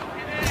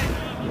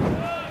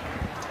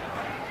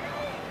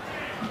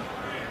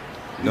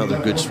 Another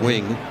good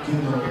swing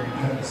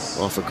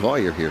off of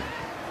Coyer here.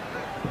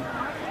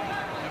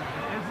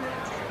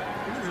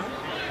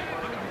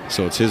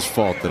 So it's his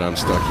fault that I'm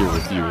stuck here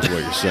with you, is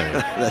what you're saying.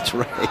 That's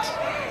right.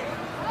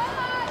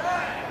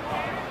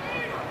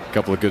 A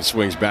couple of good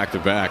swings back to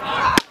back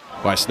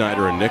by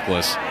Schneider and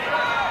Nicholas.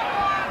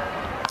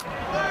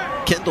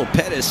 Kendall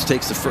Pettis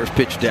takes the first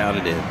pitch down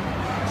and in.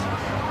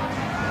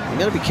 You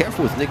got to be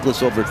careful with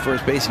Nicholas over at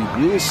first base. He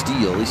will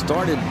steal. He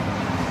started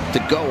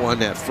to go on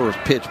that first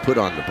pitch, put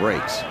on the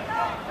brakes.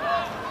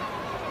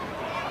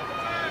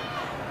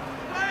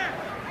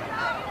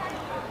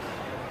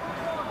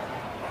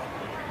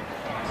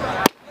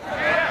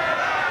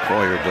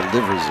 Coyer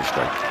delivers a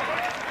strike.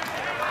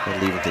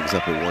 And leaving things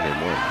up at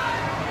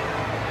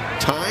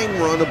 1-1. Tying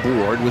run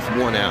aboard with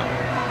 1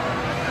 out.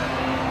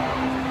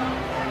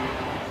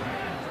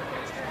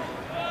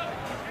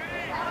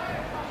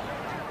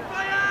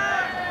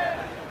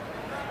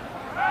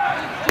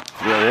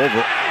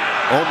 Over,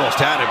 almost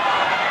had him.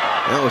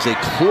 That was a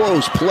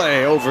close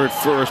play over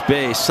at first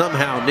base.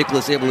 Somehow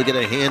Nicholas able to get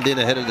a hand in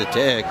ahead of the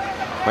tag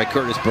by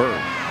Curtis Byrd.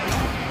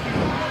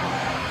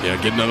 Yeah,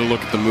 get another look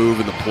at the move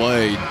and the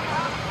play.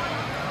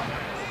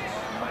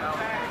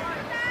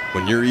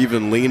 When you're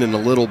even leaning a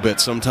little bit,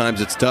 sometimes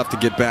it's tough to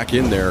get back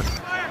in there.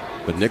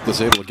 But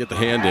Nicholas able to get the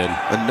hand in.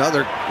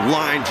 Another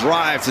line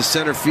drive to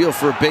center field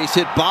for a base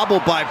hit,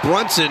 bobbled by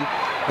Brunson,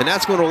 and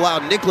that's going to allow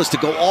Nicholas to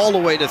go all the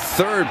way to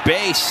third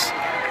base.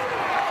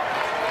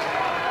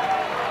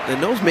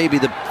 And those may be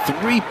the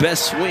 3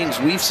 best swings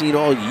we've seen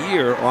all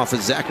year off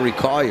of Zachary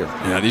Coyer.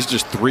 Yeah, these are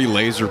just 3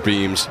 laser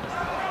beams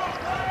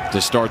to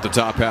start the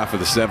top half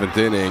of the 7th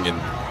inning. And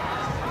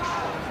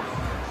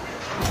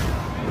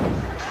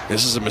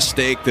this is a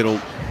mistake that'll,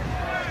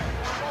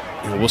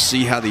 we'll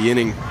see how the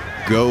inning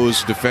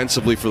goes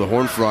defensively for the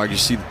Horned Frogs. You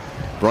see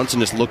Brunson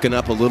just looking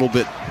up a little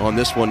bit on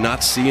this one,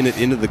 not seeing it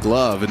into the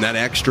glove, and that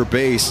extra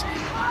base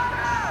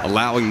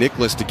allowing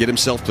Nicholas to get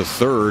himself to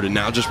third, and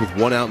now just with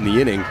 1 out in the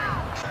inning.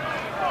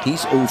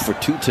 He's 0 for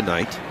 2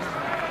 tonight.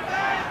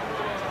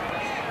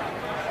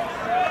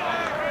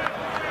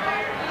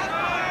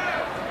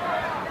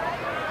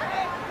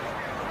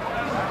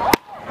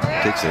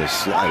 Takes a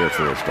slider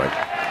for a strike.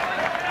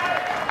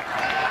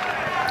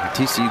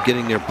 TCU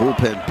getting their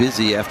bullpen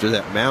busy after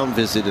that mound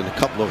visit and a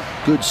couple of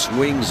good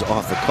swings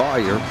off of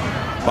Collier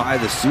by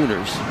the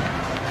Sooners.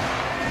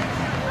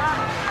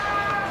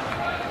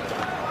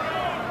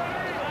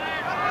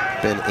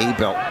 Ben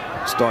Abel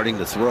starting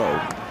to throw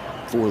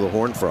for the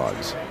Horned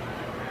Frogs.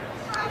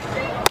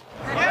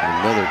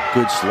 Another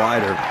good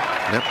slider.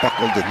 And that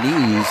buckled the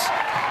knees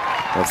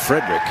of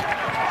Frederick.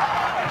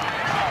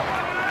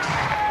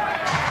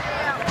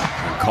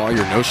 And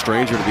Collier, no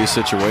stranger to these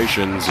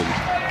situations, and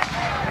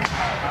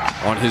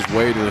on his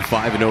way to the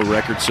 5-0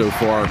 record so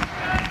far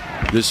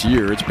this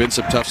year. It's been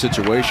some tough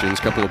situations,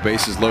 couple of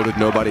bases loaded,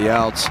 nobody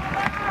outs.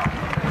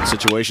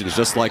 Situations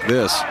just like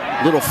this.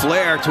 Little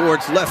flare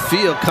towards left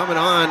field. Coming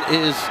on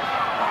is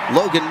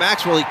Logan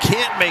Maxwell. He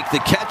can't make the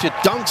catch. It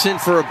dunks in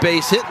for a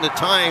base hit, and the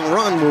tying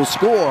run will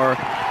score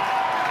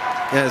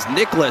as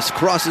Nicholas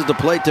crosses the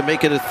plate to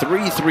make it a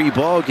 3-3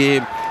 ball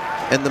game.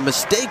 And the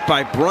mistake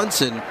by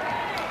Brunson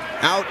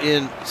out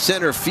in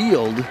center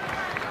field,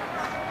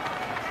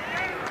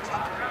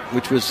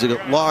 which was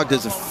logged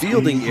as a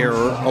fielding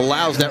error,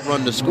 allows that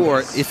run to score.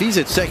 If he's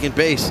at second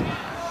base,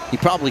 he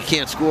probably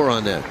can't score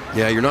on that.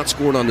 Yeah, you're not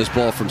scoring on this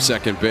ball from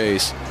second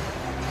base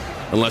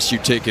unless you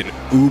take an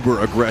uber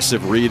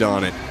aggressive read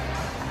on it.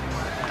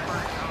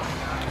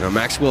 Now,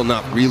 Maxwell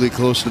not really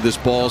close to this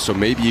ball, so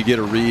maybe you get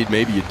a read,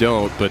 maybe you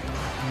don't. But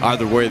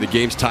either way, the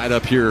game's tied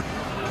up here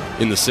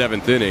in the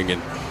 7th inning,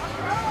 and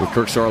with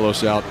Kirk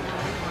Saarloos out,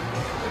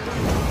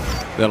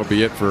 that'll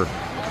be it for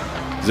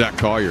Zach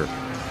Collier.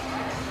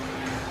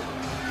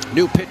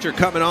 New pitcher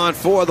coming on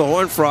for the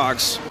Horned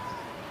Frogs.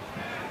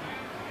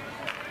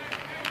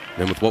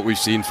 And with what we've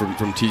seen from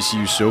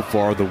TCU so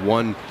far, the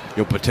one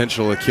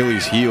potential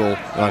Achilles heel,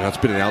 that's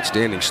been an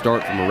outstanding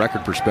start from a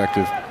record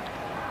perspective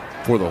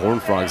for the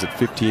Horned Frogs at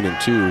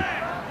 15-2,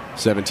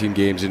 17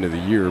 games into the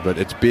year. But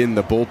it's been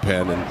the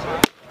bullpen, and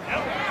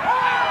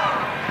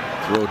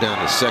throw down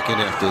to second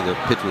after the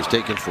pitch was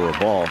taken for a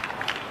ball.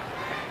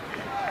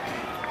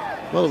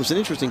 Well, it was an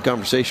interesting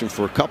conversation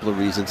for a couple of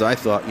reasons. I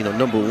thought,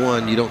 number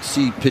one, you don't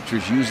see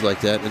pitchers used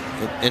like that.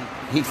 And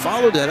he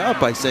followed that up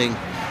by saying,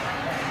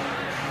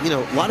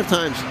 a lot of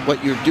times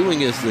what you're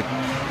doing as the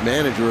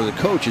manager or the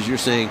coach is you're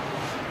saying,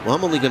 well,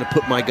 I'm only going to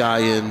put my guy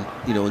in,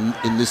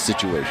 in this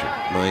situation.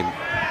 My,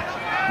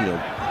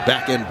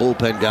 back-end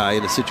bullpen guy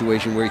in a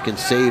situation where he can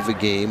save a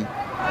game.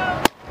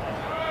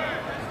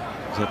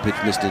 That pitch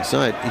missed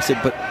inside. He said,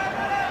 but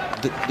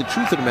the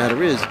truth of the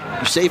matter is,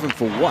 you save him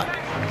for what?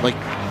 Like,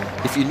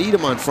 if you need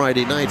him on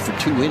Friday night for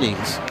 2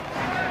 innings,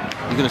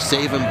 you're going to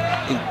save him,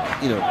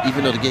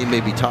 even though the game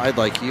may be tied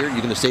like here, you're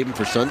going to save him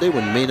for Sunday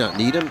when you may not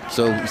need him.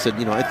 So he said,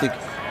 I think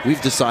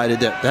we've decided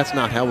that that's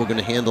not how we're going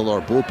to handle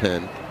our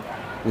bullpen.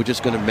 We're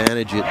just going to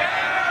manage it,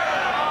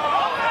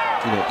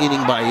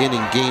 inning by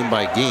inning, game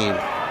by game.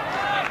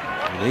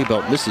 And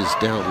Abel misses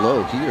down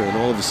low here, and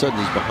all of a sudden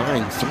he's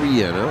behind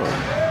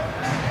 3-0.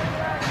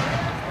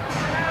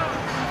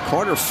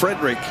 Carter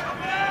Frederick,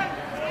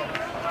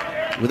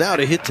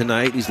 without a hit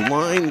tonight, he's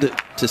lined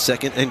to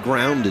second and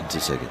grounded to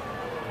second.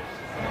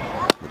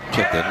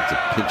 Check that, it's a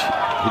pinch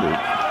hitter.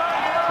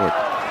 Or,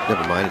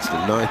 never mind, it's the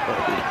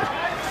 9-hole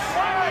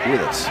hitter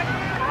with us.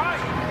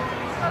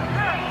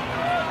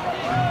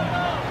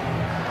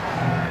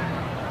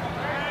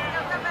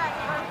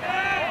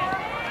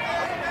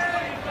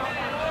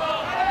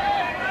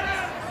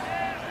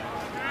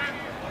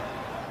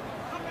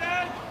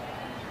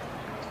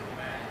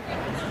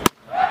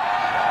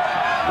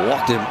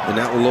 Walked him, and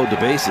that will load the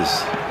bases.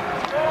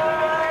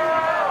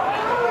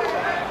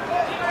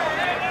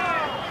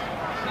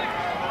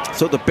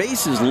 So the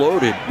base is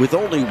loaded with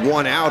only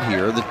 1 out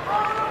here. The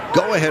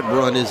go-ahead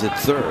run is at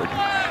third.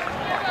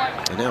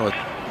 And now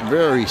a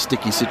very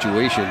sticky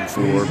situation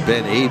for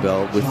Ben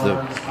Abel with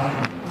the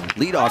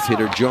leadoff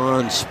hitter,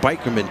 John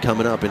Spikerman,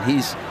 coming up. And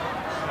he's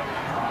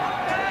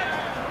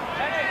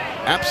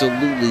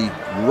absolutely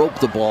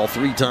roped the ball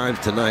 3 times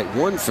tonight.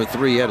 1 for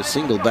 3, had a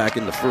single back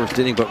in the first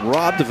inning, but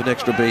robbed of an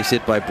extra base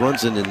hit by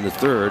Brunson in the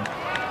third.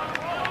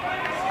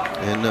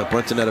 And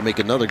Brunson had to make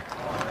another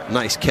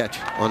nice catch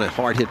on a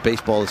hard hit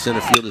baseball to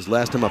center field his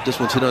last time up. This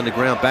one's hit on the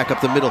ground, back up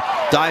the middle.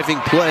 Diving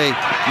play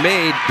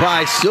made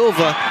by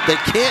Silva. They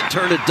can't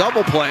turn a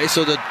double play,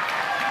 so the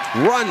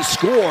run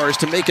scores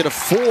to make it a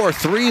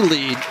 4-3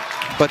 lead.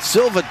 But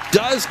Silva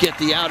does get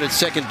the out at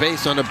second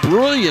base on a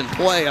brilliant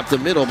play up the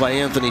middle by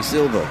Anthony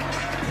Silva.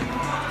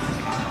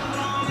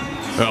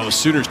 Well, the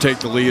Sooners take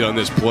the lead on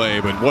this play,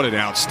 but what an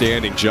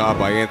outstanding job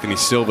by Anthony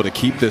Silva to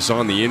keep this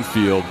on the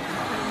infield.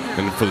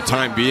 And for the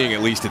time being,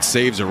 at least, it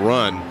saves a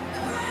run.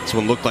 This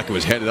one looked like it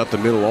was headed up the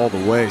middle all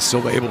the way.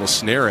 Silva able to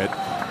snare it.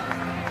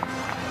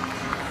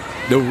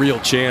 No real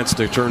chance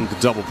to turn the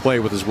double play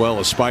with as well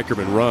as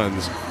Spikerman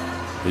runs.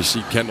 You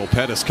see Kendall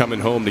Pettis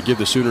coming home to give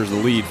the Sooners the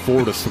lead,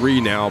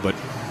 4-3 now, but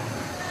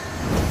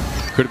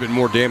could have been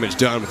more damage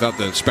done without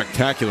the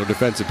spectacular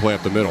defensive play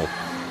up the middle.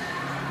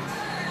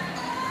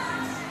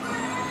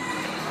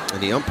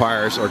 And the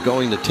umpires are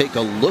going to take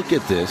a look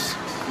at this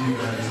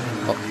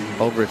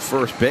over at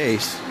first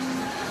base.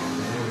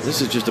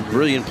 This is just a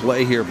brilliant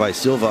play here by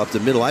Silva up the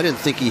middle. I didn't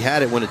think he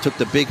had it when it took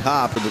the big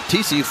hop, and the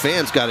TCU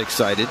fans got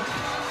excited.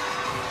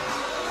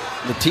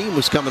 The team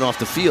was coming off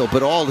the field,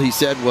 but all he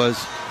said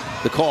was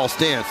the call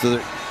stands. So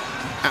the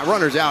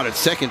runner's out at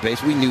second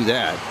base. We knew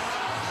that.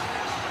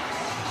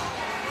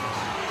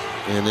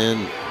 And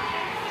then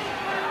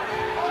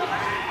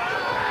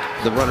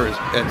the runner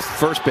at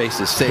first base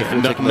is safe.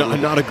 Yeah,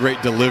 not a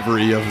great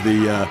delivery of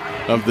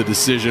the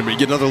decision, but you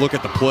get another look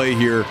at the play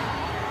here.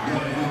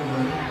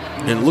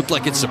 And it looked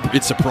like it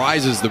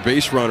surprises the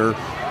base runner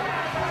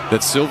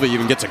that Silva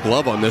even gets a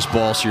glove on this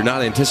ball, so you're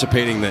not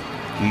anticipating the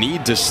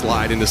need to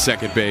slide into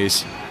second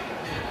base.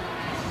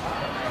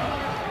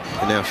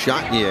 And now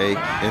Chatnier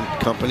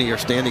and company are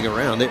standing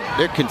around.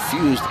 They're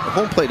confused.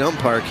 Home plate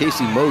umpire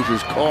Casey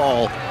Mosier's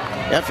call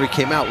after he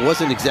came out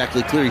wasn't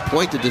exactly clear. He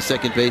pointed to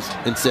second base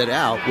and said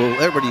out. Well,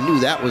 everybody knew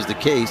that was the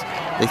case.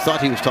 They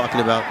thought he was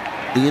talking about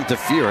the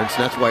interference,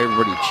 and that's why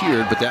everybody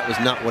cheered, but that was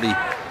not what he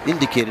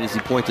indicated as he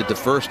pointed to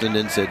first and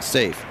then said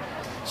safe.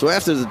 So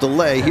after the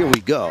delay, here we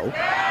go.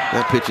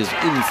 That pitch is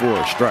in for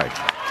a strike.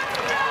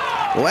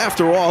 Well,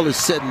 after all is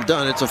said and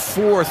done, it's a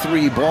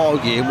 4-3 ball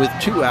game with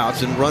 2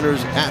 outs and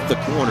runners at the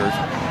corners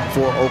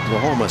for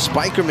Oklahoma.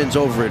 Spikerman's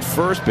over at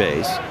first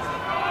base,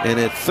 and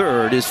at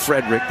third is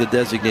Frederick, the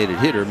designated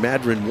hitter.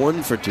 Madron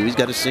 1 for 2. He's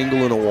got a single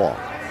and a walk.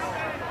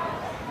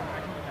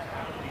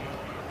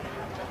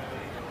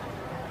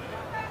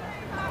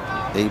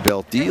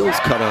 Abel deals,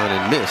 cut on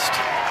and missed.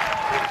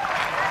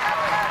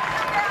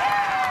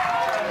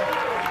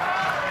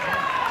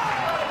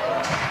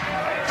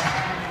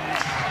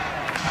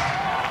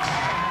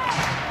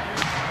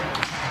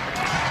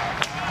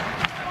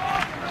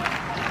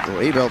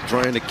 Abel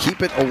trying to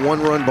keep it a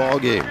 1-run ball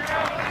game.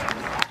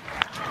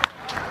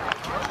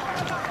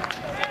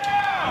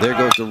 There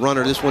goes the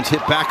runner. This one's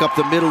hit back up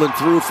the middle and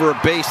through for a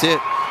base hit.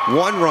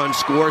 1-run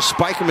score.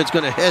 Spikerman's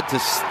going to head to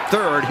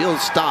third. He'll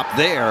stop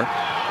there.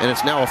 And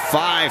it's now a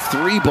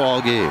 5-3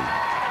 ball game.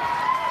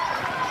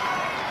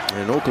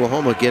 And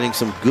Oklahoma getting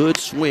some good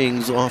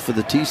swings off of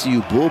the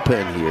TCU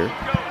bullpen here.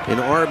 An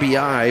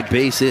RBI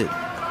base hit.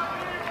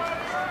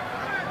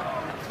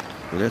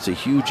 And that's a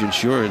huge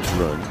insurance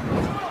run.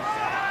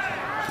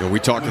 And we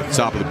talked at the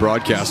top of the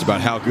broadcast about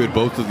how good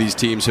both of these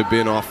teams have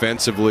been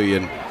offensively,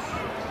 and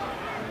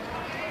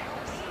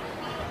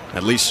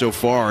at least so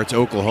far it's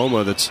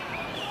Oklahoma that's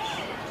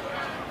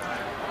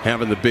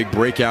having the big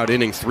breakout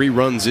inning. 3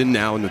 runs in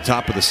now in the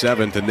top of the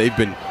 7th, and they've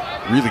been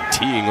really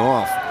teeing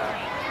off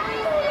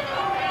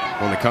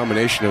on the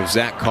combination of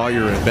Zach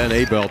Collier and Ben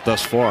Abel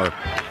thus far.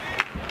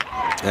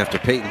 After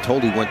Peyton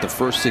Tolle went the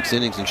first 6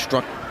 innings and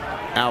struck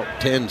out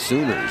 10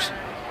 Sooners.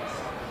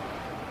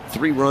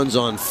 3 runs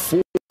on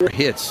 4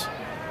 hits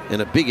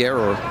and a big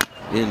error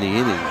in the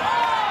inning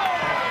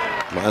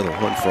by the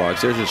Horned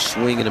Frogs. There's a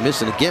swing and a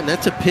miss, and again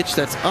that's a pitch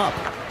that's up.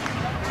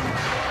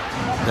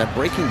 That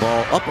breaking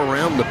ball up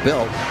around the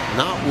belt,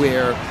 not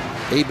where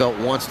Abel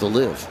wants to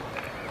live.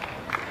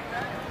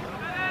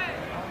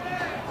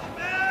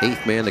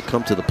 8th man to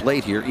come to the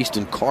plate here,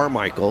 Easton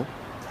Carmichael.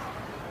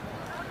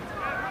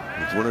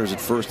 With runners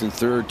at first and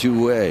third,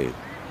 2 away.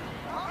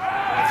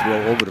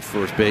 Throw over to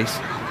first base.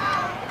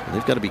 And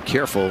they've got to be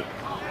careful.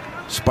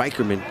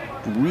 Spikerman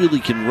really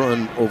can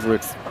run over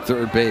at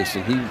third base,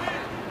 and he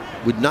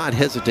would not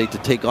hesitate to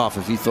take off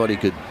if he thought he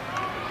could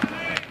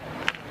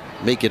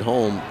make it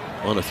home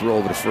on a throw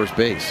over to first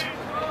base.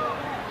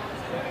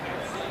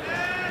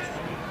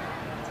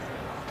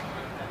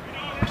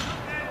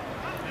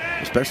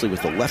 Especially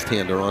with the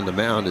left-hander on the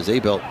mound, as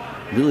Abel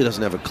really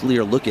doesn't have a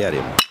clear look at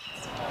him.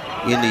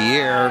 In the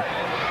air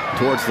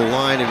towards the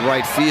line in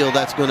right field.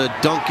 That's going to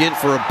dunk in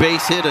for a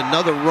base hit.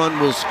 Another run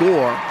will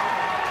score.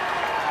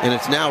 And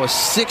it's now a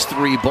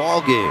 6-3 ball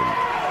game.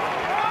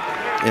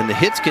 And the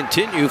hits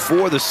continue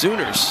for the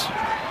Sooners.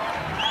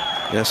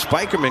 Now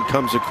Spikerman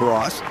comes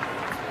across.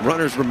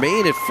 Runners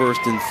remain at first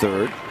and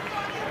third.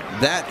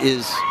 That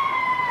is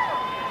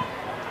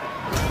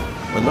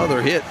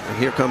another hit. And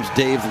here comes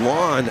Dave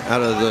Lawn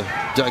out of the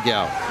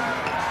dugout.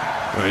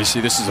 Well, you see,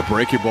 this is a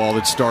breaking ball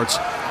that starts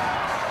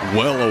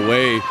well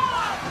away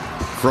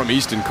from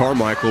Easton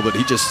Carmichael, but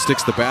he just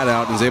sticks the bat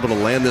out and is able to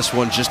land this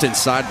one just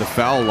inside the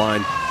foul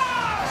line.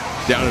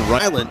 Down in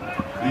right Island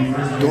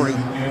during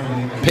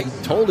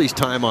Peyton Tolle's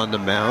time on the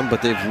mound,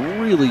 but they've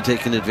really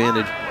taken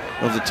advantage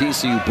of the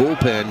TCU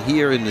bullpen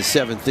here in the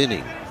 7th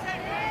inning.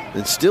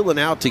 And still an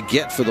out to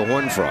get for the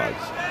Horned Frogs.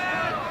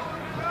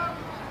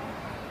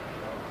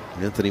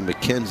 Anthony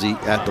McKenzie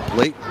at the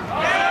plate.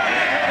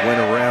 Went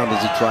around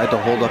as he tried to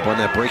hold up on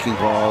that breaking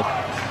ball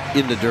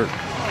in the dirt.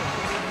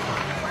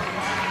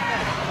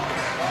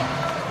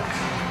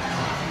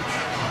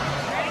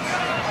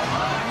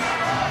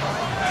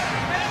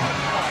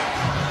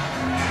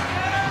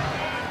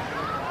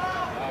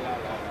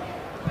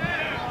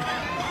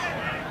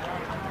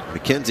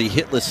 McKenzie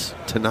hitless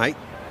tonight.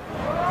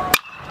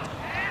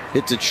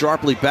 Hits it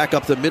sharply back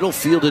up the middle,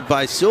 fielded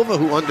by Silva,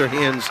 who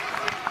underhands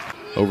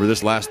over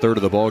this last third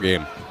of the ball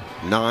game.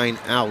 9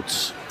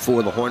 outs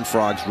for the Horned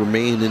Frogs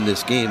remain in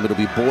this game. It'll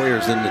be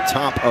Boyers in the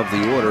top of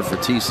the order for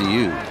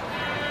TCU.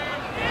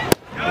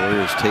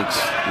 Boyers takes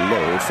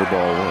low for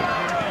ball one.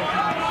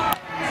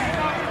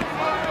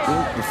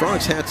 Well, the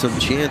Frogs had some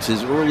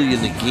chances early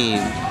in the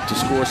game to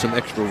score some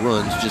extra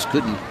runs, just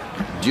couldn't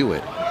do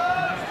it.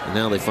 And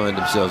now they find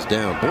themselves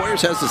down.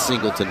 Boyers has a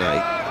single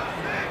tonight.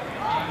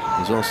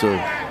 He's also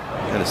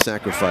had a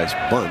sacrifice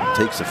bunt,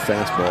 takes a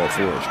fastball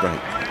for a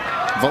strike.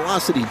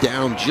 Velocity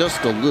down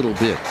just a little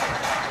bit.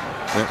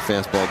 That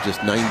fastball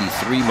just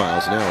 93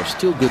 miles an hour.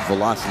 Still good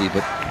velocity,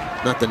 but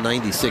not the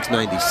 96,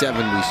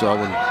 97 we saw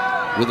when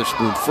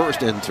Witherspoon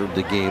first entered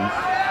the game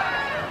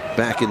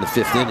back in the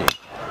 5th inning.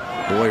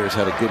 Boyers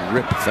had a good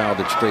rip,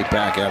 fouled it straight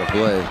back out of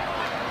play,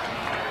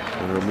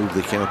 and removed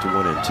the count to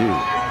 1-2.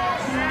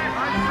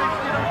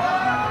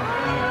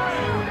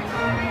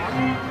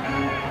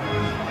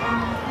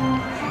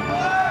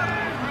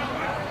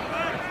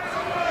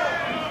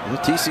 Well,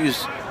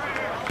 TCU's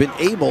been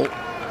able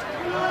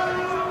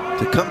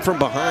to come from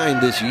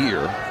behind this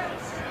year.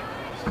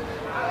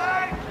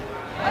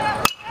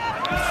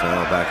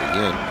 Foul back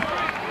again.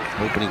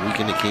 Opening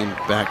weekend, it came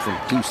back from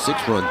 2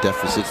 6-run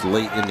deficits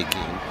late in the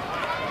game.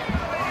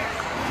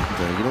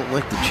 You don't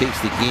like to chase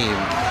the game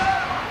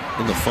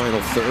in the final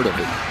third of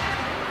it.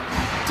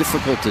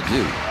 Difficult to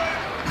do.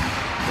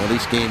 At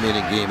least game in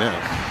and game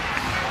out.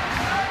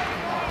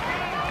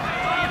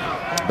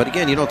 But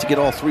again, you don't have to get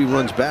all 3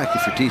 runs back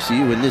if you're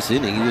TCU in this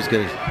inning. You just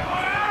got to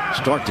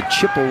start to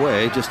chip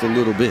away just a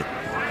little bit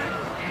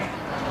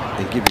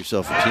and give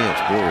yourself a chance.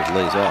 Boyers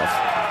lays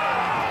off.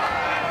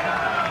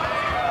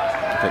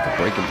 Looked like a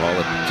breaking ball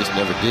that just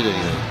never did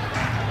anything.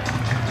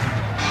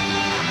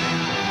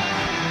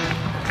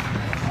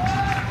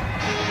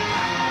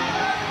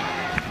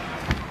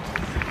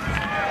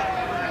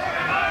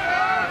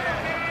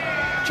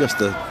 Just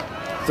the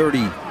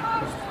 40th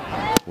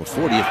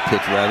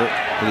pitch rather.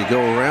 Did he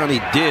go around? He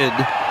did.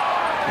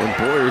 And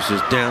Boyers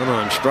is down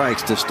on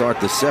strikes to start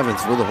the 7th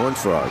for the Horned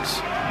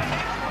Frogs.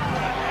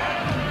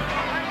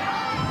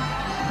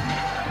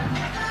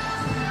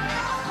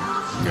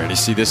 And you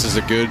see this is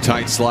a good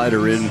tight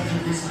slider in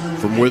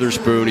from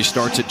Witherspoon. He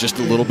starts it just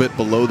a little bit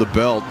below the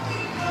belt.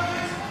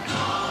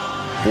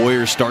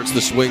 Boyers starts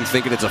the swing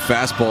thinking it's a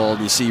fastball,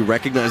 and you see he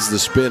recognizes the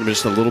spin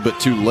just a little bit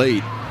too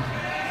late.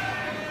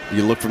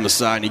 You look from the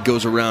side, and he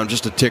goes around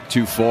just a tick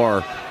too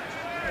far.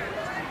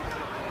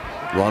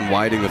 Ron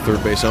Whiting, the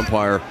third base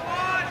umpire,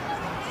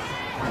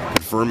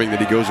 confirming that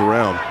he goes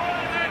around.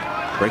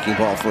 Breaking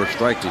ball for a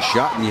strike to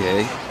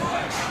Chatinier,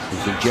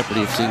 who's in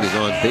jeopardy of seeing his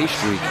on-base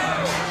streak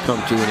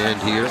come to an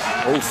end here.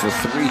 0 for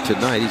 3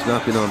 tonight. He's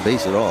not been on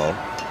base at all.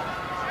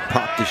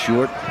 Popped to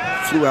short,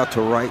 flew out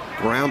to right,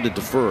 grounded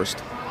to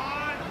first.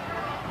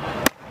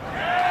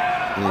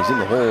 And he's in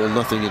the hole,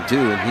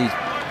 0-2, and he's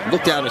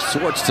looked out of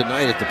sorts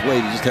tonight at the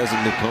plate. He just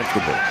hasn't been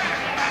comfortable.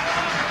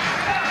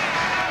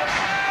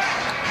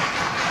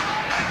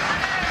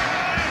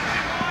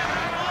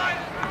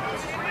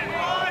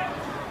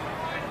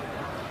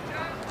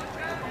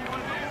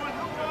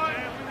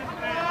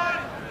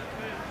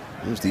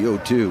 Here's the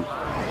 0-2.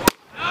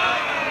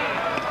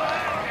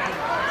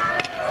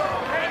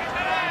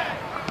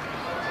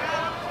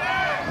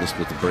 Missed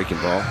with the breaking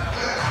ball.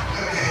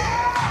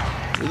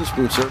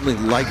 Witherspoon certainly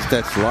likes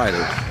that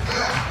slider.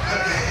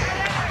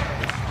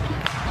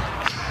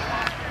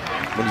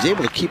 When he's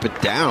able to keep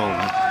it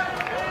down,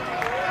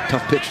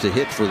 tough pitch to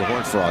hit for the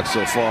Horned Frogs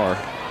so far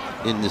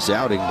in this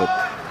outing, but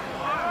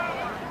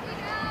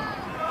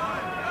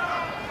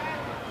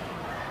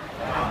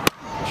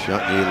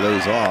Chatinier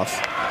lays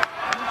off.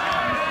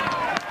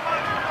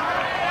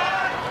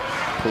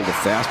 Pulled a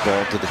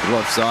fastball to the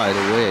glove side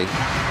away.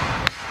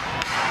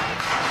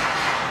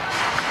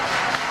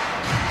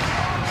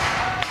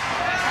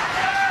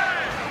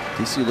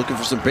 TCU looking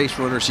for some base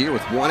runners here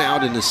with 1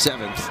 out in the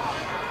 7th.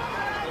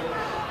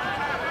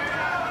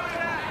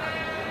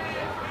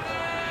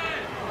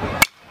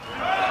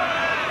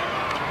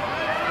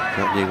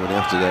 Chatinier went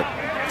after that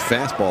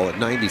fastball at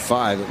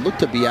 95. It looked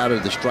to be out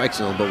of the strike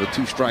zone, but with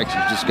 2 strikes,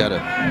 you just got to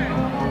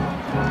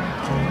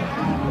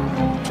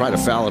try to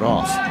foul it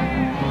off.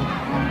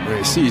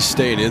 You see he's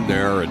staying in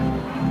there, and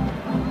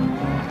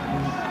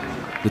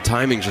the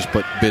timing's just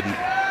been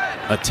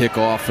a tick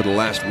off for the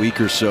last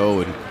week or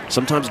so, and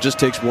sometimes it just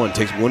takes one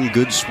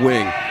good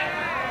swing.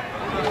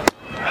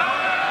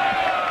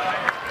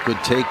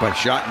 Good take by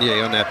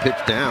Chatinier on that pitch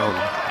down.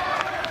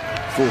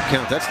 Full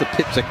count. That's the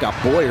pitch that got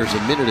Boyers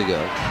a minute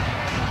ago.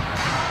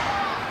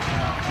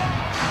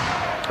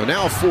 Well,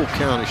 now a full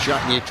count as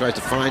Chatinier tries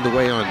to find a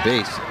way on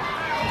base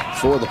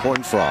for the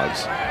Horned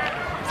Frogs.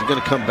 If you're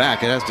going to come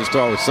back, it has to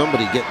start with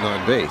somebody getting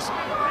on base.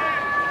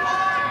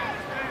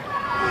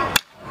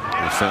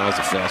 He fouls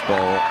the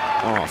fastball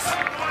off.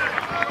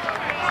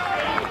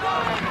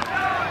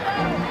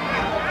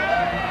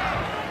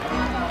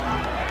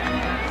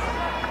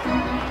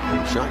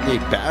 Chatinier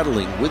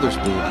battling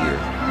Witherspoon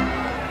here.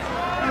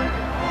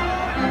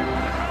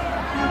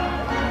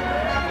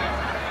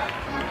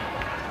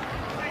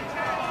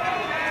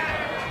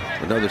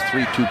 Another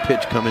 3-2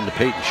 pitch coming to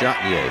Peyton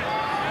Chatinier.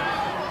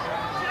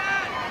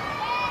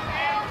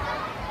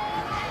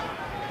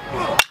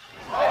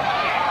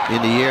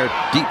 in the air,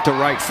 deep to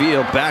right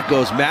field. Back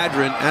goes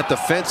Madron at the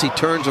fence. He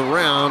turns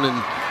around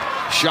and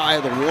shy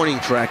of the warning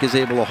track is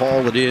able to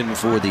haul it in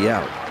for the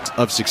out.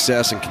 Of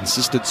success and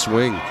consistent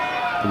swing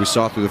that we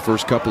saw through the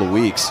first couple of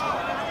weeks.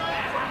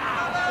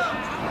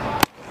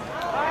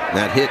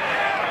 That hit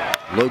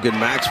Logan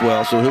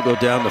Maxwell, so he'll go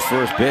down to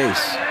first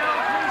base.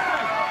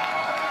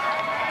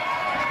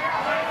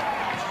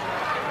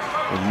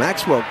 And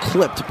Maxwell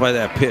clipped by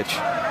that pitch.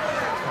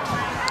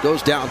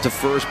 Goes down to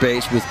first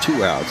base with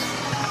 2 outs.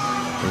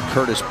 And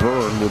Curtis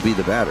Byrne will be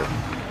the batter.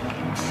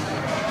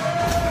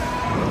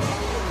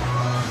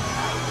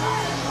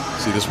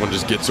 See, this one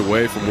just gets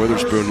away from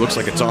Witherspoon. Looks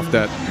like it's off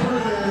that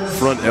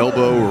front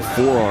elbow or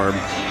forearm.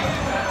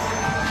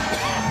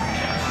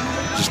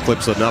 Just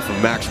clips enough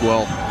of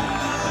Maxwell.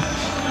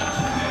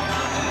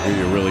 Here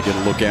you really get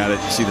a look at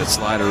it. You see that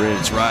slider in.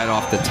 It's right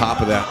off the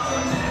top of that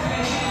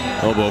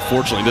elbow.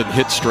 Fortunately, it doesn't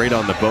hit straight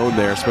on the bone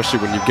there, especially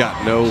when you've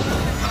got no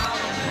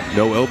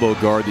elbow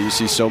guard that you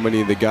see so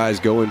many of the guys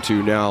go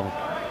into now.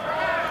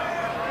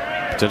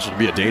 Potential to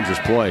be a dangerous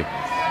play.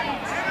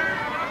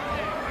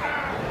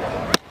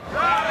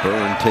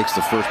 Byrne takes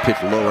the first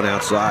pitch low and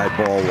outside,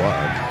 ball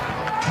wide.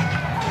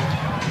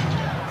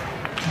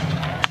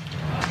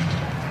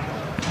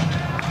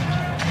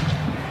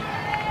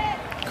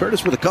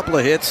 Curtis with a couple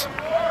of hits.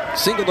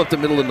 Singled up the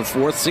middle in the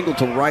 4th, singled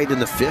to right in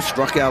the 5th,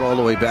 struck out all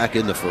the way back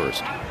in the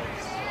 1st.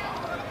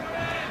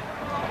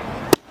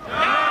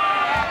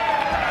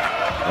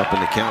 Up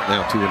in the count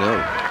now,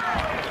 2-0.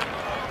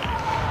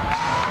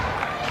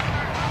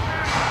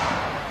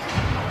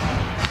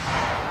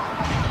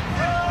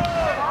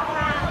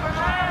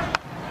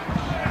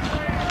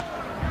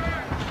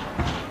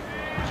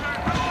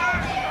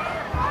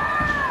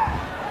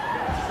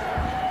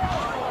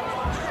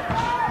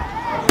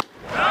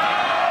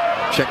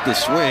 Check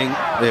this swing.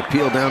 They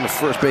appeal down to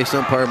first base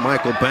umpire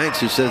Michael Banks,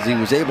 who says he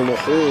was able to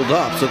hold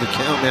up, so the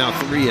count now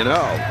 3-0.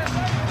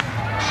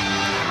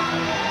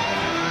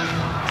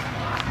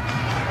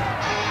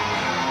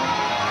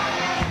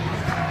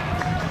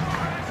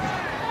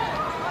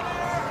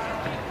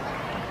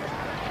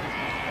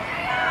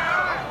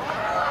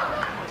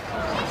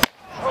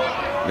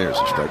 There's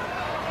a strike.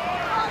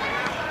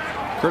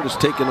 Curtis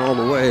taken all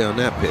the way on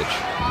that pitch.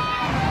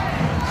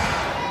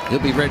 He'll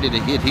be ready to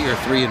hit here,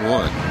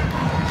 3-1.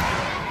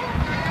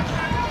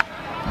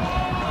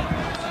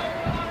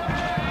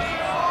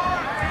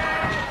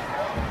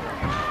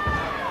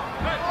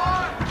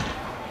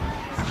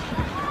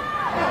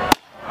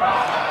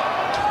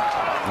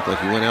 Looked like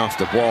he went off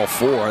the ball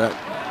 4. That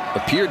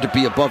appeared to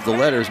be above the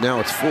letters. Now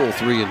it's full,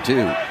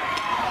 3-2.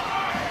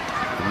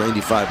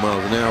 95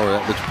 miles an hour.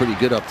 That looks pretty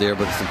good up there,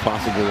 but it's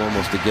impossible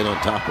almost to get on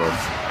top of.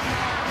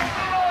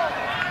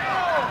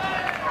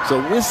 So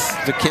with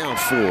the count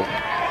 4,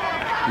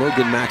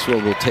 Logan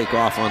Maxwell will take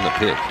off on the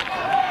pitch.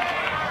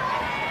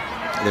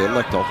 They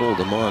elect to hold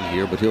him on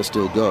here, but he'll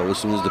still go as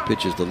soon as the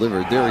pitch is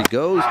delivered. There he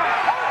goes.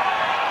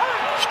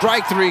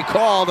 Strike 3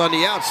 called on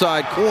the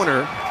outside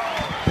corner.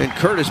 And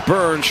Curtis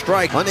Byrne,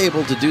 strike,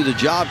 unable to do the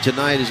job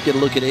tonight. As you get a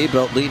look at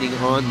Abelt leaning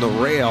on the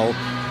rail.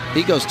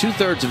 He goes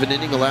 2/3 of an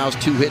inning, allows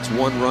 2 hits,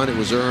 1 run. It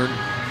was earned.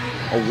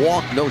 A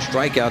walk, no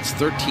strikeouts,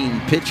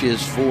 13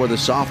 pitches for the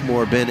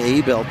sophomore Ben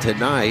Abelt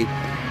tonight.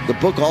 The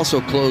book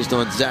also closed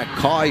on Zach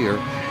Collier.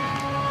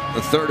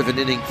 1/3 of an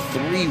inning,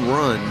 3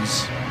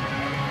 runs.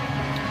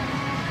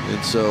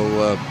 And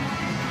so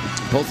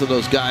both of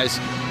those guys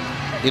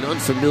in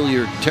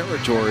unfamiliar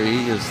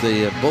territory, as they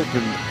have both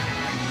been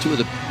 2 of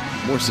the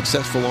more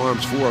successful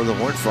arms for the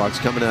Horned Frogs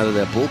coming out of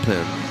that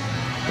bullpen.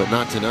 But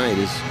not tonight,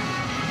 as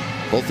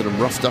both of them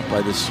roughed up by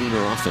the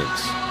Sooner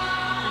offense.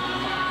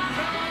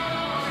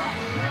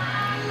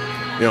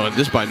 You know,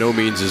 this by no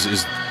means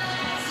is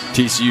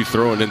TCU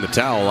throwing in the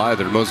towel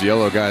either.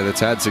 Mosiello, guy that's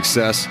had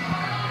success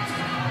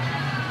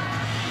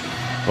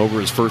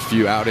over his first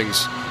few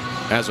outings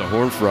as a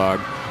Horned Frog,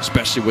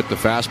 especially with the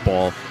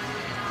fastball.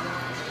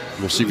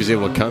 We'll see if he's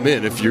able to come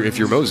in. If you're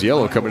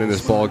Mosiello coming in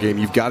this ball game,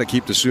 you've got to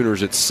keep the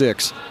Sooners at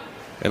 6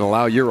 and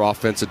allow your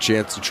offense a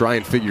chance to try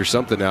and figure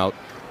something out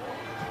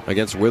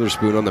against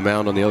Witherspoon on the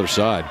mound on the other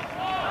side.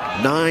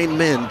 9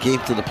 men came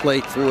to the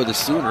plate for the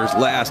Sooners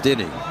last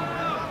inning.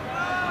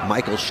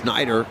 Michael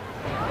Schneider,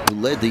 who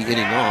led the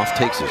inning off,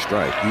 takes a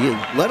strike. He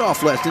led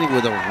off last inning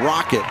with a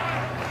rocket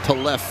to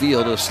left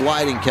field. A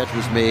sliding catch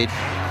was made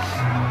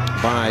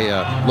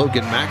by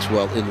Logan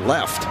Maxwell in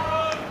left.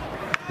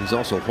 He's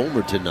also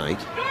homered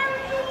tonight.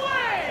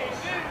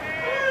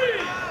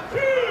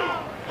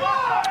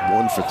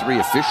 1 for 3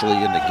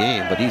 officially in the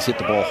game, but he's hit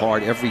the ball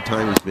hard every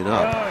time he's been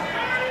up.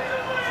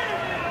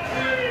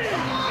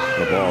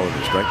 The ball in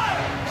the strike.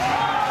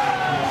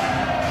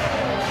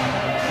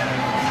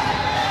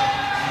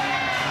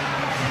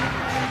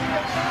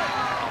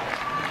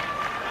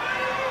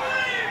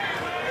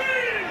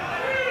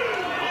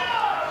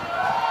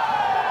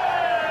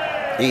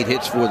 Eight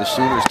hits for the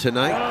Sooners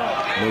tonight.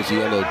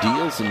 Mosiello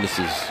deals and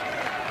misses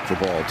for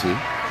ball 2.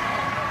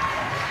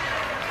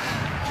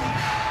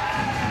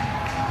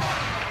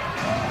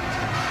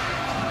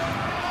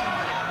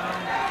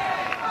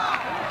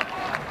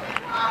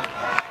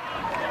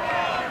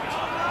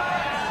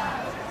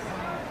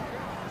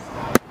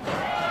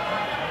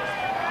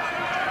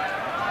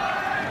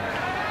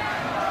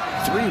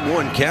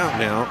 3-1 count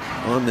now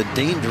on the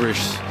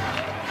dangerous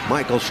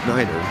Michael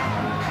Schneider.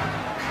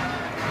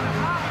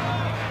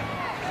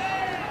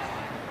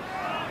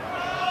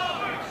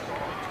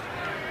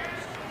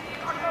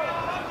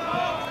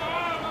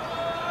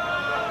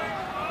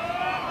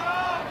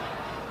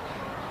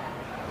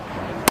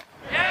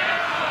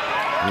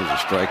 There's a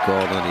strike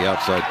called on the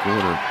outside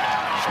corner.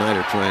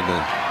 Schneider trying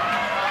to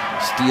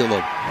steal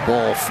a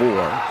ball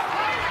 4.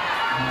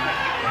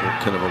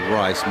 Kind of a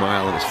wry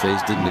smile on his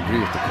face. Didn't agree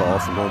with the call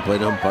from home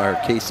plate umpire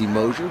Casey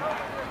Mosier.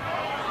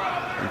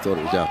 He thought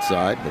it was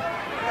outside, but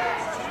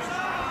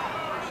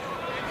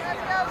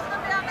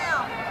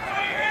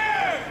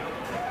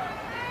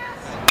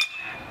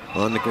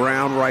on the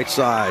ground, right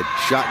side.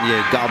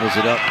 Chatinier gobbles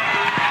it up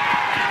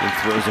and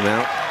throws him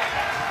out.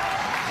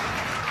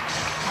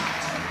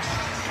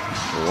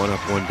 1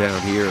 up, 1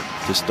 down here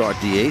to start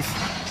the 8th.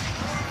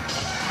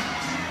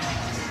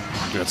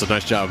 That's a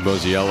nice job of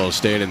Mosiello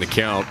staying in the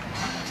count.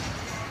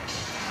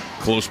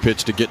 Close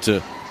pitch to get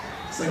to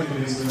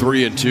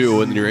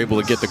 3-2, and then you're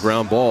able to get the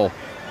ground ball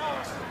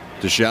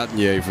to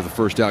Chatinier for the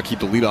first out.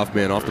 Keep the leadoff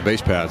man off the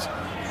base paths.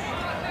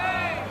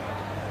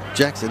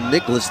 Jackson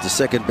Nicholas, the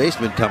second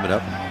baseman, coming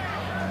up.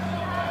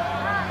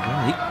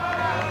 Well, he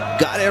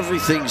got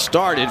everything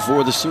started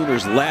for the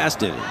Sooners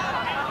last inning.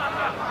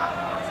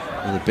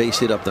 And a base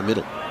hit up the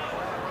middle.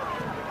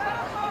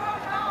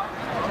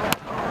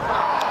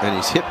 And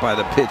he's hit by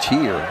the pitch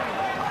here.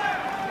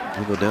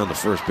 He'll go down to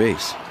first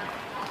base.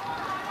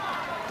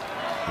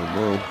 And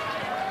no.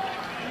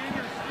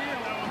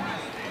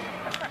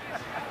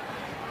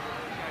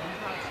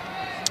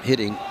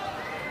 Hitting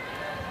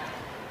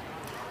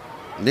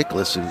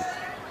Nicholas, who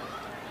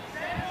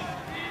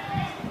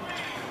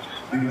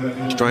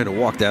is trying to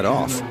walk that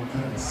off.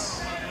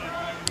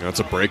 That's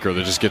a breaker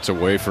that just gets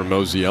away from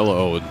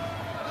Mosiello, and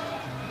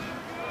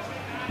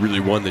really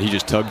one that he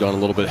just tugged on a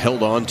little bit,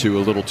 held on to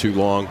a little too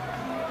long.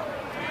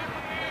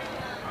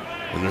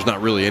 And there's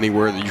not really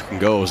anywhere that you can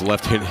go as a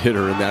left-handed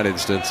hitter in that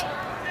instance.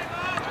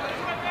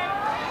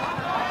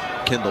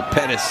 Kendall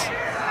Pettis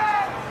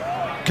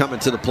coming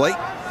to the plate.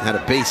 Had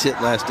a base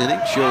hit last inning.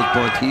 Shows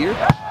bunt here.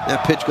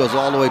 That pitch goes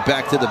all the way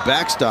back to the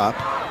backstop.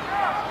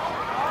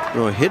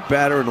 You know, a hit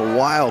batter and a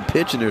wild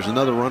pitch, and there's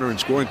another runner in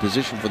scoring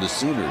position for the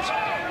Sooners.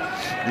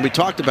 And we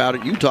talked about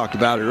it, you talked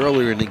about it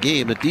earlier in the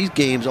game, that these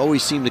games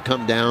always seem to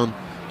come down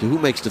to who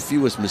makes the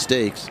fewest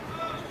mistakes.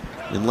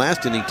 In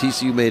last inning,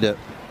 TCU made a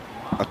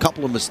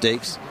couple of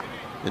mistakes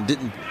and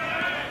didn't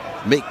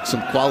make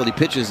some quality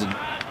pitches and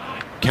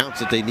counts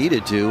that they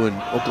needed to, and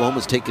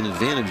Oklahoma's taking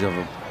advantage of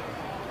them.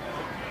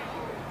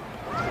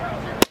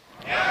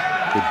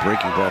 Good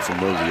breaking ball from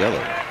Mosiello.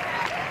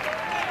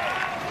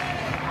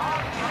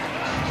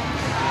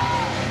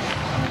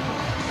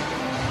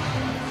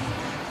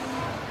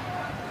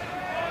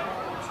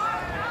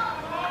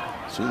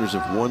 Sooners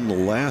have won the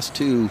last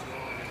 2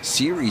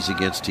 series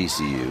against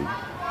TCU.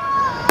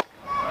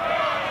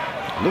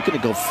 Looking to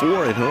go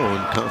 4-0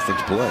 in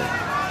conference play.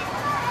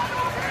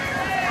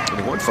 And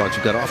the Horned Frogs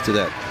who got off to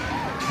that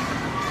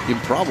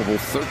improbable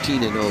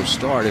 13-0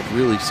 start have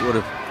really sort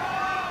of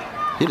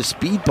hit a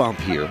speed bump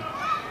here.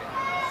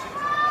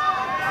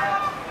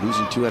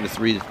 Losing 2 out of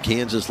 3 to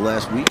Kansas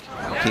last week.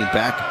 Came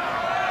back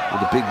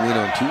with a big win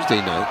on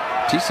Tuesday night.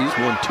 TCU's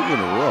won 2 in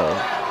a row,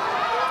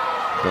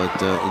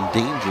 but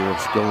in danger of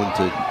going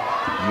to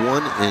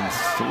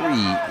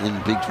 1-3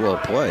 in Big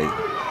 12 play.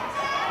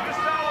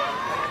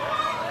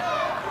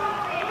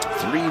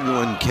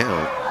 3-1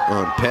 count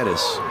on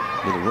Pettis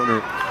with a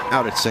runner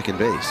out at second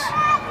base.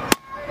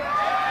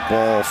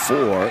 Ball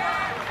 4.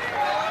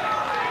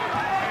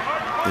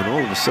 And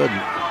all of a sudden,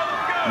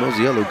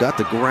 Mosiello got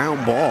the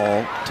ground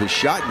ball to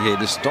Chatinier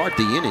to start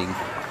the inning.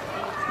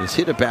 Has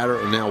hit a batter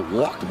and now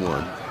walked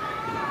one.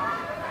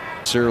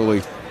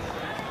 Necessarily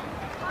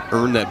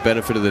earned that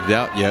benefit of the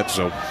doubt yet,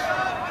 so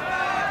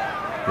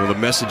the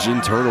message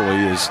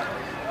internally is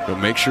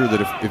make sure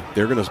that if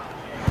they're going to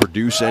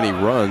produce any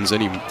runs,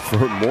 any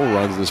more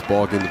runs in this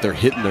ball game, that they're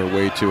hitting their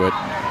way to it.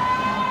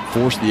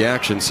 Force the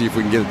action, see if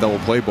we can get a double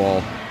play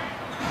ball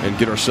and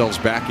get ourselves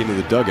back into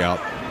the dugout.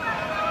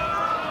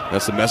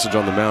 That's the message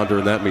on the mound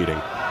during that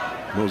meeting.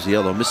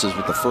 Mosiello misses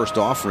with the first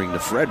offering to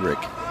Frederick.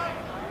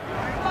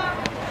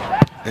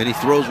 And he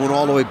throws one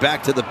all the way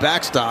back to the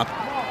backstop.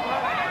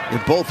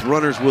 And both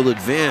runners will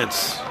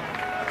advance.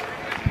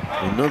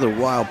 Another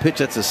wild pitch.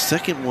 That's the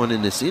second one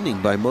in this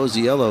inning by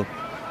Mosiello.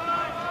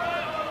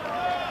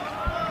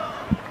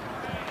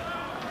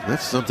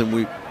 That's something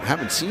we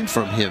haven't seen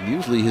from him.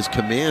 Usually his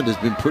command has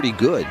been pretty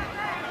good.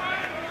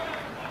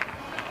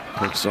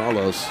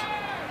 Gonzalez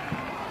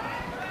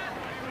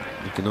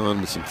looking on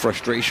with some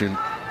frustration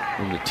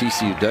from the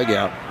TCU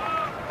dugout,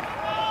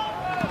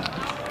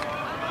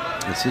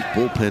 as his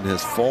bullpen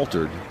has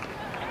faltered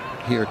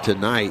here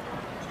tonight.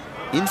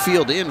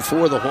 Infield in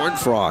for the Horned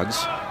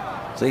Frogs.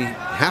 They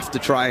have to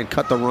try and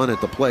cut the run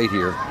at the plate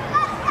here.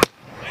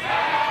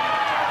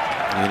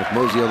 And if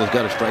Mosiello's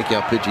got a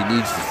strikeout pitch, he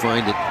needs to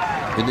find it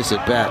in this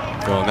at bat.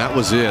 Well, and that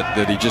was it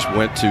that he just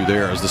went to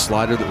there, as the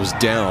slider that was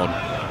down.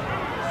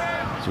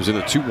 So he's in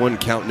a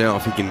 2-1 count now.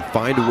 If he can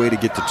find a way to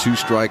get to 2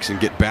 strikes and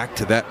get back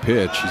to that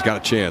pitch, he's got a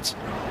chance.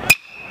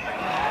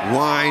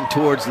 Line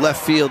towards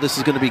left field. This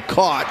is going to be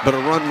caught, but a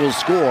run will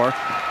score.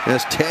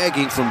 As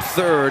tagging from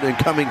third and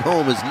coming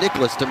home is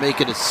Nicholas to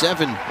make it a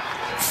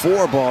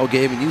 7-4 ball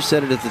game. And you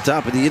said it at the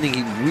top of the inning.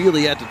 He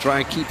really had to try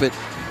and keep it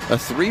a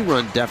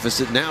 3-run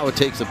deficit. Now it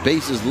takes a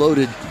bases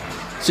loaded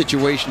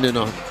situation in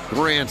a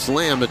grand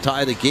slam to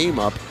tie the game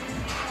up.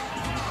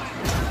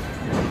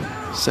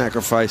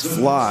 Sacrifice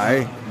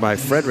fly by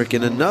Frederick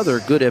and another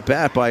good at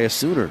bat by a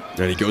Sooner.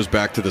 And he goes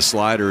back to the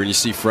slider, and you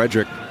see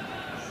Frederick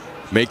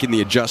making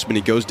the adjustment.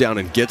 He goes down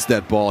and gets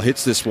that ball,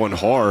 hits this one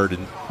hard,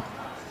 and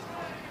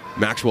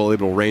Maxwell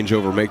able to range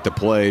over, make the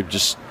play.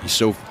 Just he's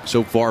so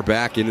far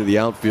back into the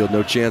outfield,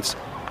 no chance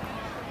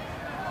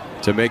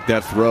to make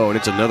that throw, and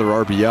it's another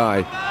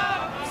RBI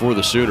for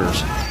the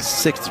Sooners.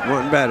 6th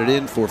run batted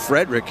in for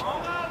Frederick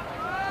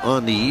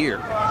on the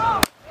year.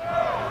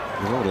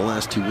 In all the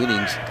last 2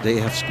 innings, they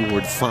have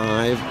scored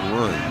 5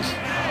 runs.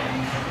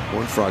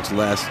 Horned Frogs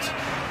last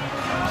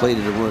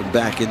plated a run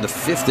back in the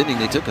 5th inning.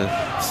 They took a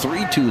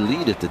 3-2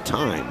 lead at the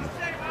time.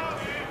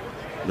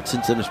 But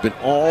since then, it's been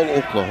all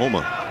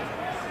Oklahoma.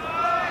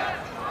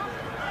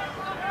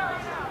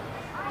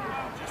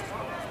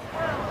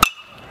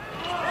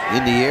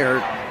 In the air,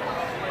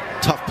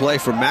 tough play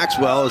from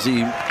Maxwell as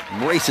he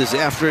races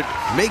after it,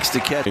 makes the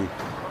catch.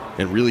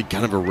 And really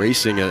kind of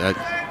erasing a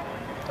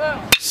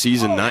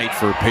season night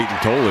for Peyton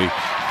Tolley.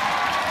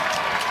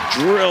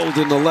 Drilled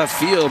in the left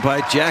field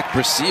by Jack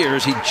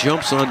Brasiers. He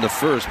jumps on the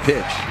first pitch.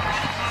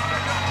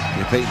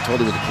 And Peyton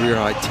Tolley with a career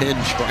high 10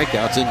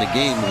 strikeouts in the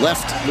game,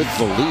 left with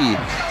the lead.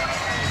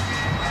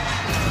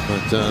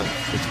 But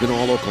it's been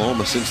all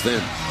Oklahoma since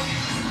then.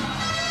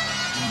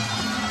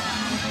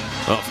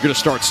 Well, if you're going to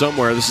start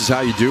somewhere, this is how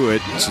you do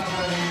it. It's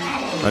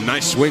a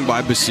nice swing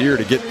by Brasier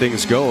to get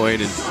things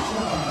going, and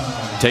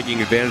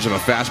taking advantage of a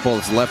fastball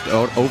that's left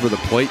out over the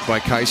plate by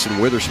Kyson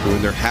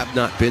Witherspoon. There have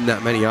not been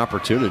that many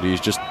opportunities,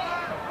 just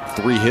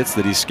 3 hits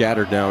that he's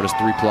scattered now in his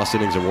 3+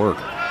 innings of work.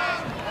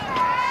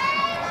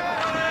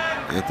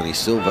 Anthony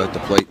Silva at the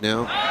plate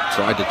now.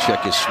 Tried to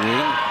check his swing.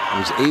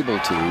 Was able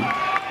to.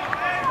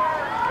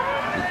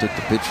 He took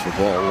the pitch for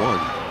ball 1.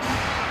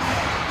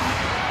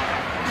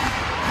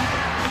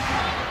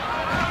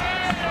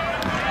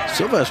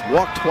 Silva has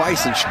walked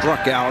twice and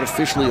struck out,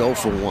 officially 0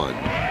 for 1.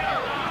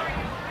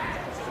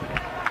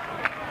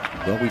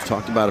 Well, we've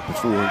talked about it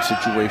before in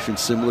situations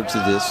similar to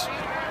this.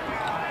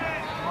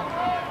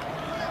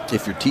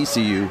 If you're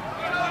TCU, you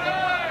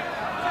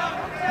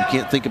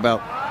can't think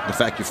about the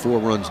fact you're 4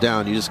 runs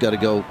down. You just got to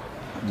go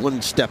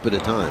 1 step at a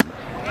time.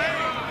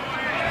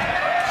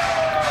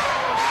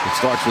 It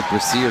starts with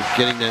Brasier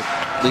getting that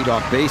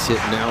leadoff base hit.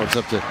 Now it's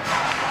up to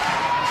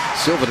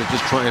Silva to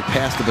just try and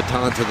pass the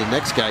baton to the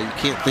next guy. You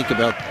can't think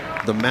about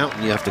the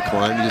mountain you have to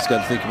climb. You just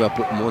got to think about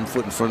putting 1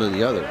 foot in front of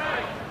the other.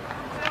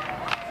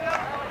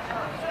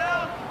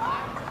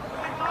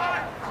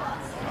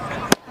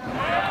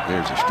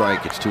 There's a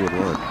strike. It's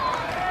 2-1.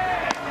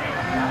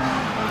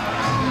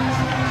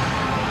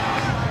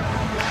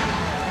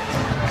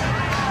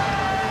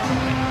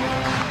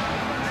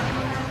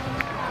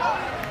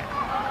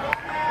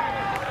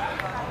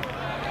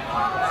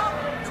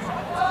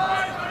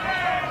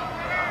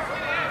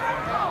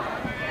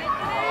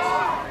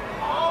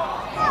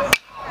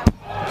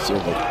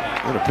 Silva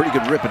had a pretty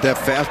good rip at that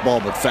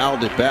fastball, but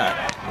fouled it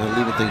back, and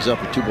leaving things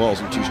up with 2 balls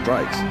and 2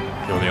 strikes.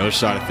 On the other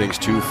side of things,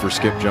 too, for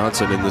Skip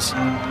Johnson and this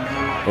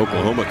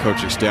Oklahoma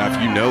coaching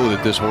staff, you know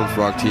that this Horned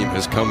Frog team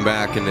has come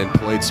back and then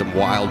played some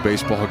wild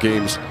baseball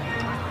games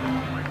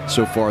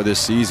so far this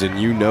season.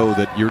 You know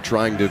that you're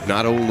trying to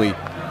not only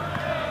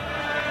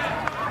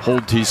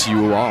hold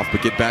TCU off,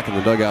 but get back in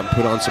the dugout and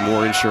put on some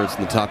more insurance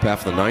in the top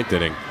half of the 9th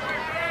inning.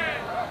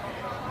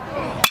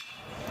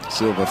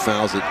 Silva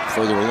fouls it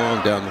further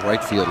along down the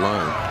right field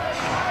line.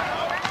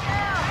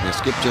 Now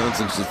Skip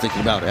Johnson's just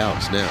thinking about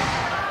outs now.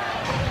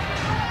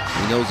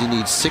 He knows he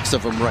needs 6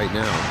 of them right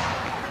now.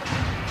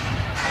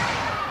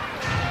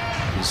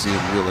 You see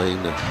him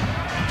relaying the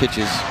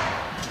pitches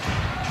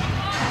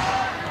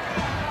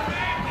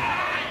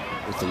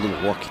with a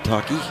little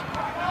walkie-talkie.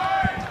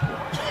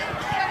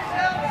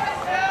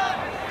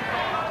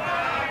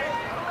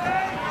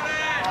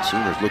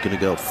 Sooners looking to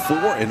go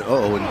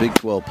 4-0 in Big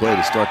 12 play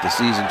to start the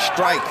season.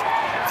 Strike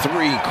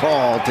 3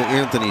 call to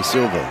Anthony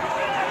Silva.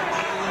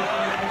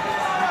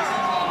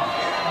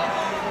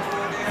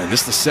 And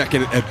this is the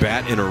second at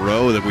bat in a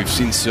row that we've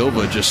seen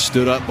Silva just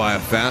stood up by a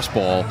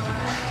fastball.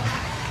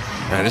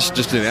 And it's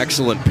just an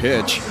excellent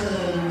pitch.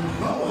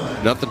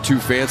 Nothing too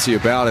fancy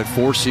about it.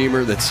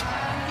 4-seamer that's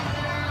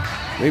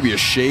maybe a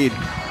shade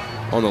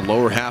on the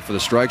lower half of the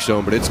strike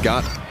zone, but it's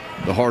got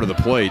the heart of the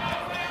plate.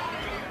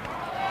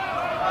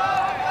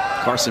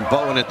 Carson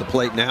Bowen at the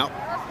plate now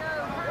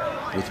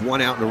with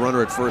 1 out and a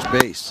runner at first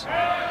base.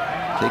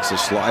 Takes a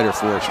slider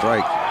for a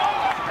strike.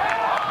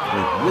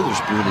 And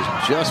Witherspoon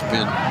has just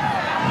been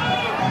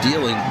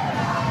dealing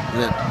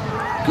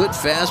that good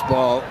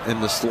fastball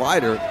and the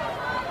slider,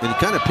 and he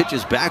kind of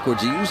pitches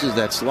backwards. He uses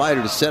that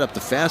slider to set up the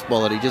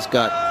fastball that he just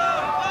got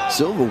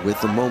Silva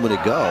with a moment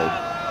ago.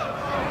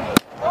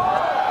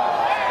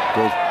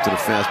 Goes to the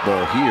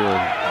fastball here.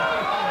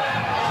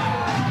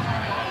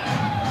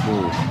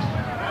 Ooh.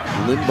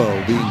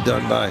 Limbo being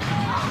done by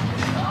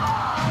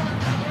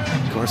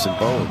Carson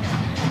Bowen.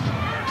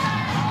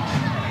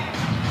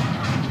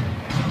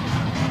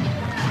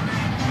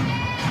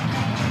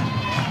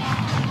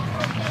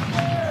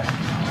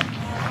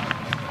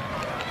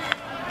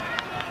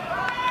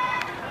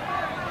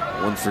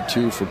 One for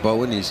two for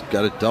Bowen. He's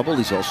got a double.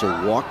 He's also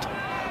walked.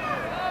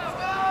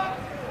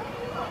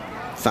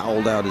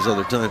 Fouled out his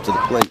other time to the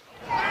plate.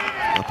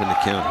 Up in the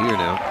count here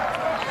now.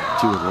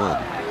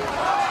 2-1.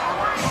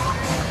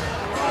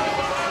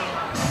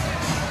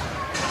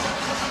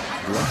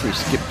 The referee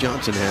Skip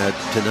Johnson had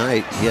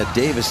tonight. He had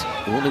Davis,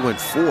 who only went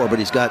 4, but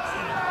he's got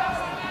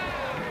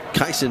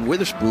Kyson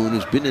Witherspoon,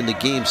 who's been in the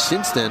game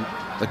since then.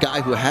 A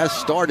guy who has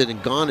started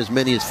and gone as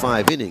many as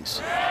 5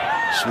 innings.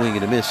 Swing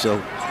and a miss.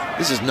 So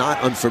this is not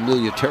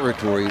unfamiliar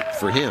territory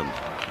for him.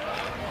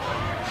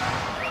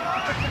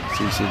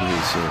 He's in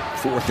his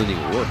 4th inning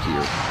of work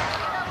here.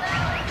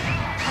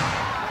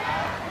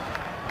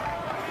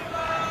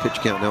 Pitch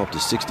count now up to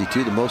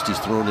 62, the most he's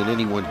thrown in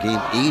any one game,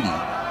 80.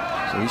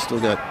 So he's still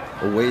got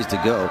a ways to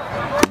go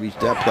to reach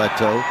that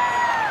plateau.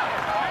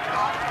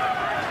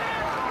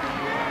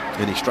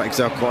 And he strikes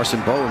out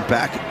Carson Bowen.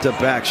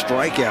 Back-to-back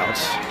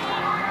strikeouts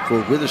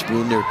for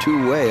Witherspoon. They're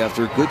 2-way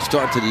after a good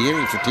start to the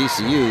inning for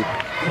TCU.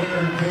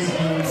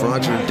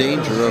 Frogs are in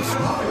danger of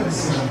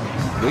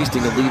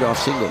wasting a leadoff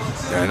single.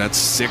 Yeah, that's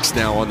 6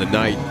 now on the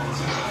night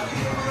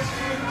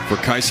for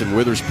Kyson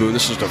Witherspoon.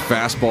 This is just a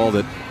fastball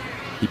that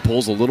he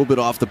pulls a little bit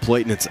off the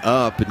plate and it's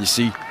up. And you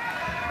see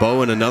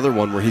Bowen, another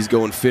one where he's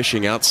going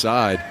fishing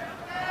outside.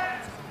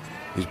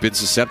 He's been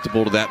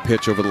susceptible to that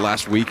pitch over the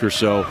last week or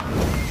so.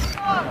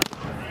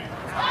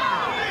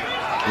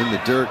 In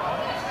the dirt.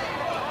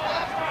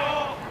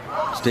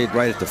 Stayed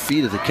right at the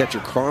feet of the catcher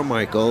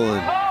Carmichael,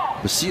 and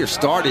Basir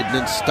started and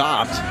then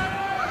stopped.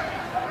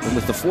 And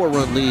with the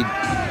 4-run lead,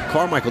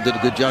 Carmichael did a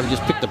good job. He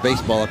just picked the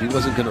baseball up. He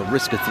wasn't going to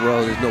risk a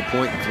throw. There's no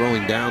point in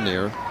throwing down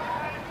there.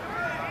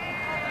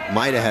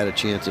 Might have had a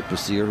chance at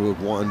Basir, who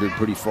had wandered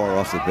pretty far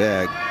off the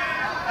bag.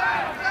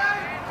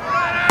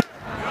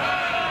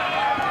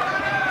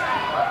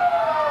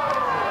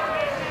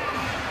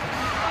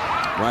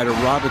 Ryder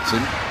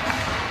Robinson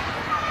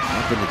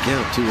up in the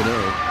count,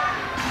 2-0.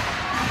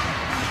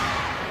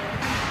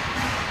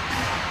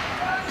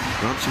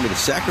 Robinson with a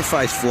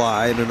sacrifice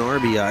fly and an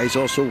RBI. He's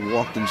also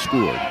walked and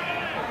scored.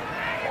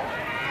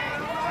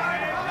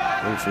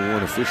 0 for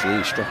 1 officially.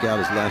 He struck out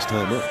his last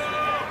time up.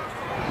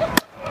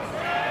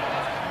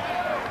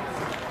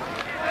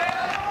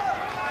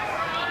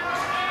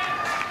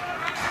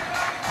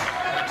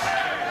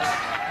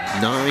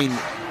 Nine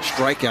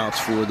strikeouts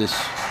for this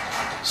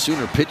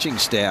Sooner pitching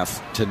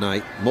staff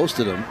tonight. Most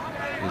of them,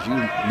 as you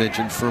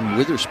mentioned, from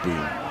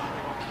Witherspoon.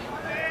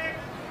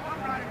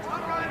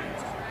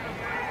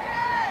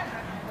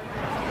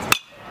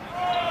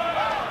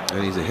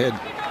 And he's ahead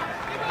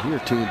here,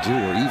 2-2,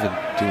 or even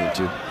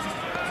 2-2.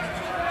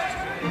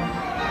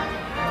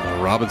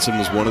 Robinson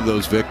was one of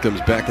those victims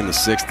back in the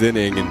 6th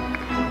inning,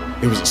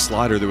 and it was a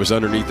slider that was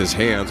underneath his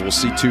hands. We'll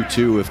see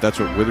 2-2 if that's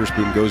what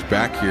Witherspoon goes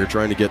back here,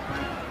 trying to get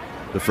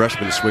the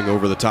freshman to swing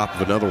over the top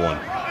of another one.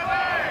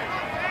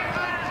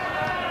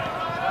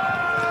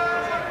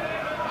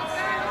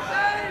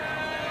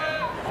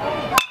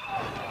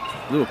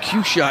 Little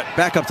cue shot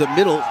back up the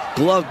middle,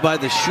 gloved by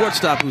the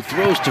shortstop, who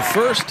throws to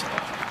first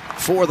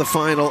for the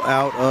final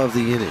out of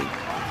the inning.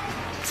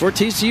 For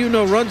TCU,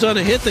 no runs on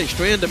a hit. They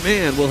strand a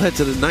man. We'll head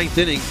to the 9th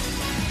inning.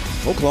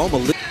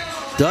 Oklahoma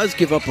does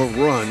give up a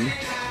run.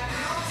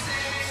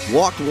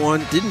 Walked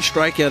one, didn't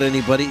strike out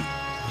anybody.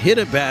 Hit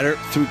a batter,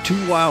 threw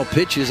 2 wild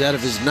pitches out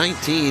of his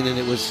 19, and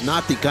it was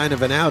not the kind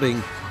of an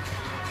outing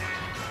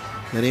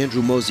that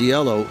Andrew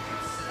Mosiello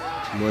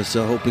was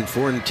hoping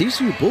for. And the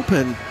TCU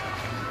bullpen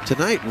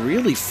tonight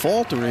really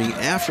faltering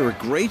after a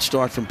great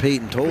start from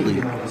Peyton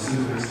Tolley.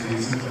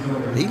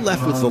 He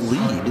left with the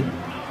lead,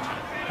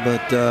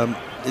 but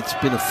it's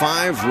been a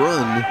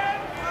 5-run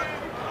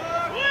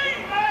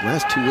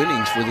last 2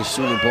 innings for the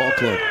Sooner Ball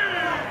Club.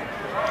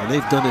 And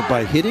they've done it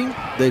by hitting.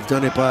 They've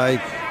done it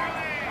by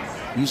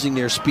using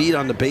their speed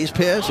on the base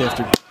paths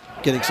after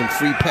getting some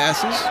free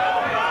passes.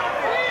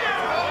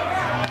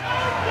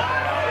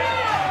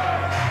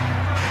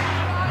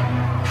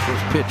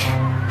 First pitch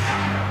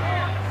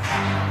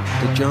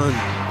to John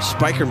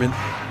Spikerman,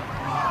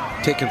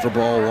 taken for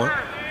ball 1.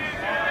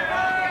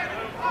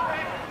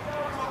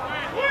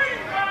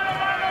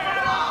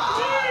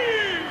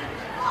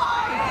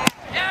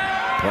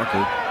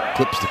 Parker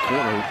clips the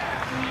corner,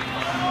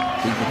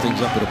 leaving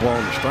things up with a ball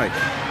and a strike.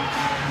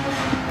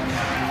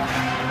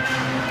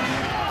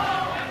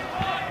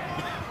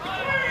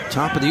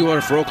 Top of the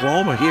order for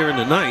Oklahoma here in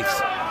the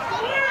 9th.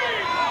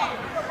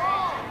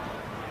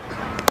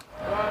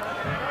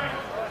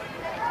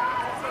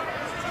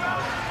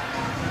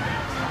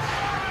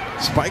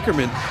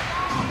 Spikerman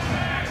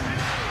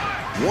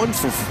 1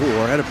 for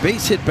 4, had a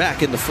base hit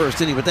back in the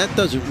 1st inning, but that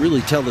doesn't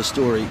really tell the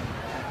story.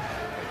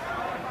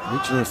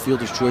 Reaching on a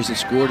fielder's choice and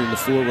scored in the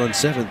 4-run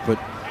seventh, but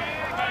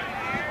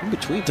in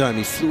between time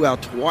he flew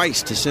out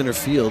twice to center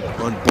field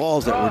on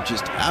balls that were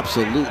just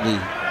absolutely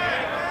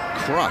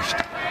crushed.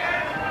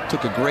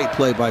 Took a great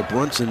play by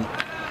Brunson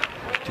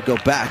to go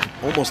back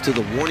almost to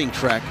the warning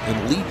track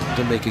and leap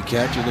to make a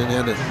catch, and then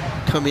had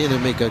to come in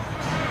and make a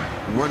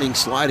running,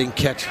 sliding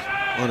catch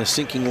on a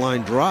sinking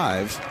line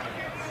drive.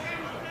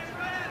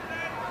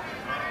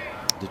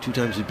 The 2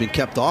 times he'd been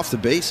kept off the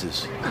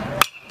bases.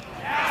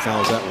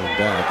 Fouls that one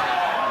back.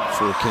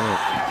 Full count.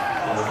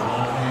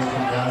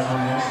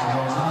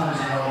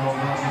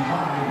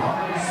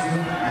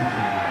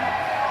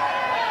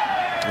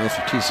 Well,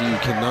 for TCU, you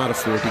cannot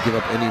afford to give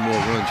up any more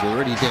runs. You're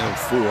already down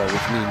 4,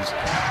 which means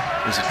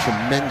there's a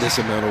tremendous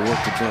amount of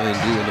work to try and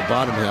do in the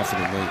bottom half of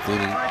the 9th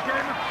inning.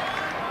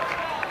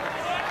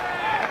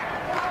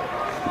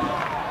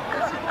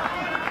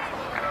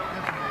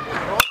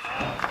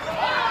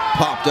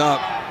 Popped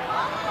up.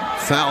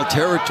 Foul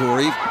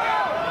territory.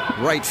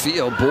 Right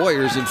field.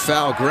 Boyer's in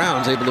foul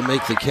grounds, able to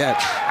make the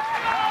catch.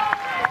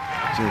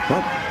 So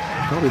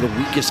probably the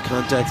weakest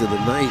contact of the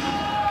night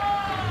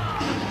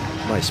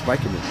by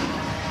Spikerman.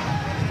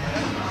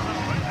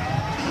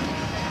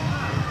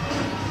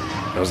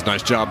 That was a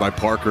nice job by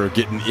Parker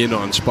getting in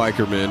on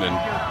Spikerman,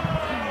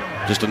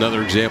 and just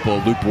another example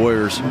of Luke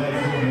Boyers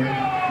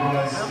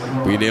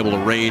being able to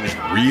range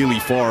really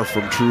far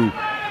from true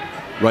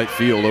right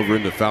field over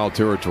into foul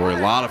territory. A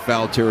lot of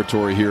foul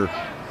territory here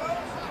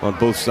on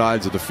both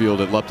sides of the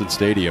field at Lupton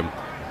Stadium.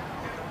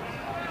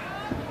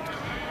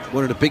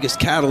 One of the biggest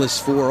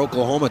catalysts for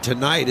Oklahoma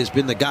tonight has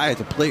been the guy at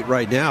the plate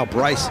right now,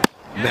 Bryce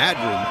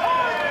Madron.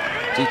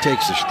 He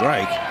takes a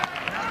strike.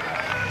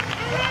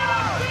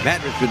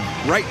 Madron's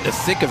been right in the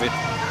thick of it.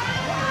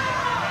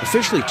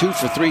 Officially 2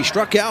 for 3.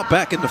 Struck out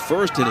back in the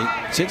 1st inning.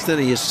 Since then,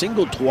 he has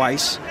singled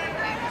twice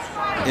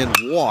and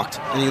walked,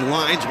 and he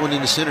lines one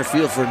into center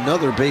field for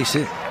another base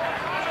hit.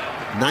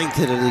 9th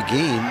hit of the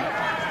game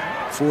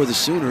for the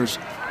Sooners.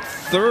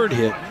 3rd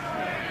hit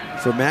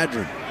for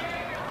Madron.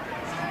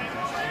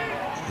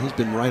 He's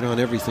been right on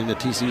everything that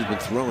TCU's been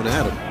throwing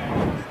at him.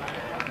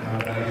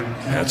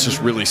 That's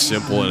just really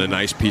simple and a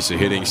nice piece of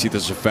hitting. You see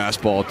there's a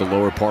fastball at the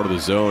lower part of the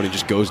zone. He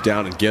just goes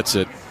down and gets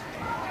it.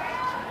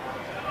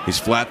 He's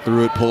flat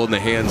through it, pulling the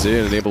hands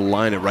in and able to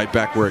line it right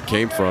back where it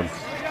came from.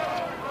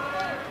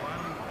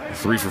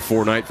 3 for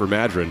 4 night for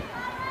Madron.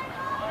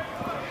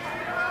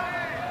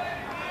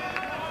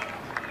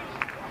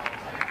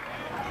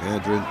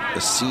 Madron,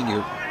 a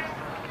senior.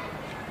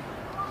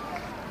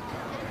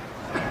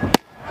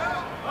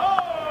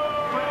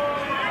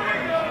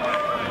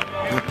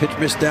 A pitch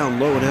missed down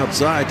low and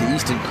outside to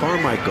Easton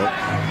Carmichael.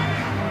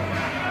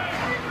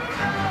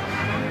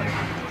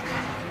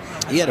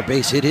 He had a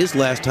base hit his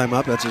last time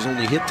up. That's his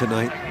only hit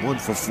tonight. 1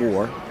 for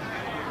 4.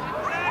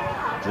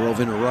 Drove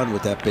in a run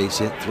with that base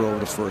hit, throw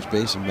to first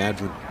base, and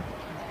Madron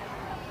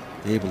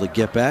able to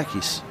get back.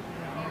 He's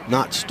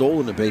not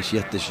stolen a base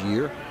yet this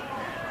year,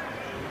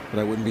 but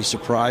I wouldn't be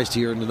surprised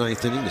here in the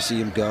 9th inning to see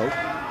him go,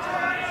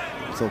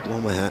 with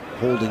Oklahoma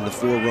holding the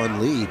 4-run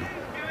lead.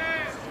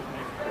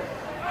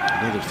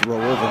 Another throw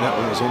over, and that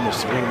one was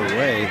almost thrown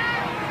away.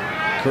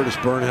 Curtis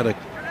Byrne had to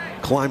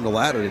climb the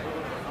ladder to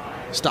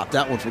stop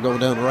that one from going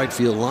down the right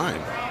field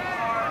line.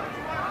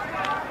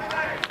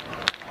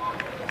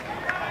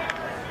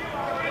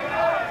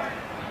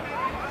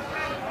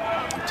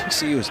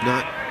 TCU has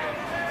not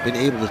been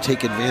able to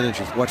take advantage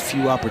of what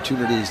few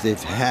opportunities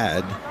they've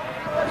had,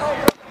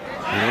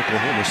 and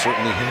Oklahoma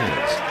certainly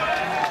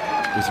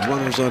has. With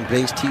runners on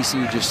base,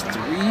 TCU just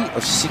 3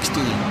 of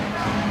 16.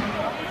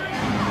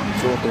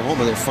 For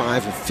Oklahoma, they're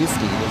 5 of 50.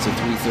 That's a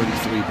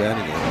 .333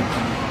 batting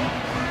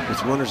average.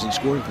 With runners in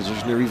scoring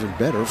position, they're even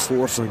better,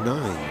 4 for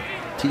 9.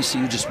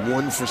 TCU just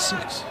 1 for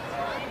 6.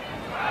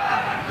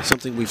 It's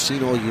something we've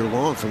seen all year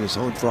long from this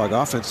Horned Frog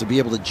offense, to be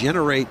able to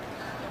generate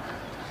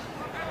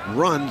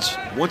runs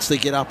once they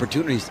get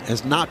opportunities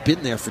has not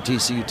been there for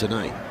TCU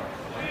tonight.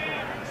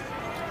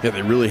 Yeah,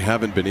 they really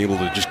haven't been able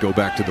to just go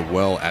back to the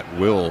well at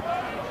will,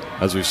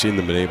 as we've seen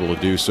them been able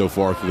to do so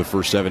far through the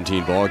first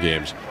 17 ball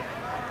games.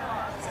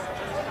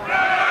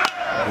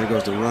 There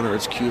goes the runner.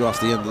 It's cued off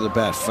the end of the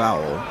bat,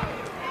 foul.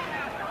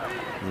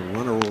 The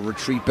runner will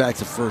retreat back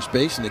to first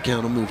base, and the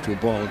count will move to a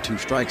ball and 2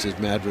 strikes as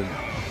Madron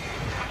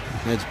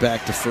heads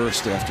back to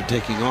first after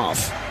taking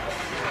off.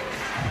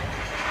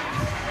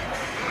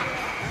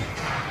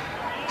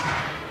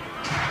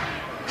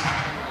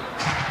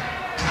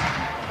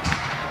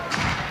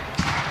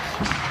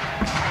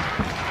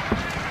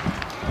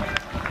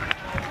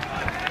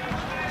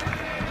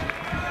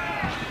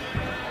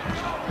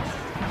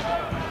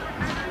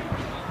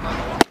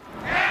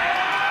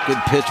 Good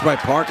pitch by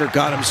Parker,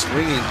 got him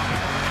swinging.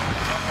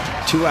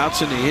 2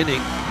 outs in the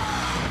inning.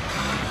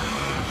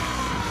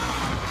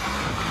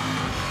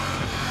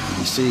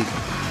 You see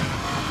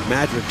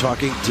Madron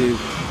talking to,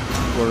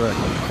 or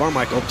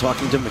Carmichael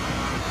talking to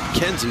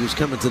McKenzie, who's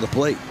coming to the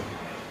plate.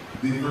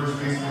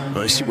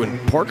 I see when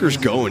Parker's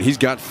going, he's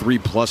got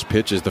 3+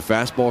 pitches. The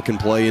fastball can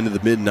play into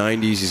the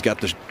mid-90s. He's got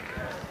the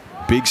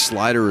big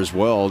slider as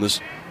well.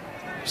 This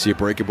See a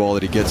breaking ball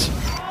that he gets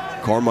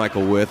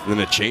Carmichael with, and then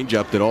a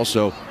changeup that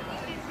also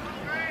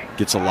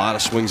gets a lot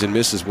of swings and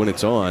misses when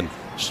it's on.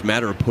 Just a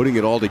matter of putting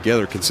it all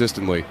together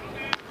consistently.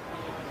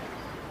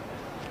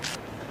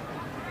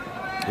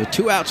 With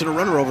 2 outs and a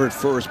runner over at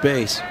first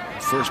base.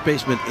 First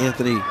baseman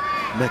Anthony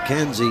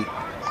McKenzie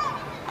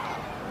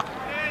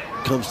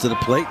comes to the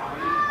plate.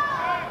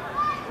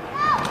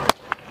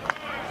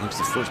 That's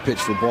the first pitch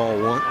for ball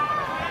 1.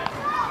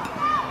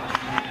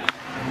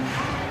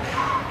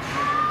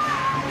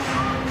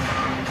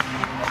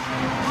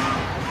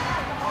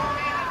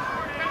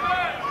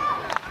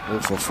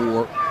 For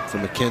 4 for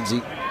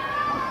McKenzie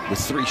with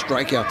 3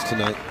 strikeouts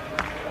tonight.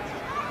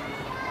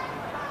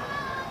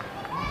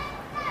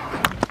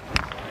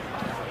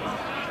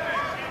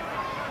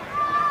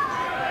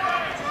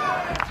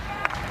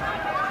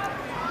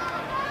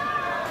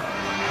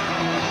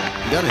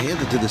 You got to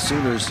hand it to the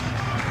Sooners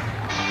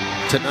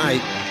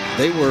tonight.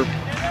 They were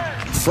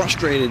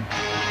frustrated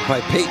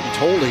by Peyton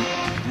Tolley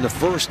in the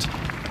first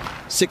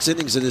 6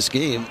 innings of this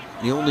game.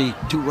 The only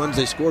 2 runs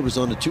they scored was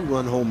on a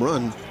 2-run home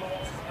run.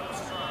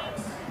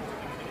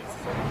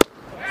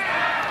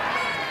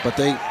 But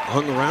they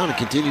hung around and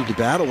continued to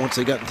battle. Once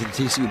they got into the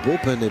TCU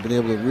bullpen, they've been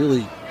able to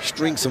really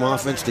string some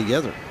offense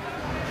together.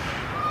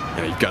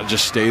 Yeah, you've got to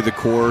just stay the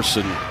course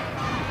and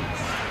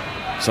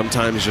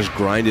sometimes just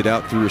grind it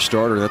out through a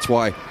starter. That's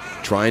why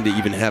trying to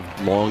even have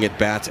long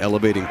at-bats,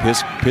 elevating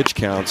pitch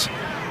counts,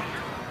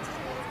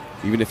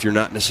 even if you're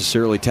not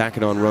necessarily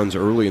tacking on runs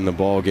early in the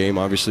ball game.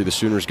 Obviously, the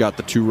Sooners got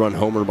the 2-run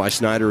homer by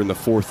Snyder in the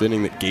 4th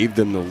inning that gave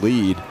them the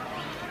lead.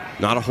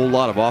 Not a whole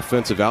lot of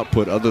offensive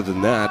output other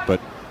than that,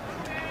 but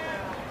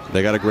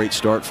they got a great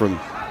start from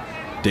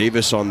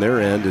Davis on their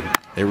end, and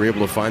they were able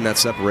to find that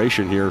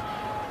separation here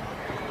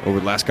over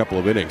the last couple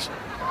of innings.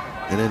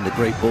 And then the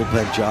great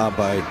bullpen job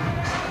by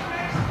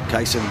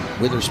Kyson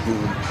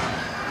Witherspoon.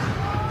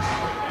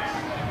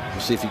 We'll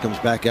see if he comes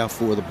back out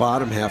for the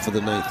bottom half of the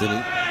 9th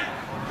inning.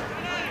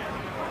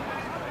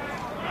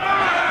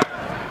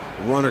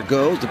 Runner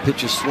goes. The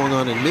pitch is swung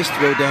on and missed.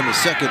 Throw down to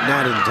second,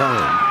 not in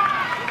time.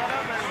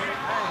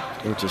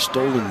 It's a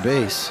stolen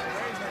base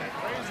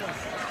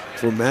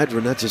for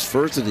Madron. That's his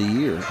first of the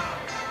year.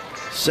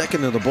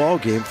 Second of the ball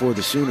game for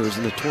the Sooners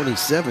in the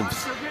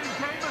 27th.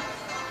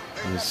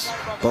 As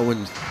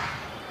Bowen's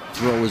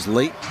throw is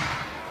late.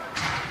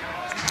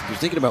 You're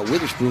thinking about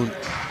Witherspoon.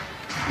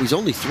 He's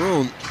only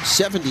thrown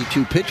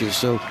 72 pitches,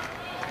 so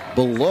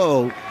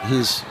below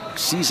his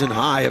season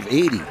high of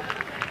 80.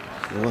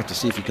 We'll have to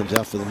see if he comes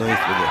out for the 9th with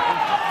a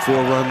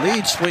 4-run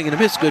lead. Swing and a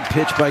miss. Good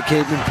pitch by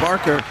Caden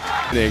Parker.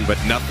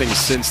 But nothing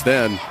since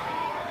then.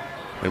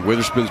 And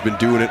Witherspoon's been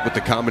doing it with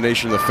the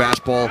combination of the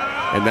fastball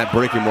and that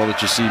breaking ball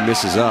that you see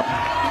misses up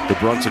to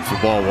Brunson for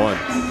ball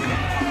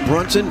 1.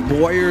 Brunson,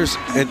 Boyers,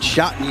 and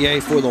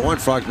Chatinier for the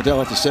Horned Frogs, but they'll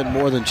have to send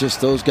more than just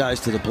those guys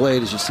to the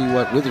plate as you see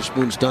what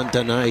Witherspoon's done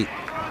tonight.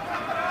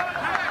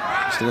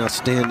 Just an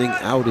outstanding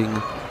outing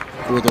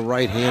for the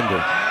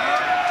right-hander.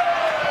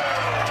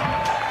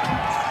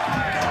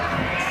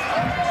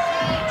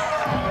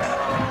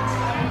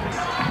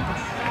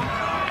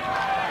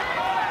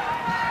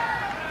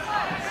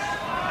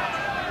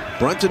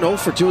 Brunson 0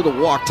 for 2 with a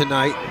walk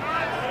tonight.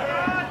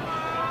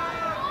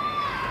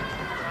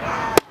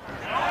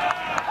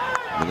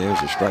 And there's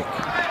a strike.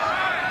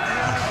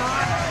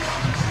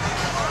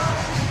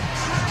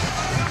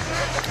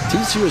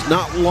 TCU has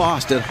not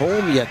lost at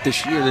home yet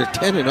this year. They're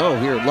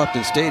 10-0 here at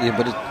Lupton Stadium,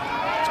 but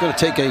it's going to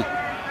take a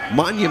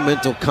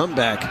monumental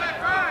comeback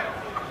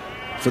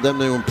for them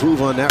to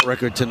improve on that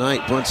record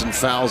tonight. Brunson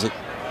fouls it.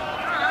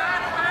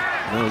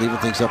 Now leaving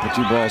things up with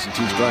 2 balls and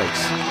 2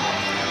 strikes.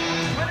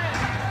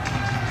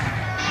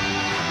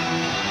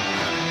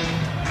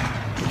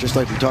 Just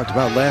like we talked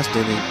about last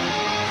inning,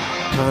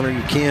 Connor,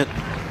 you can't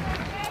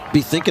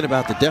be thinking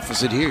about the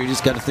deficit here. You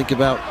just got to think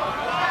about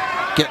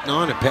getting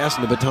on and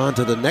passing the baton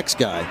to the next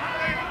guy.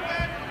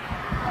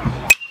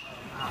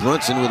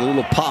 Brunson with a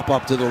little pop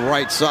up to the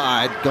right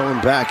side.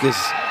 Going back is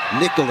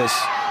Nicholas,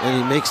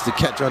 and he makes the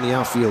catch on the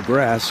outfield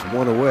grass.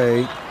 1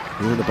 away.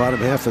 We're in the bottom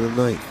half of the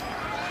 9th.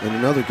 And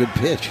another good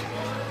pitch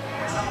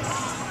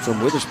from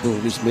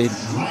Witherspoon, who's made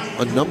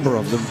a number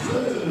of them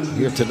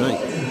here tonight.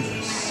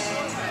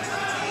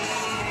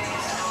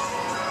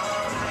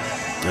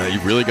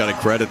 You've really got to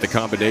credit the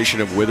combination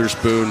of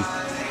Witherspoon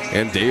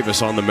and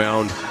Davis on the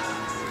mound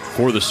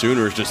for the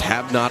Sooners. Just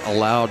have not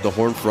allowed the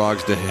Horned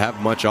Frogs to have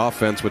much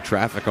offense with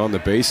traffic on the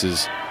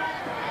bases.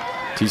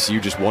 TCU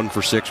just 1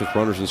 for 6 with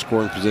runners in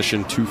scoring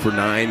position, 2 for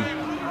 9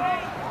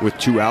 with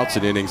 2 outs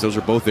in innings. Those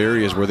are both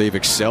areas where they've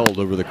excelled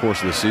over the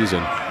course of the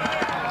season.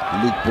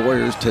 Luke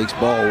Boyers takes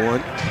ball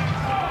 1.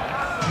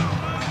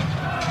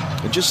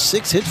 And just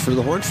 6 hits for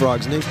the Horned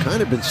Frogs, and they've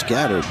kind of been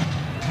scattered.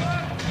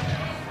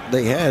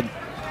 They had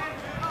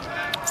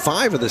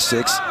 5 of the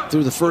 6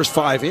 through the first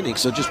 5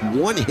 innings, so just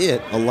 1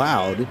 hit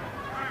allowed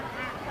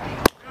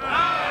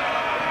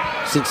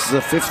since the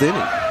 5th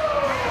inning.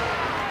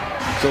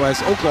 So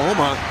as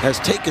Oklahoma has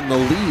taken the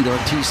lead on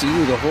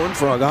TCU, the Horned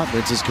Frog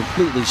offense is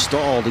completely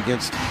stalled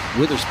against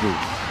Witherspoon,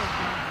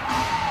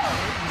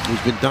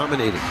 who's been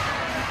dominating.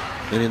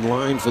 and in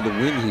line for the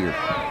win here.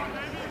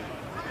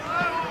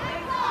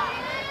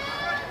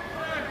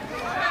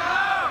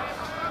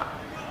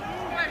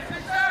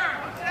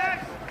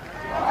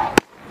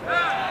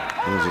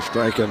 There's a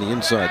strike on the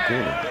inside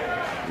corner.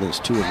 And it's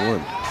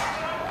 2-1.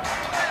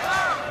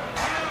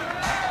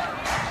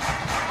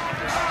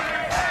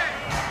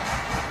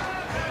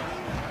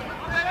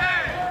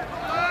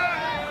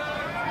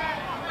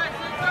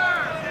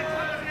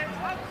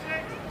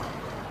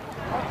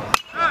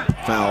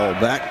 Foul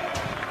back.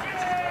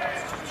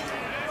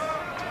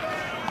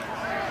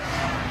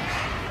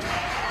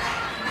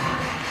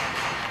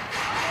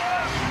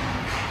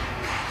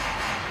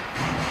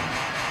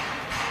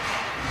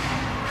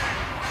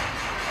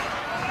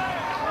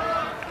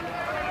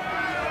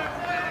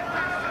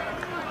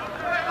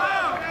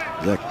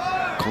 Zach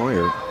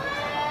Collier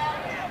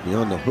be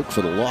on the hook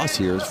for the loss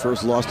here. His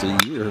first loss of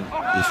the year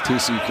if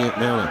TCU can't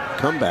mount a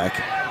comeback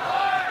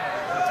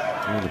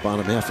in the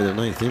bottom half of the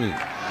 9th inning.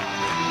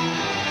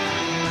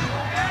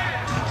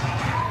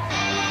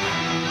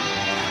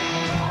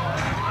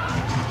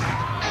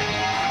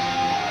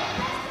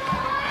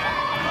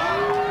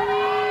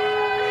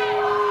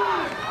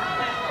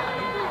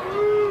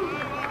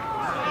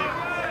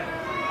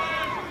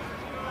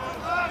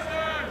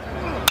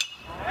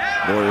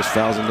 Boyers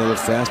fouls another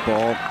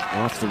fastball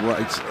off the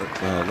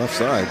left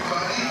side.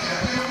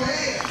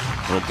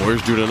 Well,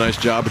 Boyers doing a nice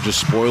job of just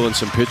spoiling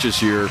some pitches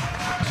here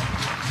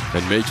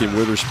and making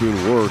Witherspoon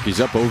work. He's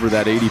up over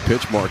that 80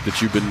 pitch mark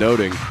that you've been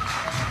noting.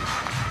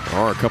 There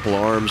are a couple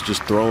of arms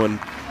just throwing and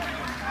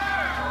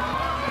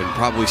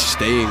probably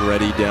staying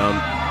ready down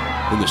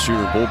in the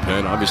Sooner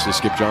bullpen. Obviously,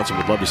 Skip Johnson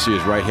would love to see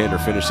his right-hander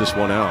finish this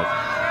one out.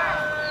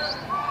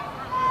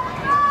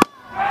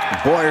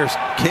 Boyers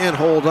can't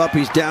hold up.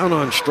 He's down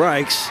on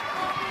strikes.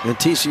 And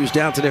TCU's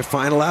down to their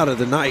final out of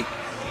the night.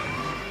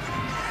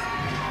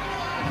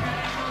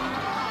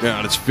 Yeah,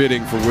 and it's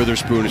fitting for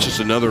Witherspoon. It's just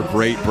another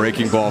great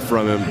breaking ball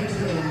from him.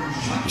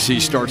 You see he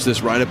starts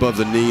this right above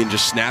the knee and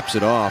just snaps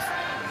it off.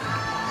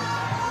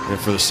 And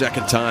for the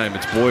second time,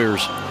 it's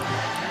Boyers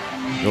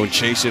going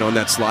chasing on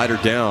that slider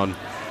down.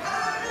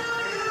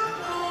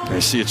 I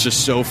see it's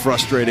just so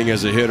frustrating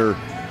as a hitter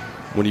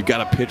when you've got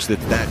a pitch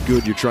that's that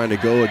good you're trying to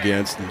go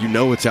against, and you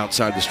know it's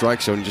outside the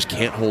strike zone and just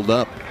can't hold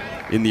up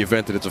in the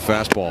event that it's a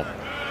fastball.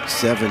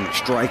 7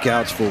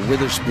 strikeouts for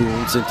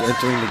Witherspoon since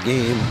entering the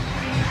game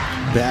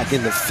back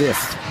in the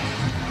 5th.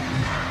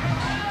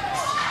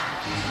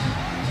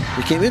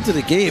 He came into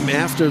the game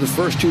after the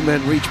first 2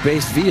 men reached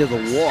base via the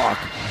walk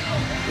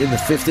in the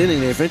 5th inning.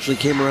 They eventually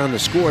came around to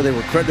score. They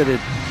were credited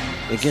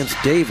against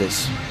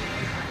Davis.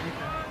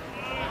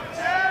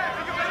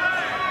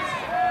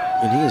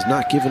 And he has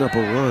not given up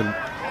a run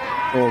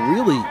or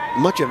really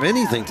much of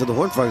anything to the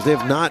Horned Frogs. They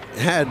have not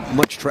had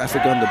much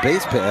traffic on the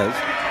base paths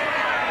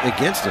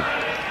against him.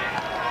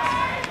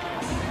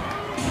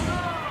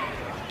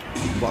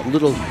 What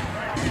little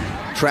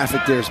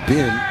traffic there's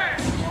been.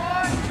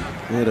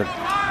 They had a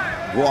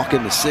walk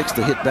in the 6th,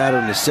 a hit batter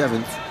in the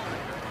 7th,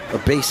 a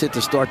base hit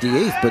to start the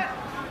 8th, but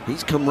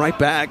he's come right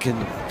back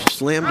and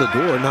slammed the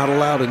door, not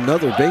allowed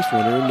another base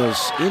runner in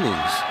those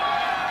innings.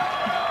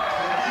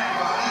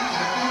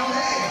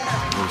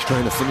 He's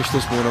trying to finish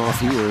this one off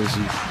here as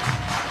he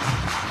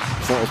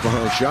falls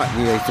behind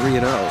Chatinier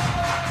 3-0.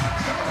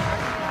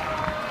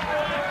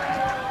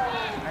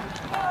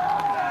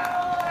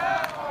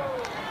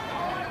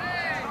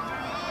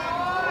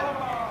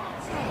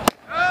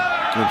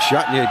 And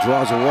Chatinier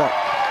draws a walk.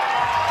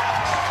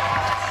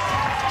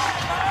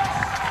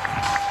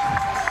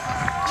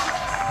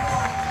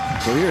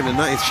 So here in the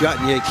 9th,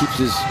 Chatinier keeps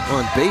his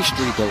on-base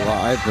streak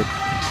alive, but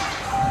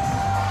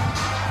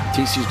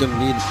TCU's going to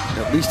need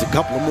at least a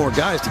couple of more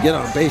guys to get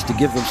on base to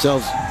give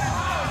themselves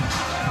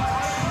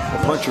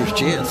a puncher's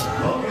chance.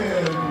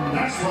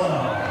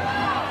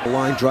 A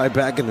line drive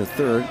back in the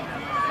 3rd.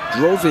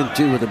 Drove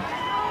into with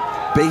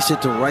a base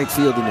hit to right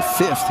field in the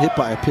 5th, hit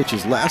by a pitch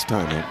his last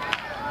time in.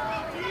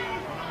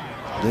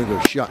 There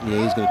goes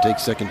Chatinier. He's going to take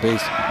second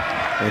base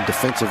on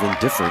defensive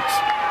indifference.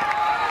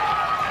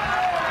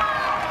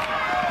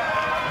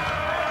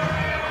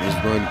 His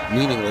run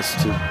meaningless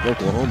to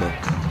Oklahoma.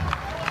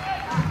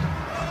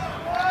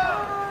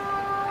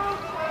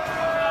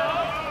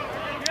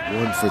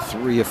 One for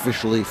 3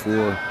 officially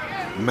for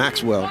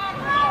Maxwell.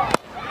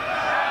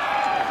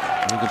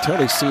 You can tell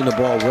he's seen the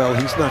ball well.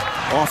 He's not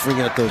offering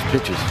at those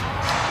pitches.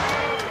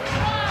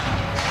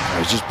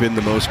 He's just been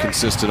the most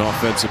consistent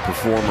offensive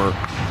performer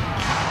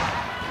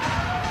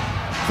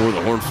for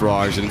the Horned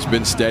Frogs, and it's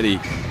been steady.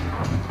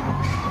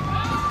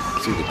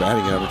 See the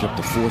batting average up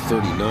to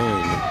 439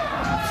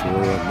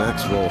 for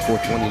Maxwell,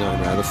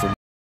 429 rather, for